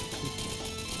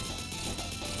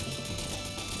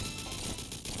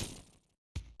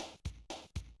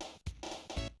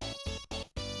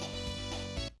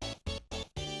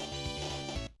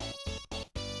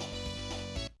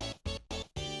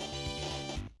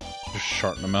 Just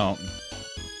sharten them out.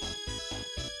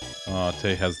 Oh,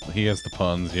 Tay has the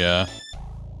puns, yeah.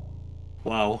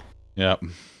 Wow. Yep.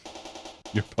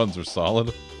 Your puns are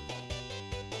solid.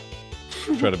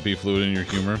 Try to be fluid in your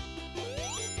humor.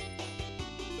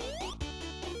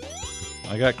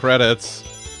 I got credits.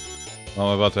 Oh,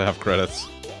 I'm about to have credits.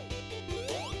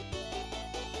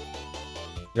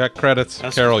 Got credits.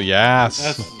 That's, Carol,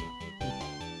 yes.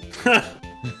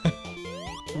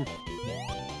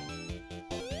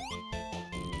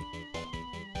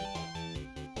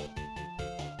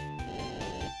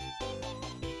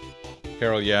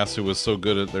 Carol Yasu was so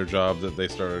good at their job that they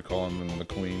started calling them the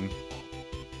Queen.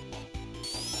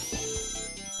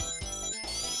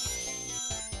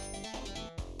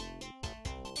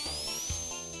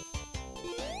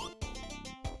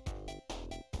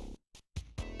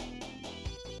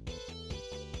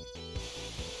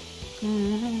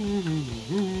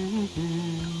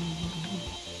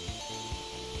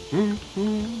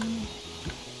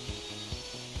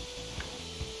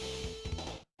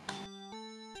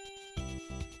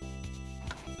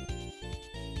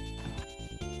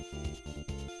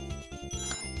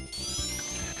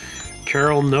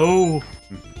 Carol, no.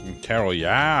 Carol,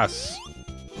 yes.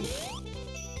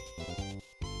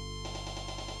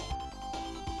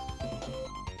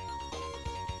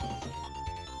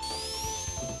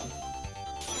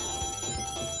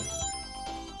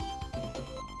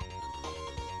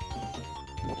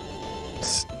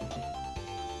 Psst.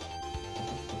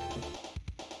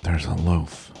 There's a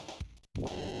loaf.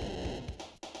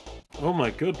 Oh my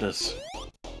goodness.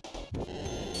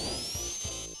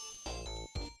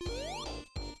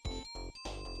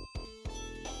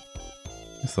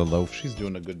 It's the loaf. She's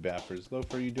doing a good Baffers.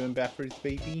 Loaf, are you doing Baffers,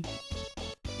 baby?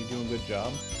 You doing a good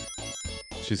job?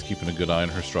 She's keeping a good eye on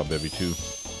her straw baby, too.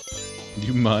 Do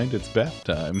you mind? It's bath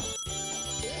time.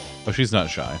 Oh, she's not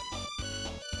shy.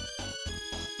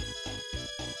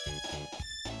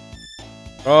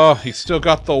 Oh, he's still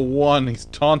got the one. He's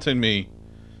taunting me.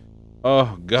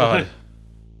 Oh, God.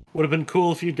 Would have been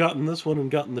cool if you'd gotten this one and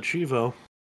gotten the Chivo.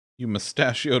 You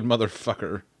mustachioed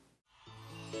motherfucker.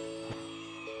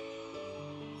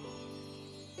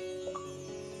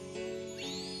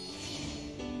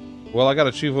 Well, I got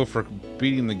a Chivo for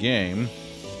beating the game.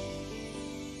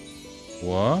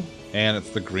 What? And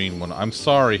it's the green one. I'm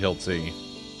sorry, Hilty.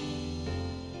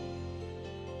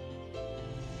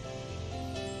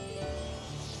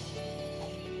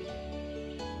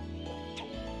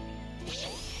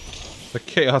 The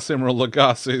Chaos Emerald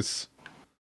Legacies.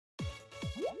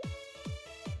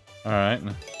 Alright.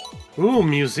 Ooh,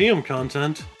 museum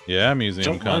content. Yeah, museum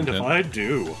Don't mind content. if I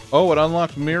do. Oh, it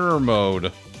unlocked mirror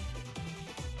mode.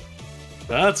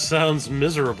 That sounds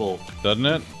miserable. Doesn't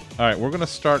it? Alright, we're gonna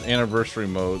start anniversary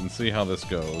mode and see how this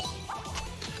goes.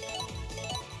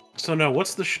 So now,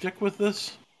 what's the shtick with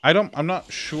this? I'm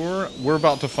not sure. We're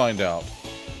about to find out.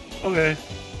 Okay.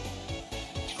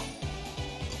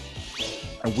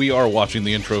 And we are watching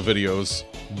the intro videos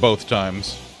both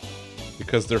times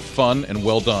because they're fun and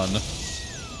well done,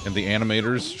 and the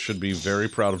animators should be very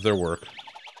proud of their work.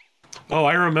 Oh,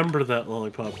 I remember that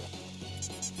lollipop.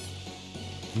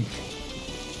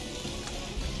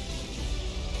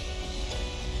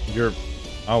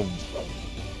 I'll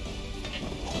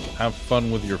have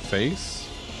fun with your face?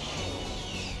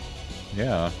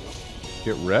 Yeah.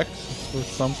 Get wrecked or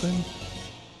something?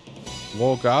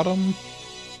 Well, got him?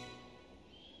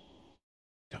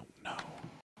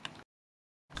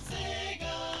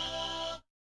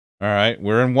 Alright,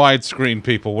 we're in widescreen,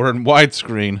 people. We're in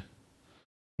widescreen.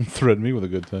 Threaten me with a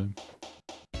good time.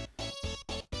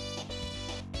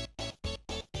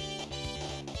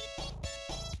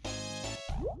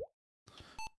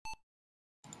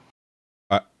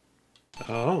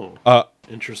 Oh.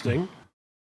 Interesting.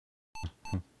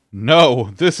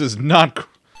 No, this is not...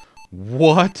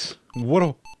 What? What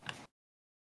a...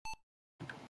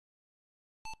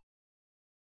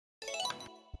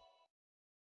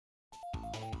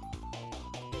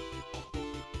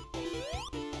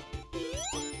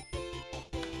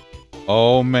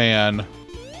 Oh, man.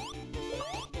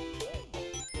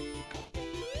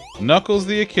 Knuckles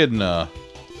the Echidna.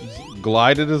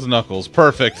 Glided as Knuckles.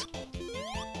 Perfect.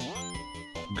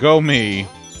 Go me.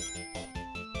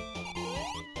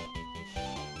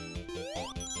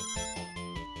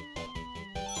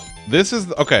 This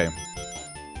is... Okay.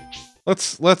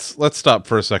 Let's stop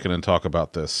for a second and talk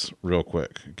about this real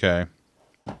quick, okay?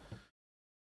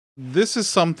 This is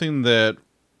something that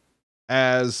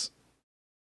as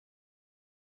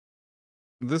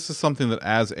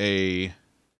a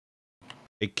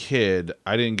kid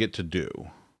I didn't get to do.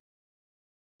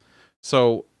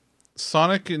 So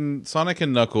Sonic and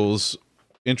Knuckles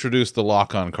introduced the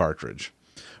lock-on cartridge,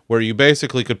 where you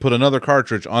basically could put another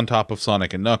cartridge on top of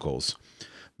Sonic and Knuckles.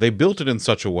 They built it in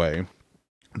such a way,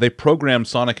 they programmed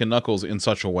Sonic and Knuckles in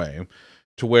such a way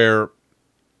to where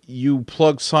you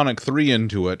plug Sonic 3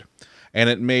 into it, and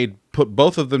it put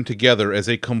both of them together as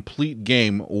a complete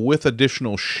game with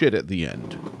additional shit at the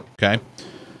end. Okay?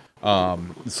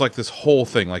 It's like this whole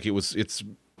thing, like it's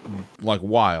like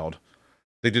wild.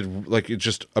 They did, like, it's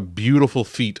just a beautiful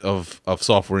feat of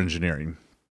software engineering.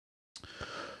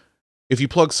 If you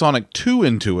plug Sonic 2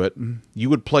 into it, you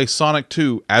would play Sonic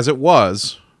 2 as it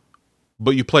was,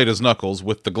 but you played as Knuckles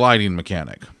with the gliding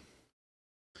mechanic.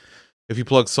 If you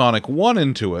plug Sonic 1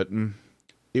 into it,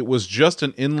 it was just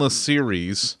an endless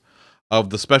series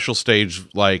of the special stage,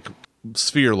 like,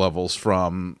 sphere levels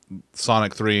from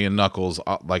Sonic 3 and Knuckles,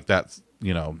 like that,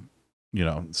 you know,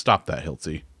 stop that,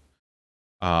 Hiltzy.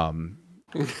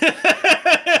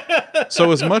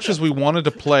 So as much as we wanted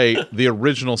to play the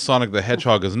original Sonic the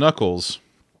Hedgehog as Knuckles,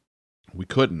 we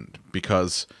couldn't,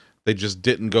 because they just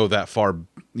didn't go that far,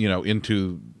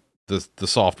 into the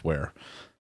software.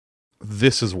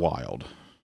 This is wild.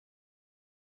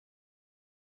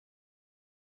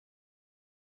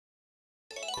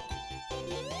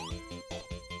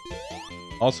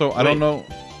 Also, I don't know.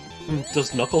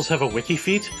 Does Knuckles have a wiki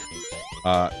feat?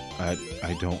 I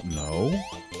don't know.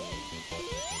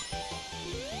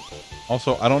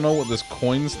 Also, I don't know what this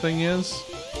coins thing is,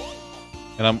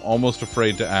 and I'm almost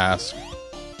afraid to ask.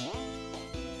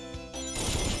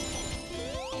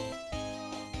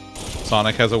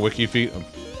 Sonic has a wiki feat?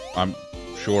 I'm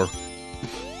sure.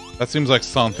 That seems like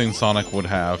something Sonic would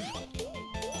have.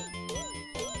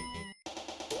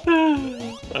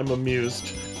 I'm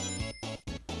amused.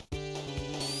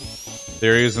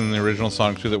 Areas in the original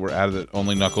Sonic 2 that were added that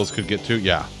only Knuckles could get to?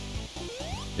 Yeah.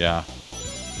 Yeah.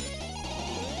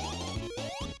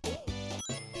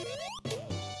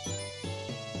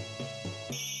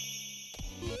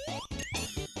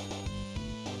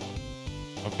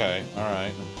 Okay,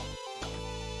 alright.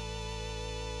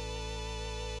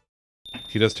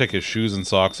 He does take his shoes and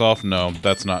socks off? No,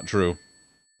 that's not true.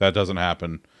 That doesn't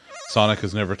happen. Sonic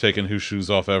has never taken his shoes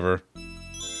off ever.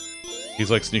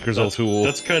 He's like Sneaker's old tool.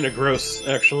 That's kind of gross,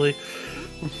 actually.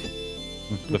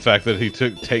 The fact that he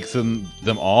takes them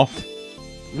off?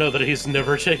 No, that he's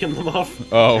never taken them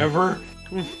off. Oh. Ever.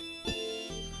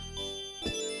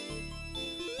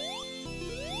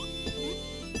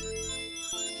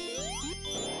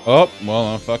 Oh,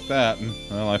 well, fuck that.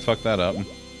 Well, I fucked that up.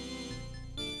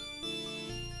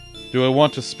 Do I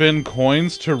want to spend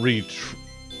coins to reach?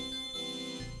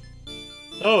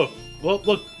 Oh, well,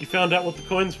 look, you found out what the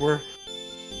coins were.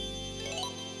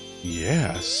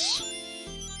 Yes.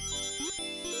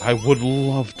 I would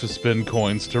love to spend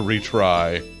coins to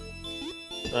retry.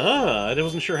 Ah, I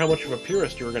wasn't sure how much of a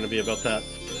purist you were going to be about that.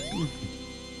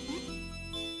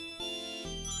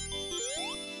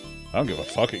 I don't give a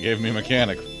fuck, it gave me a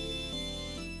mechanic.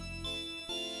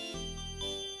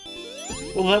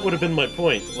 Well, that would have been my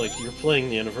point. Like, you're playing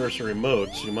the anniversary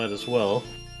mode, so you might as well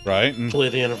Right? play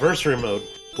the anniversary mode.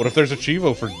 What if there's a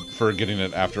Chivo for getting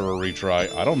it after a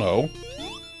retry? I don't know.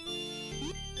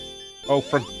 Oh,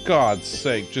 for God's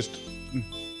sake, just...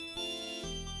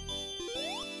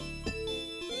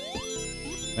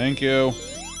 Thank you.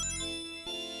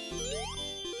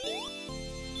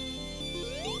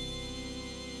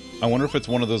 I wonder if it's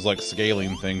one of those, like,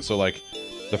 scaling things, so, like,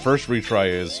 the first retry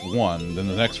is 1, then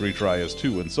the next retry is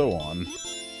 2, and so on.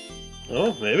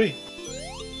 Oh, maybe.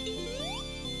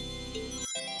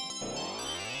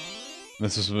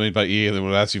 This is made by EA that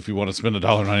would ask you if you want to spend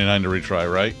 $1.99 to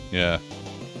retry, right? Yeah.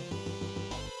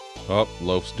 Oh,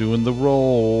 Loaf's doing the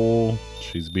roll.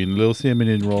 She's being a little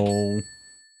cinnamon roll.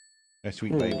 That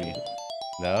sweet baby.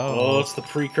 No. Oh, it's the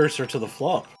precursor to the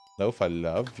flop. Loaf, I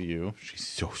love you. She's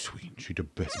so sweet. She's the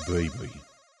best baby.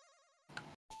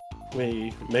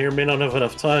 We may or may not have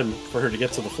enough time for her to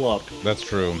get to the flop. That's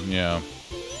true. Yeah.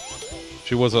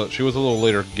 She was a little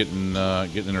later getting in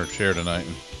her chair tonight.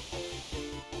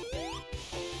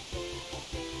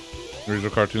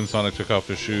 Original cartoon Sonic took off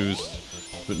his shoes,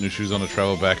 put new shoes on to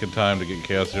travel back in time to get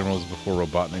Chaos Emeralds before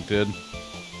Robotnik did.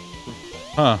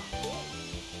 Huh.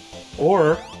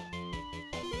 Or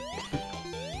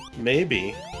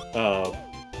maybe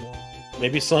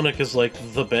Sonic is like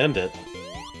the bandit,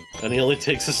 and he only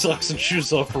takes his socks and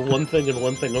shoes off for one thing and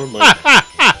one thing only.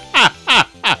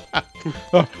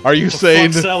 Are you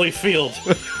saying Sally Field?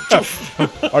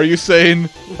 Are you saying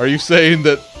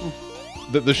that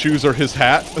the shoes are his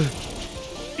hat?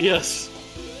 Yes.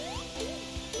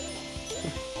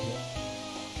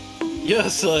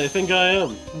 Yes, I think I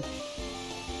am.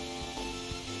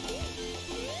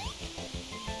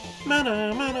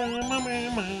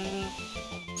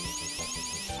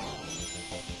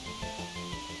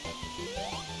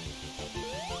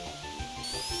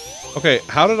 Okay,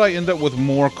 how did I end up with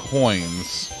more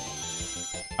coins?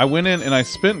 I went in and I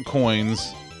spent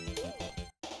coins.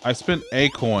 I spent a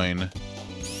coin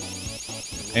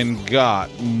and got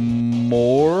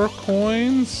more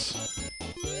coins?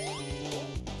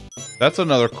 That's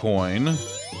another coin.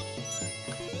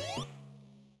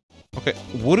 Okay,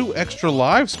 what do extra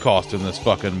lives cost in this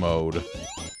fucking mode?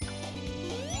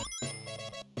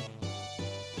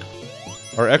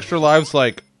 Are extra lives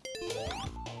like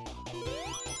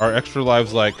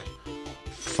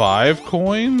 5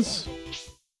 coins?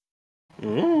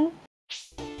 Mm.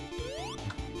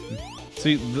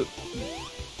 See,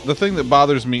 the thing that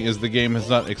bothers me is the game has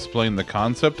not explained the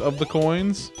concept of the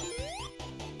coins.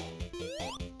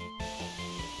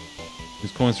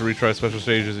 Use coins to retry special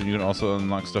stages, and you can also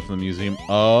unlock stuff in the museum.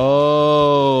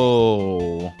 Oh.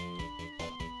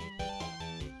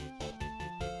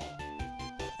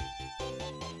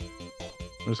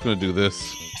 I'm just gonna do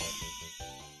this.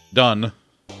 Done.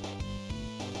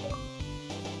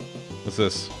 What's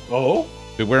this? Oh?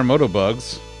 Beware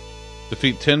Motobugs.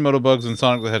 Defeat 10 Motobugs in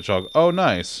Sonic the Hedgehog. Oh,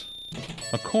 nice.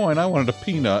 A coin. I wanted a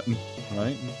peanut.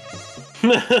 Right?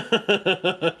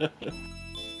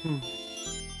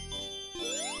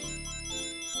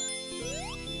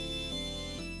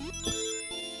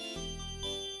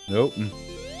 Nope.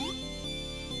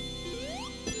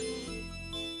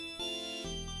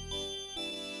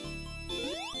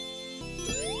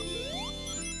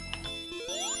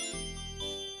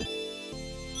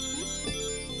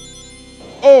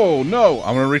 Oh, no!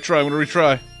 I'm gonna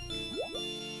retry.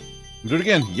 Do it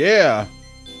again. Yeah!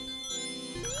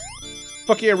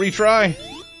 Fuck yeah, retry!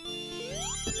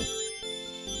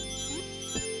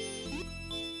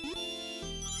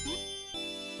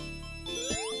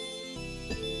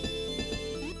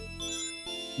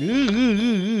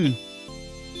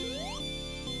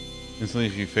 Instantly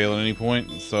if you fail at any point,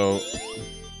 so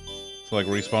like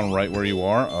respawn right where you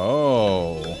are?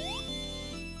 Oh.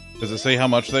 Does it say how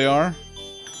much they are?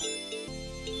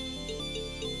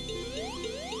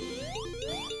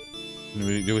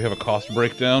 Do we have a cost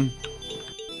breakdown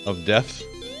of death?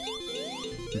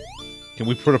 Can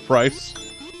we put a price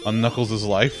on Knuckles'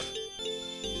 life?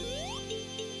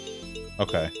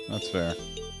 Okay, that's fair.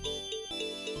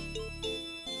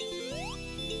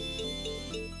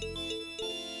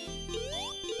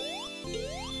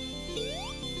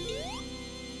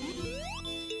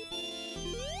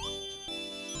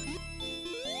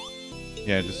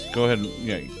 Yeah, just go ahead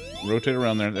and rotate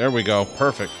around there. There we go.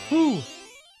 Perfect. Woo!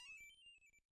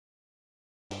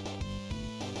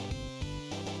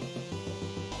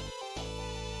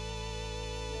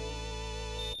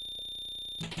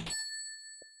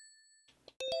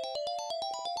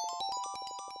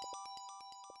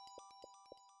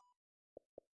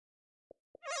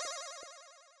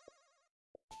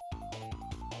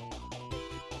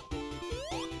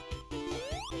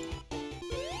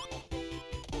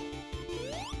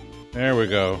 There we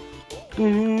go.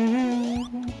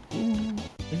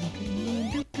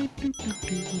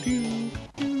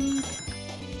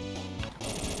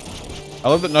 I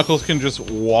love that Knuckles can just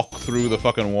walk through the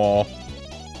fucking wall.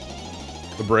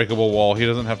 The breakable wall. He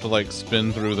doesn't have to, like,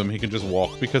 spin through them. He can just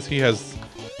walk because he has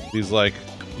these, like,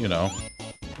 you know,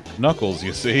 knuckles,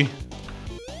 you see?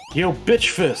 Yo, bitch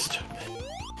fist!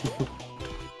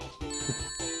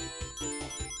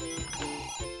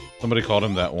 Somebody called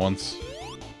him that once.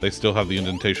 They still have the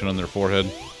indentation on their forehead.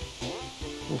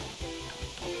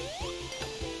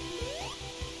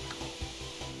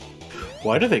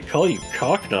 Why do they call you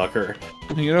Cockknocker?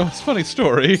 You know, it's a funny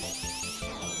story.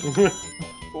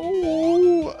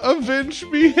 Oh, avenge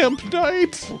me, Hemp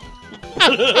Knight!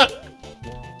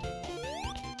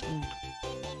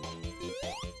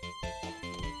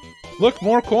 Look,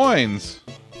 more coins.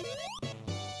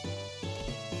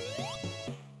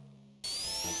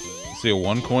 See a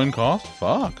 1 coin cost?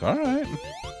 Fuck, alright.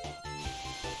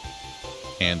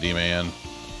 Handyman.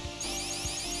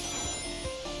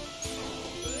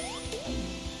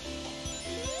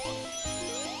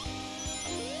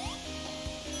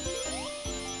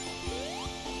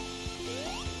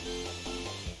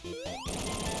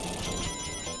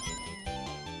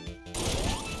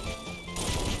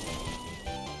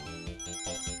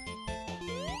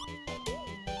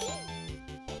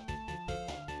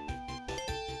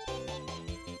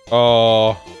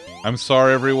 Oh, I'm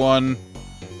sorry, everyone.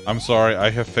 I'm sorry, I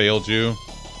have failed you.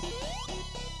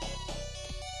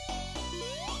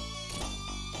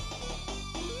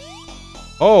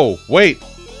 Oh, wait.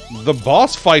 The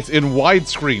boss fight's in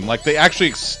widescreen. Like, they actually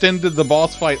extended the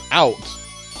boss fight out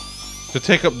to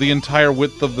take up the entire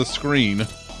width of the screen.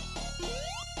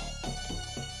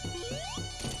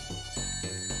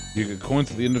 You get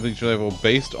coins at the end of each level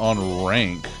based on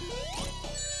rank.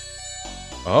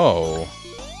 Oh.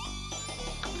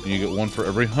 You get 1 for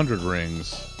every 100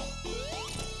 rings.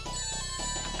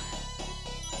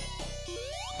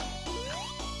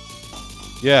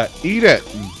 Yeah, eat it!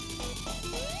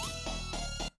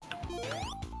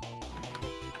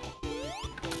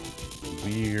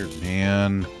 Weird,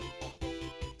 man.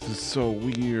 This is so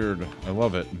weird. I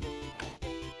love it.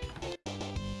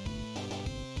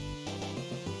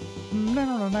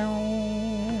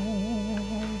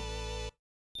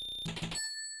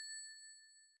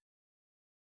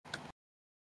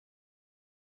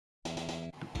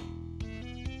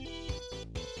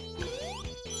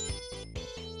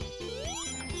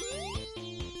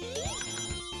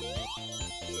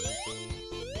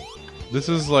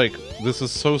 This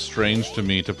is so strange to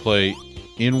me to play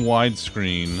in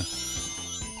widescreen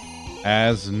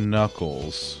as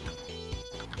Knuckles.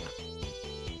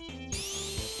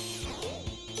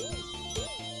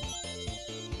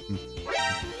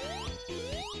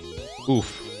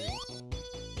 Oof.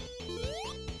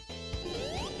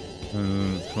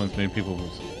 Coins made people.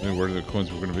 Where the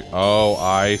coins were going to be? Oh,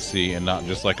 I see, and not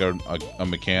just like a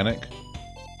mechanic.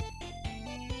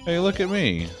 Hey, look at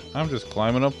me. I'm just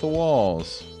climbing up the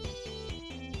walls.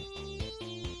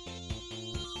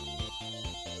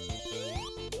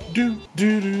 Do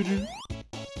do do do.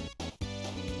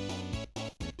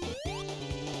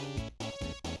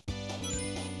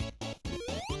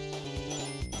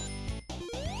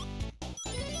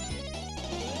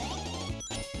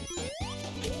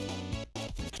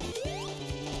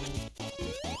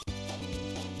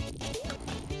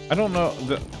 I don't know.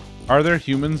 Are there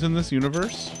humans in this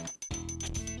universe?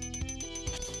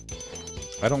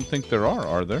 I don't think there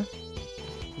are there?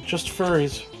 Just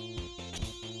furries.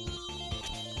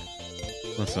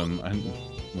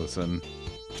 Listen.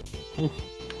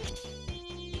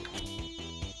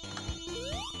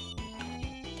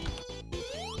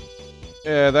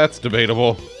 Yeah, that's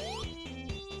debatable.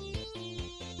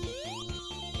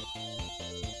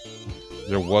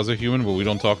 There was a human, but we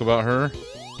don't talk about her.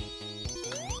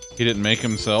 He didn't make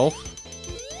himself.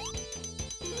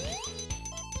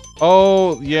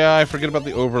 Oh, yeah, I forget about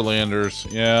the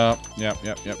Overlanders. Yeah. You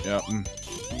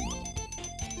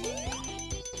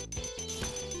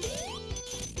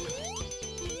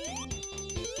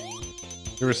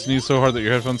ever sneeze so hard that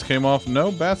your headphones came off?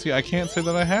 No, Batsy, I can't say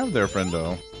that I have there,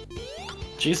 friendo.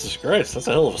 Jesus Christ, that's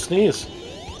a hell of a sneeze.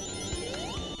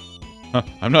 Huh,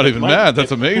 I'm not even mad,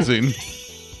 that's amazing.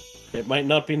 It might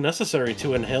not be necessary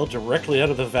to inhale directly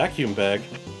out of the vacuum bag.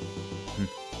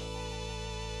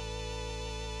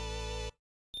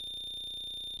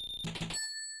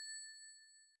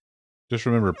 Just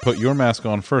remember, put your mask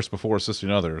on first before assisting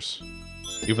others.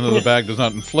 Even though the bag does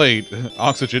not inflate,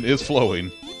 oxygen is flowing.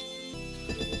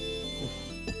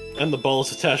 And the ball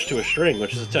is attached to a string,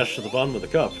 which is attached to the bottom of the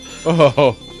cup.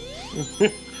 Oh.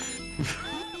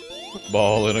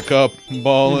 Ball in a cup,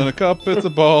 ball in a cup, it's a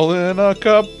ball in a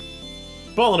cup.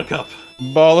 Ball in a cup.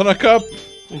 Ball in a cup.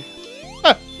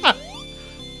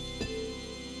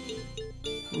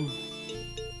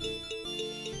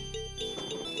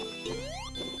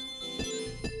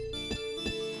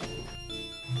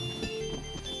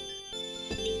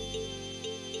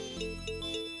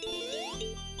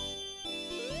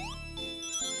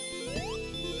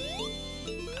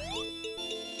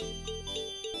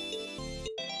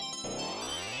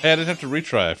 Hey, I didn't have to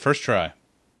retry. First try.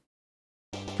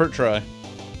 First try.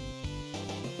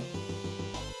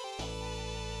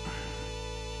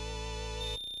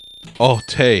 Oh,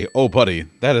 Tay. Oh, buddy.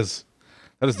 That is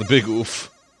the big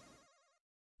oof.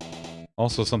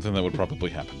 Also something that would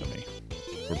probably happen to me,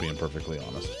 if we're being perfectly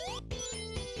honest.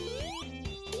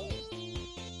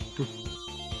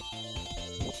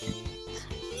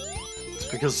 It's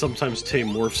because sometimes Tay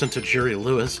morphs into Jerry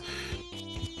Lewis.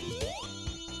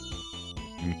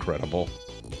 Incredible.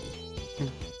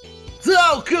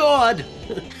 Oh, God!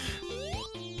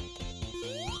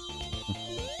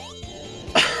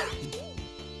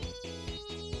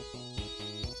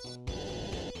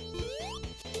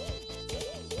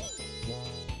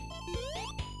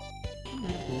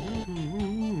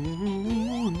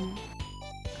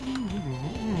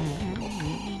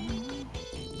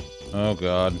 Oh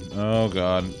god. Oh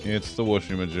god. It's the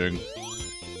whooshy-majig.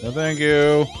 No thank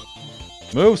you.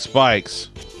 Move, spikes!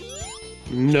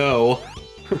 No.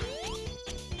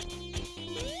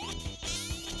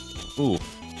 Oof.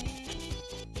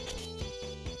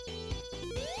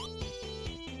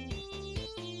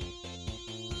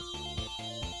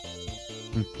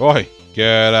 Boy,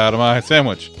 get out of my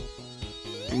sandwich.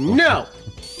 No!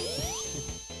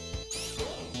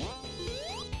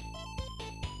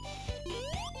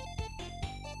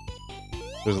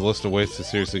 There's a list of ways to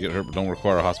seriously get hurt but don't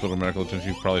require hospital medical attention.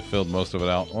 You've probably filled most of it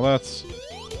out. Well, that's...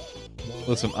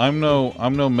 Listen, I'm no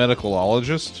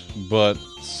medicalologist, but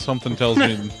something tells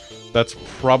me that's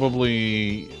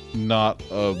probably not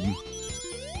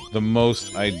the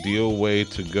most ideal way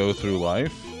to go through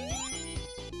life.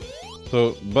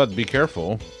 So, but be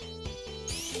careful.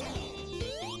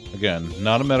 Again,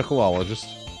 not a medicalologist.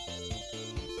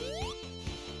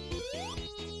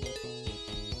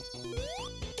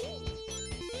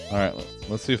 Alright,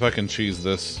 let's see if I can cheese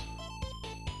this.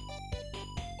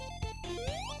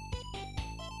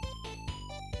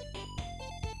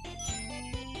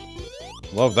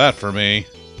 Love that for me.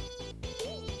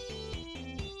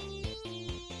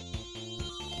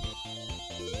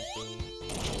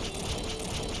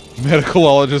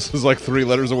 Medicalologist is like 3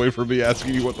 letters away from me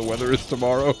asking you what the weather is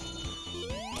tomorrow.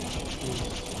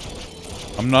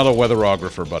 I'm not a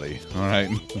weatherographer, buddy. Alright?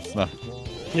 It's not...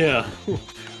 Yeah.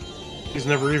 He's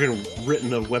never even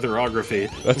written a weatherography.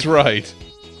 That's right.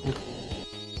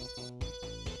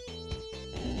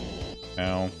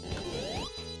 Ow.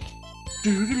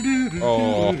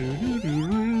 Oh.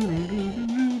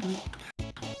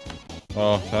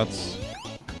 Oh, that's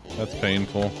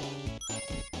painful.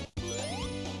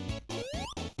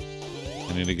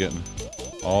 I need to get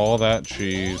all that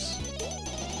cheese.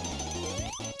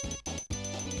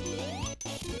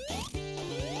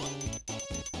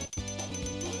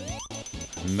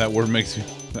 And that word makes you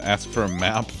ask for a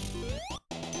map.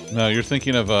 No, you're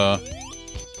thinking of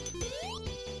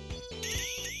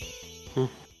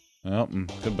well,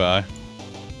 goodbye.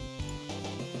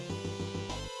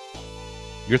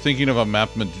 You're thinking of a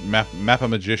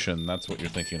map-a-magician. That's what you're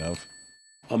thinking of.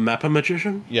 A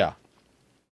map-a-magician? Yeah.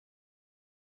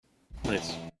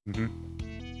 Nice. Mm-hmm.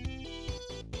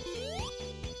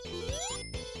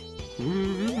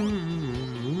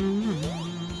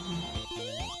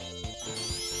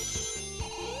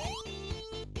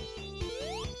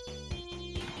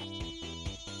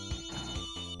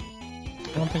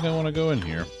 I don't think I want to go in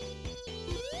here.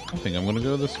 I think I'm going to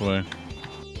go this way.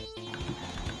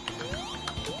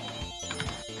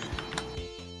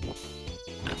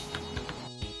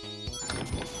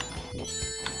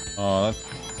 Oh,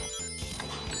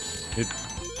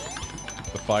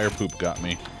 the fire poop got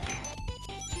me.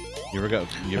 You ever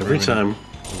Every time.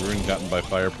 Ever been gotten by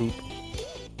fire poop?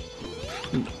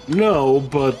 No,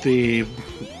 but the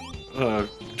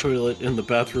toilet in the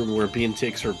bathroom where Bean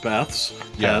takes her baths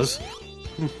has.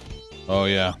 Oh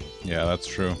yeah, yeah, that's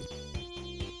true.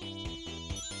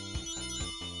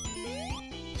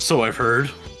 So I've heard.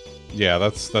 Yeah,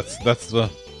 that's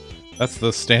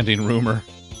the standing rumor.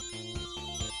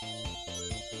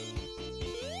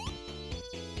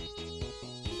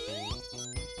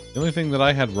 The only thing that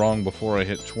I had wrong before I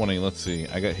hit 20, let's see.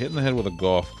 I got hit in the head with a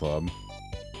golf club.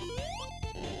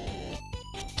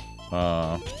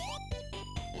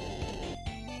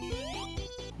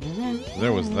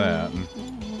 There was that.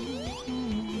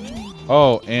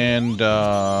 Oh, and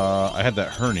I had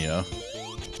that hernia.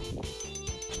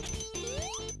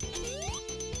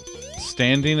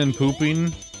 Standing and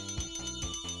pooping.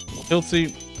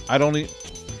 Hiltsy, I don't need...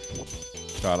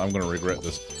 God, I'm gonna regret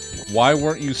this. Why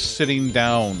weren't you sitting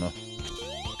down?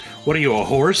 What are you, a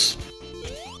horse?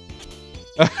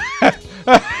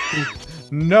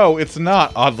 No, it's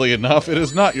not, oddly enough. It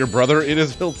is not your brother, it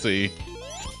is Hiltsy.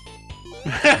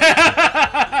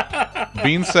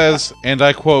 Bean says, and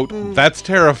I quote, "That's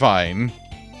terrifying."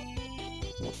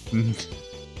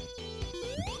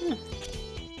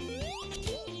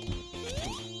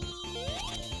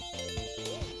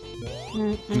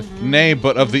 Nay,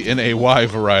 but of the N-A-Y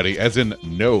variety, as in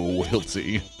no,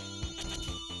 Hiltsy.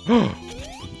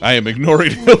 I am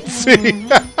ignoring Hiltsy.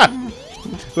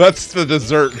 That's the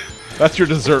dessert. That's your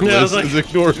dessert, Yeah, I Liz, was like- is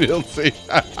ignoring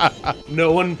Hiltsy.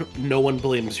 No one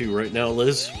blames you right now,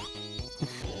 Liz.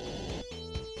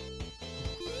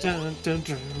 Dun, dun,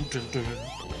 dun, dun, dun.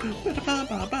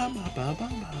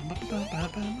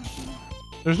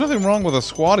 There's nothing wrong with a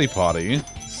squatty potty.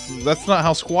 That's not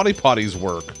how squatty potties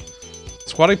work.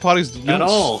 Squatty potties... you At don't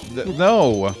all.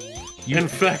 No. In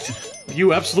fact,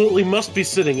 you absolutely must be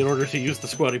sitting in order to use the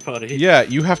squatty potty. Yeah,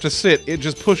 you have to sit. It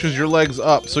just pushes your legs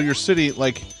up, so you're sitting,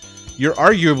 like... You're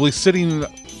arguably sitting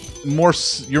more...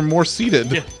 You're more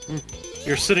seated. Yeah.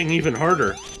 You're sitting even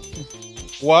harder.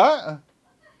 What?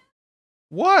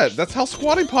 What? That's how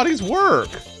squatty potties work.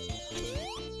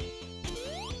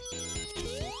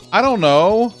 I don't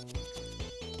know.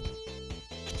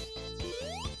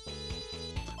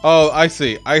 Oh, I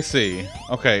see. I see.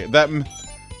 Okay, that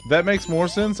makes more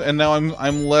sense, and now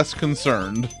I'm less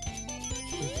concerned.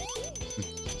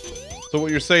 So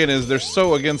what you're saying is they're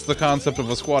so against the concept of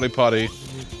a squatty potty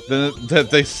that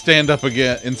they stand up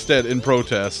again instead in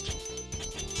protest.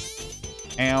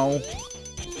 Ow.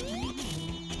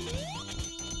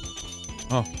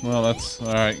 Oh, well, that's...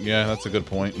 Alright, yeah, that's a good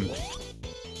point.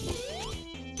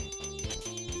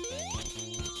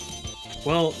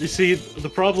 Well, you see, the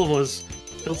problem was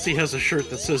Hiltsy has a shirt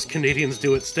that says Canadians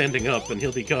do it standing up, and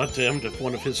he'll be goddamned if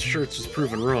one of his shirts is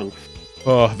proven wrong.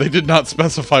 They did not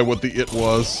specify what the it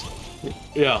was.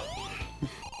 Yeah.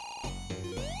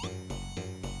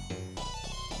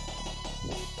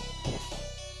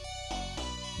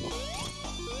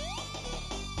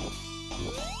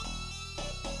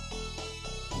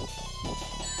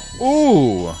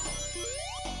 Ooh!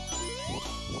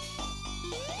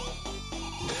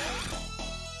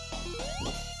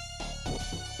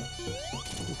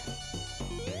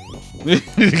 You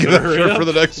get a Hurry shirt up. for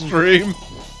the next stream?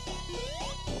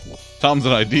 Tom's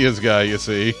an ideas guy, you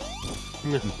see.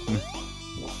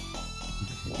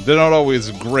 They're not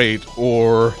always great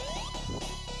or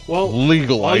Well,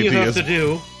 legal all ideas. you have to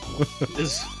do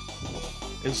is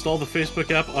install the Facebook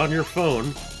app on your phone,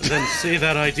 and then say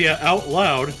that idea out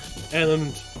loud,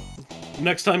 and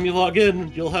next time you log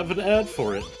in, you'll have an ad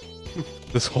for it.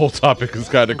 This whole topic is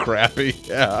kind of crappy,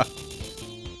 yeah.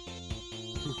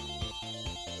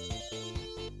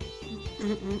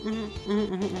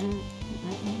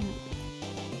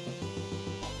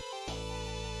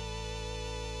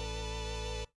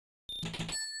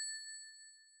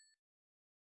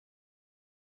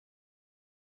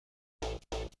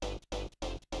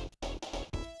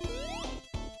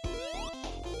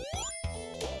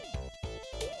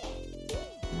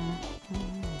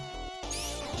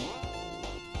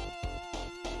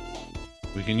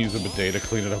 We can use a bidet to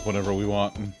clean it up whenever we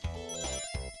want.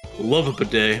 Love a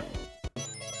bidet.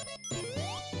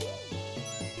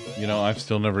 You know, I've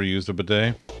still never used a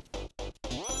bidet.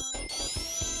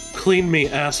 Clean me,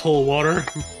 asshole water.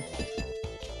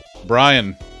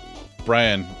 Brian,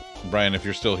 if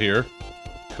you're still here,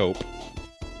 cope.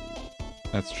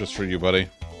 That's just for you, buddy.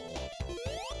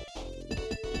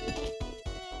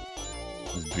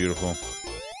 It's beautiful.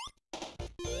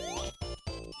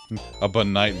 A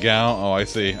night gown? Oh, I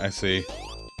see, I see.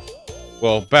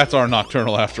 Well, bats are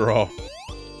nocturnal after all.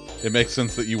 It makes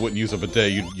sense that you wouldn't use a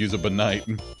bidet, you'd use a night.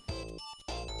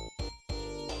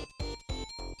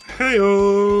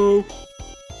 Heyo!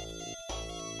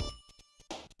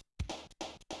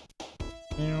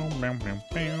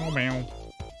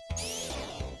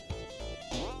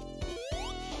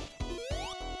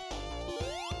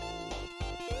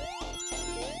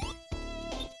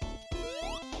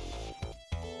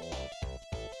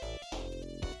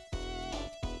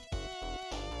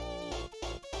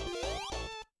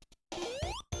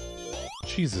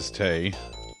 Jesus, Tay.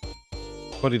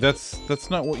 Buddy, that's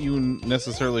not what you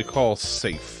necessarily call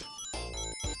safe.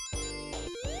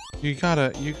 You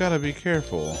gotta be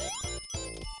careful.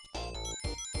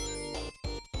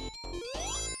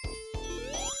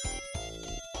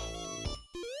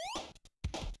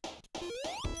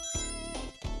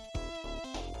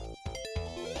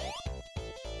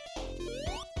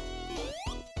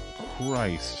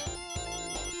 Christ.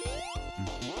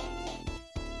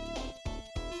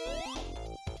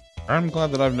 I'm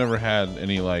glad that I've never had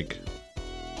any, like,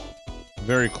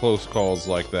 very close calls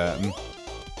like that.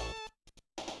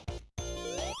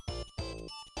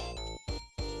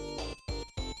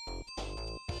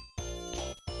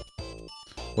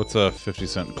 What's a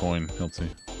 50-cent coin, Hiltsy?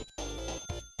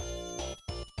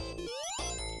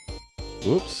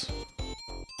 Oops.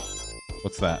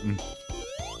 What's that?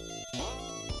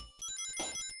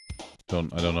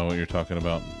 I don't know what you're talking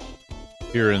about.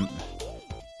 Here in...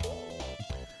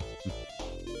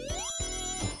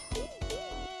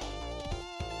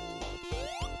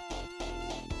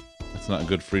 That's not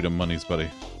good freedom monies, buddy.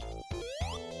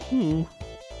 Ooh.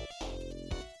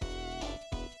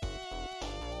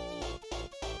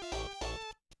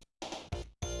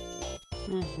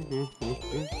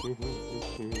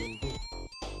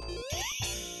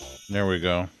 There we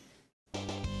go.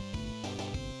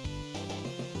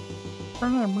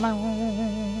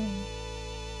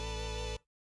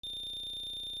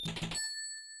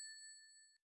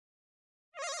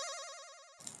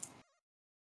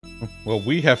 Well,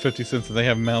 we have 50 cents and they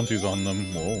have Mounties on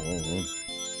them. Whoa, whoa, whoa.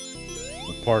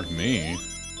 Well, pardon me.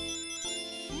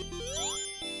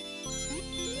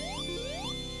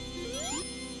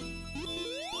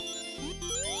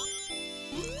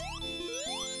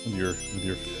 With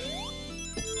your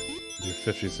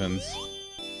 50 cents.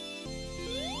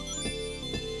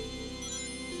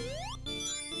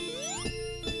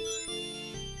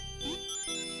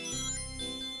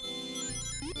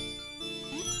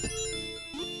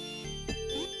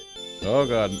 Oh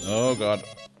god, oh god.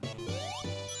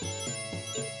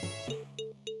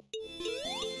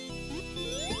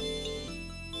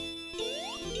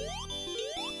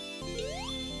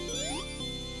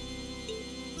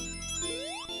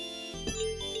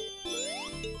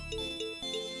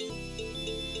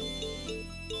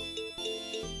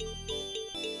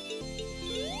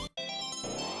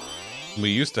 We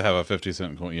used to have a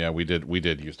 50-cent coin. Yeah, we did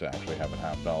used to actually have a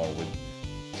 $half.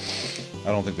 I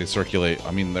don't think they circulate.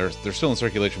 I mean, they're still in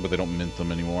circulation, but they don't mint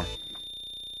them anymore.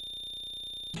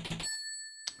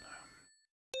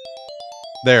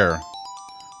 There.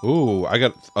 Ooh, I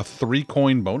got a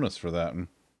 3-coin bonus for that.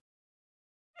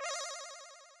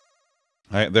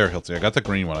 There, Hilty. I got the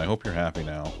green one. I hope you're happy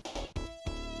now.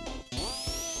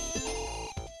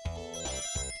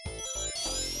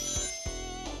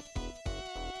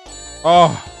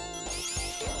 Oh!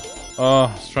 Oh,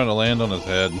 I was trying to land on his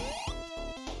head.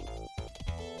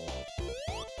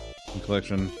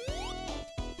 Collection.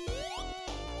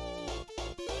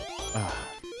 Ah.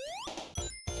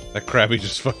 That Krabby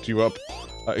just fucked you up.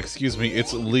 Excuse me,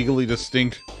 it's legally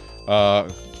distinct.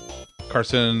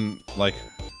 Carcinized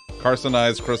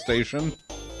crustacean.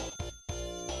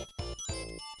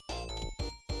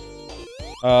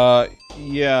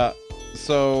 Yeah,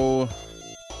 so...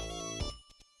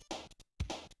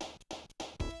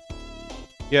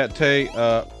 Yeah, Tay,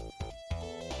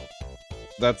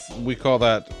 we call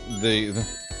that the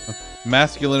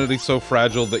masculinity so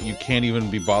fragile that you can't even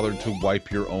be bothered to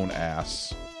wipe your own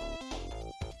ass.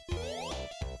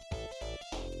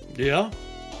 Yeah?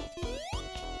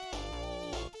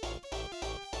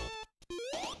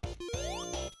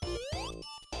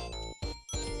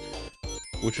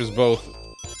 Which is both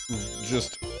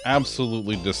just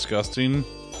absolutely disgusting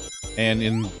and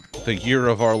in the year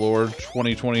of our Lord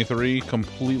 2023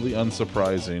 completely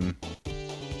unsurprising.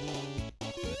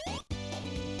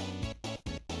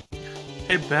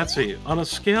 Hey, Betsy, on a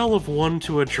scale of 1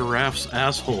 to a giraffe's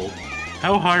asshole,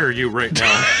 how high are you right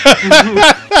now?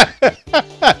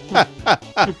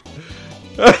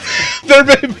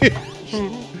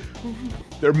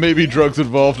 There may be drugs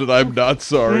involved and I'm not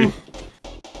sorry.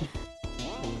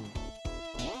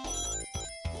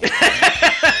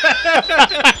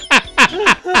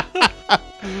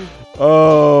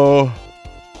 Oh.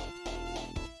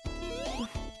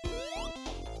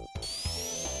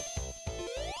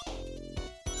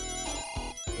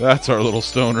 That's our little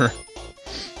stoner.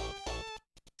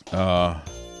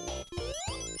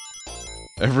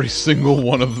 Every single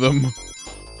one of them.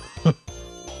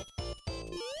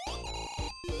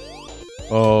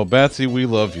 Oh, Batsy, we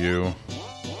love you.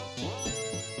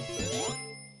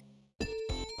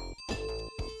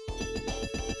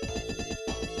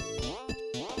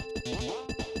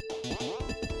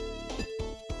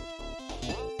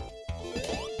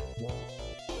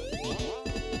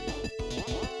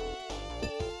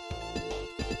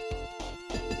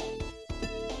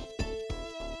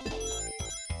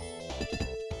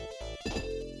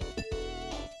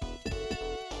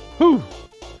 Whew.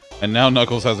 And now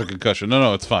Knuckles has a concussion.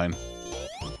 No, it's fine.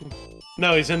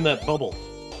 No, he's in that bubble.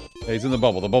 Yeah, he's in the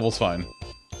bubble. The bubble's fine.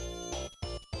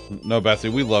 No,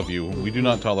 Batsy, we love you. We do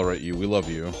not tolerate you. We love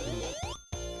you.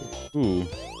 Ooh,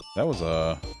 that was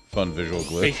a fun visual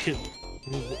glitch.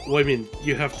 Well, I mean,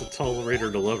 you have to tolerate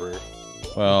her to love her.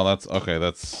 Well, that's... okay,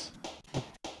 that's...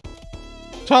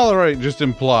 Tolerate just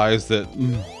implies that...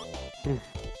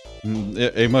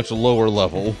 a much lower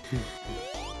level.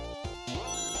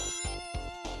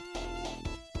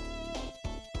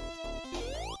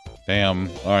 Damn.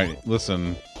 Alright,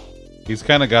 listen. He's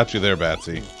kind of got you there,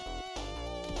 Batsy.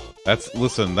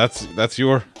 Listen, that's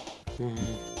your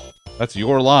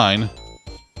line.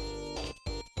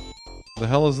 The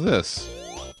hell is this?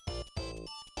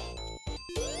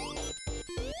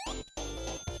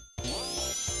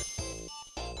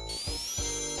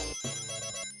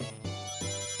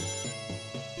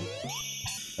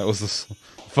 That was this. The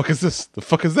fuck is this? The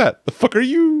fuck is that? The fuck are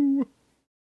you?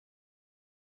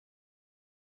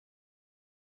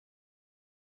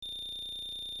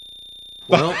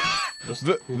 Well,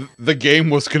 the game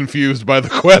was confused by the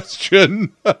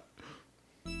question.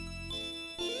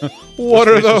 What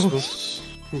are those?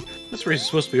 This race is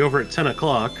supposed to be over at 10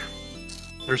 o'clock.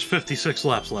 There's 56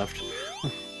 laps left.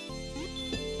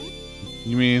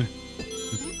 You mean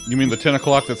the 10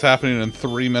 o'clock that's happening in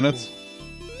 3 minutes?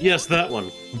 Yes, that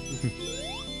one.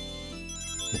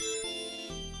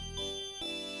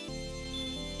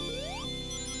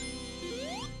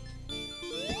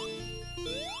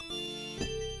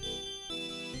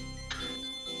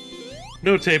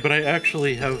 No, Tay, but I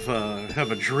actually have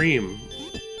a dream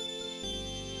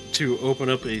to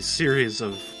open up a series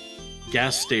of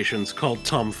gas stations called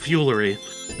Tomfoolery.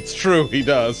 It's true, he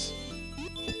does.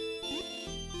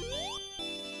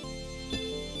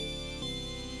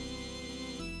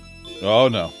 Oh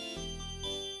no.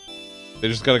 They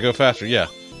just gotta go faster, yeah.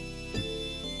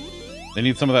 They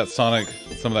need some of that Sonic.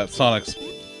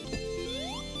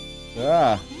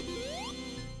 Ah.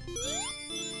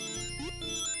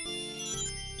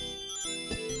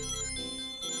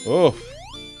 Oh.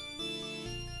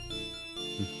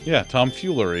 Yeah,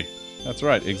 tomfoolery. That's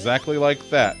right, exactly like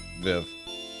that, Viv.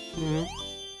 Mm-hmm.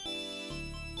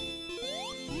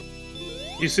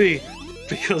 You see,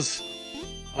 because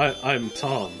I'm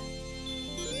Tom,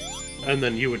 and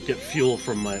then you would get fuel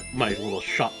from my little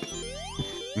shop.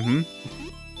 Mm-hmm.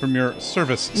 From your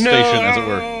service station, as it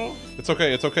were. It's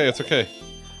okay, it's okay, it's okay.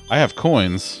 I have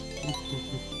coins.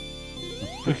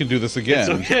 We can do this again. It's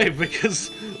okay,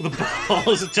 because the ball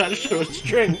is attached to a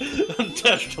string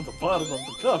attached to the bottom of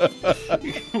the cup.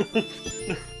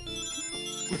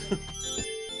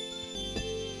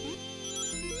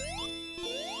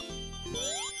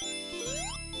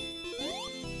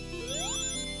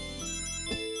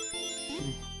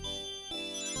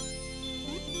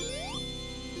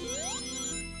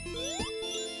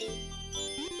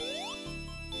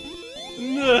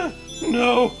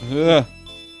 No. Yeah.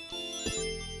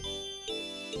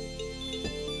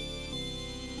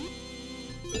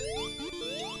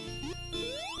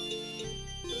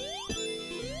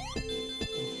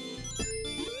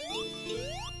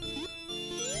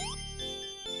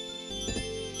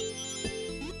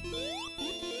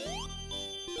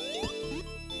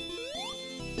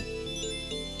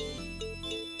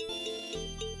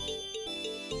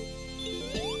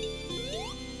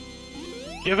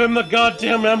 Give him the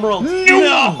goddamn emerald.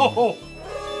 No!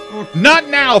 Not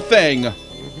now, thing!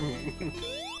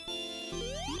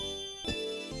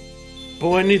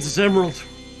 Boy needs his emerald.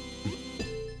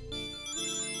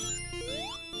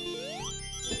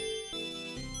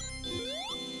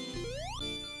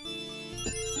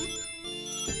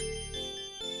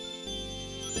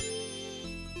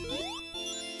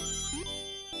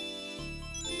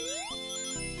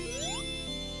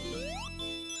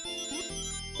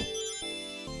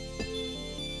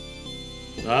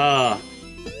 Ah.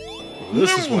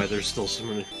 This is why there's still so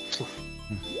many.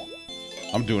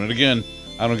 I'm doing it again.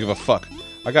 I don't give a fuck.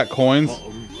 I got coins.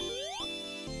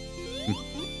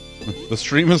 The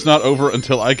stream is not over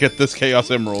until I get this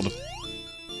Chaos Emerald.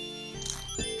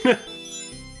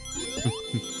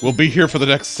 We'll be here for the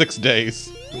next 6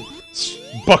 days.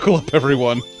 Buckle up,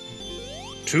 everyone.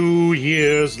 2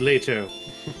 years later.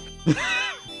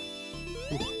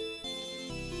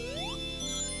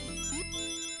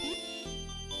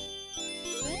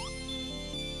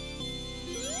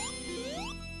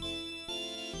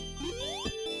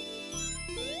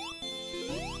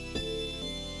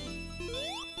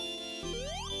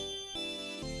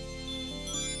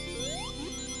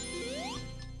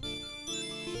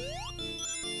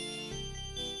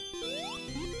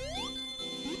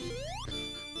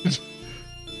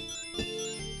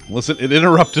 Listen, it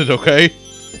interrupted, okay?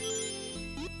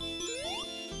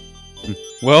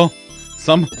 Well,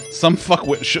 some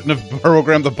fuckwit shouldn't have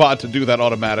programmed the bot to do that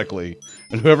automatically.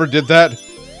 And whoever did that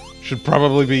should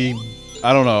probably be,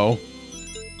 I don't know,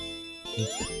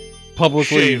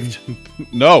 publicly... Shaved.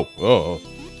 No! Oh,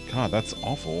 God, that's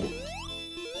awful.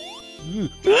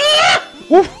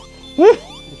 Woof,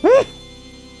 woof, woof.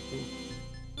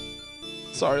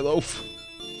 Sorry, Loaf.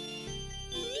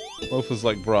 Loaf is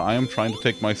like, bruh, I am trying to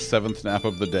take my 7th nap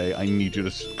of the day. I need you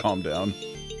to calm down.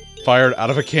 Fired out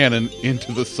of a cannon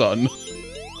into the sun.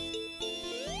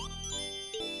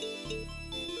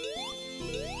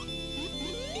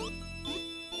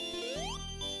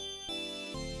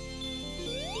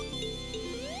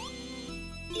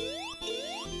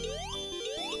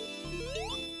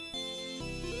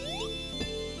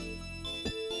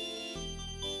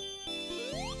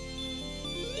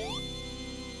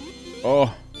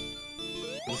 Oh.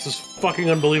 This is fucking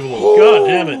unbelievable. God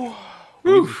damn it.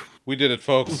 We did it,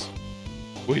 folks.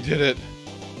 We did it.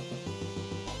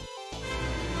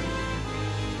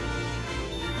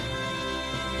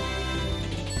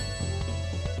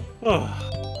 Oh.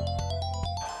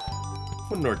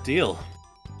 What an ordeal.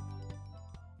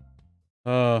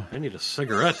 I need a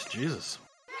cigarette. Jesus.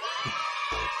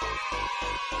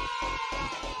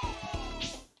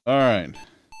 Alright.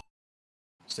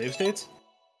 Save states?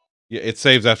 Yeah, it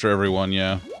saves after every one,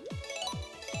 yeah.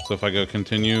 So if I go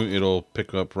continue, it'll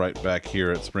pick up right back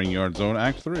here at Spring Yard Zone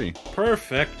Act 3.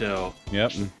 Perfecto.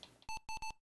 Yep.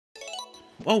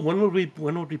 Oh, when would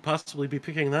we possibly be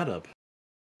picking that up?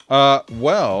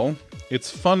 Well, it's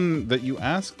fun that you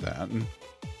ask that.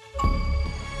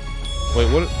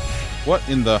 Wait, what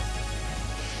in the...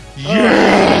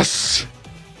 Yes!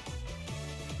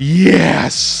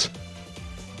 Yes!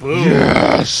 Boo.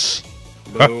 Yes!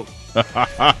 Boo.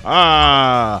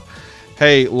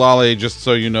 Hey, Lolly, just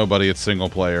so you know, buddy, it's single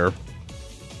player.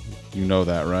 You know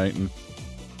that, right?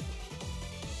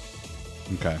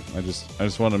 Okay, I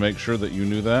just want to make sure that you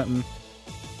knew that, and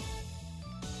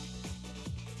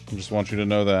I just want you to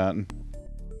know that.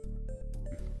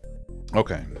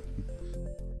 Okay.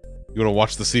 You want to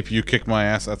watch the CPU kick my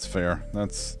ass? That's fair.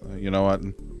 That's, you know what?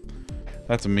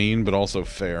 That's mean, but also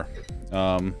fair.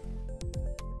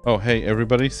 Oh, hey,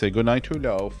 everybody, say goodnight to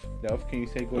Love. Love, can you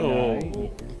say goodnight?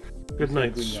 Oh, good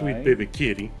night, sweet baby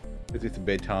kitty. Is it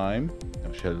bedtime?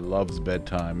 Oh, she loves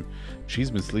bedtime. She's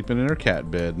been sleeping in her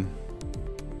cat bed.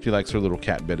 She likes her little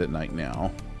cat bed at night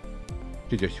now.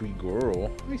 She's a sweet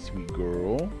girl. Hi, sweet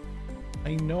girl.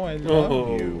 I know I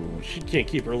love you. She can't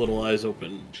keep her little eyes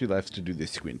open. She likes to do the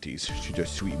squinties. She's a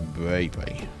sweet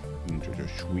baby. She's a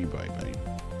sweet baby.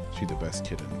 She's the best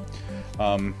kitten.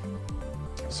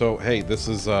 So, hey, this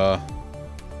is,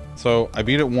 so, I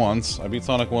beat it once. I beat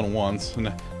Sonic 1 once.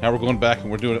 And now we're going back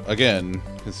and we're doing it again.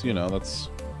 Because, you know, that's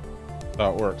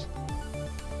how it works.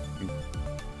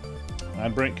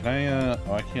 Ad break, can I,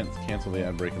 oh, I can't cancel the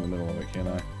ad break in the middle of it, can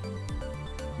I?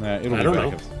 Nah, it'll be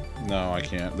back. No, I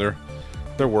can't. They're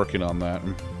working on that.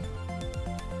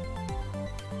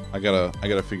 I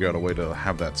gotta figure out a way to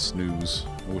have that snooze.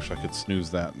 I wish I could snooze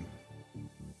that.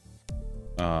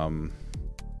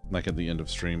 Like at the end of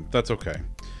stream. That's okay.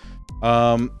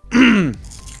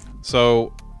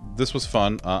 So this was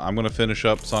fun. I'm gonna finish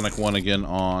up Sonic 1 again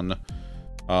on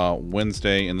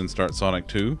Wednesday and then start Sonic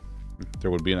 2.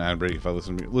 There would be an ad break if I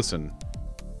listened to me. Listen,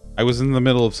 I was in the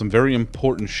middle of some very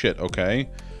important shit, okay?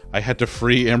 I had to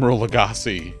free Emerald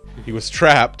Lagasse. He was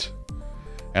trapped,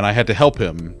 and I had to help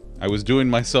him. I was doing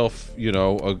myself, you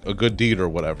know, a good deed or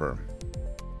whatever.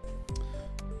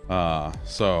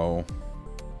 So...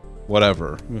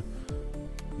 Whatever.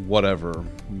 Whatever.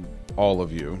 All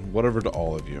of you. Whatever to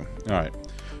all of you. Alright.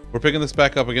 We're picking this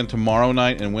back up again tomorrow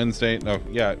night and Wednesday. No,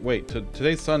 yeah, wait.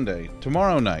 Today's Sunday.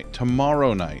 Tomorrow night.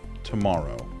 Tomorrow night.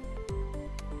 Tomorrow.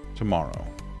 Tomorrow.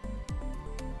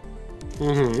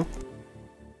 Mm-hmm.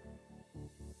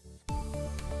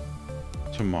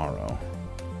 Tomorrow.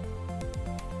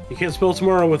 You can't spell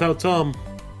tomorrow without Tom.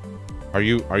 Are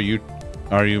you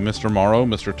Mr. Morrow?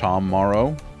 Mr. Tom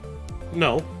Morrow?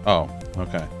 No. Oh,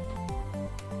 okay.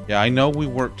 Yeah, I know we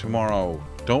work tomorrow.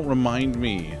 Don't remind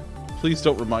me. Please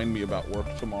don't remind me about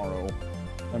work tomorrow.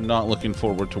 I'm not looking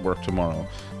forward to work tomorrow.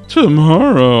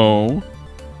 Tomorrow!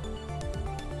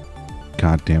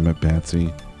 God damn it,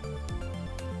 Batsy.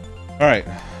 Alright,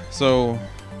 so...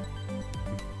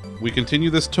 we continue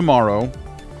this tomorrow.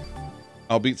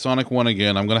 I'll beat Sonic 1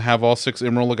 again. I'm gonna have all 6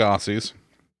 Emerald Lagasses.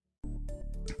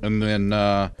 And then,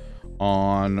 and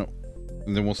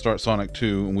then we'll start Sonic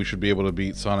 2, and we should be able to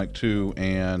beat Sonic 2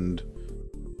 and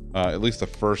at least the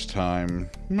first time.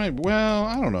 Well,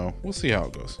 I don't know. We'll see how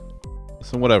it goes.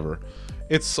 So whatever.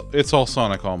 It's all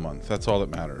Sonic all month. That's all that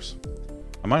matters.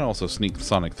 I might also sneak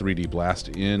Sonic 3D Blast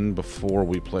in before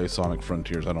we play Sonic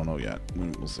Frontiers. I don't know yet.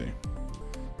 We'll see.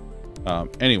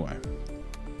 Anyway.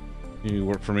 You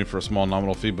work for me for a small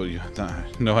nominal fee, but you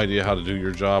have no idea how to do your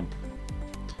job.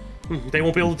 They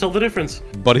won't be able to tell the difference.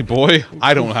 Buddy boy,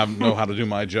 I don't know how to do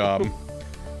my job.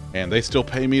 And they still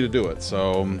pay me to do it,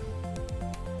 so...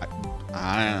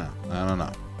 I don't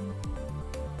know.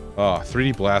 Oh,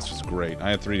 3D Blast was great. I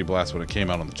had 3D Blast when it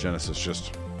came out on the Genesis.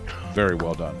 Just very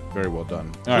well done. Very well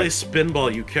done. All Play right.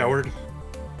 Spinball, you coward.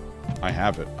 I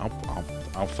have it.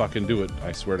 I'll fucking do it.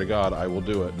 I swear to God, I will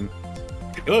do it.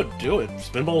 Good, do it.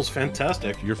 Spinball's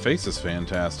fantastic. Your face is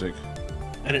fantastic.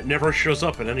 And it never shows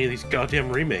up in any of these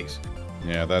goddamn remakes.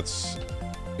 Yeah, that's...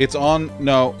 It's on...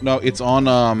 No, it's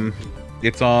on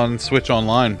Switch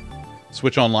Online.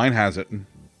 Switch Online has it.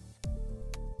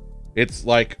 It's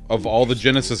like, of all the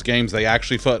Genesis games, they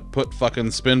actually put fucking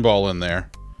Spinball in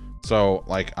there. So,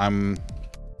 like, I'm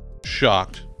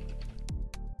shocked.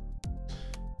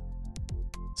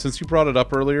 Since you brought it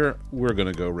up earlier, we're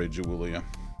gonna go raid Julia.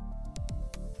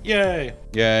 Yay!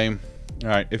 Yay.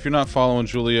 Alright, if you're not following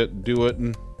Julia, do it,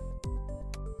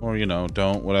 or, you know,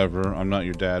 don't, whatever. I'm not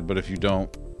your dad, but if you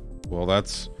don't, well,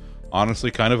 that's honestly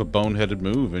kind of a boneheaded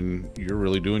move, and you're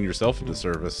really doing yourself a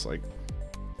disservice. Like,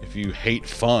 if you hate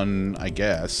fun, I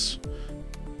guess,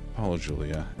 follow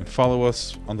Julia, and follow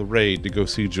us on the raid to go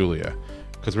see Julia,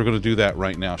 because we're going to do that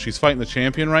right now. She's fighting the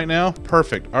champion right now?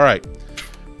 Perfect. Alright.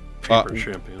 Paper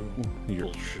champion. You're...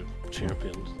 Bullshit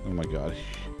champions. Oh my god.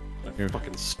 I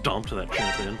fucking stomped that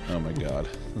champion. Oh my god.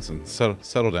 Listen,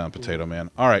 settle down, Potato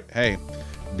Man. Alright, hey.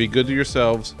 Be good to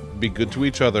yourselves. Be good to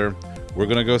each other. We're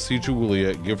gonna go see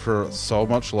Julia. Give her so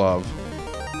much love.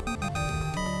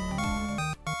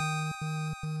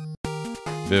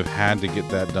 Viv had to get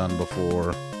that done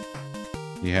before.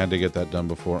 He had to get that done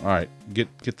before. Alright,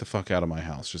 get the fuck out of my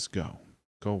house. Just go.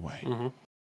 Go away.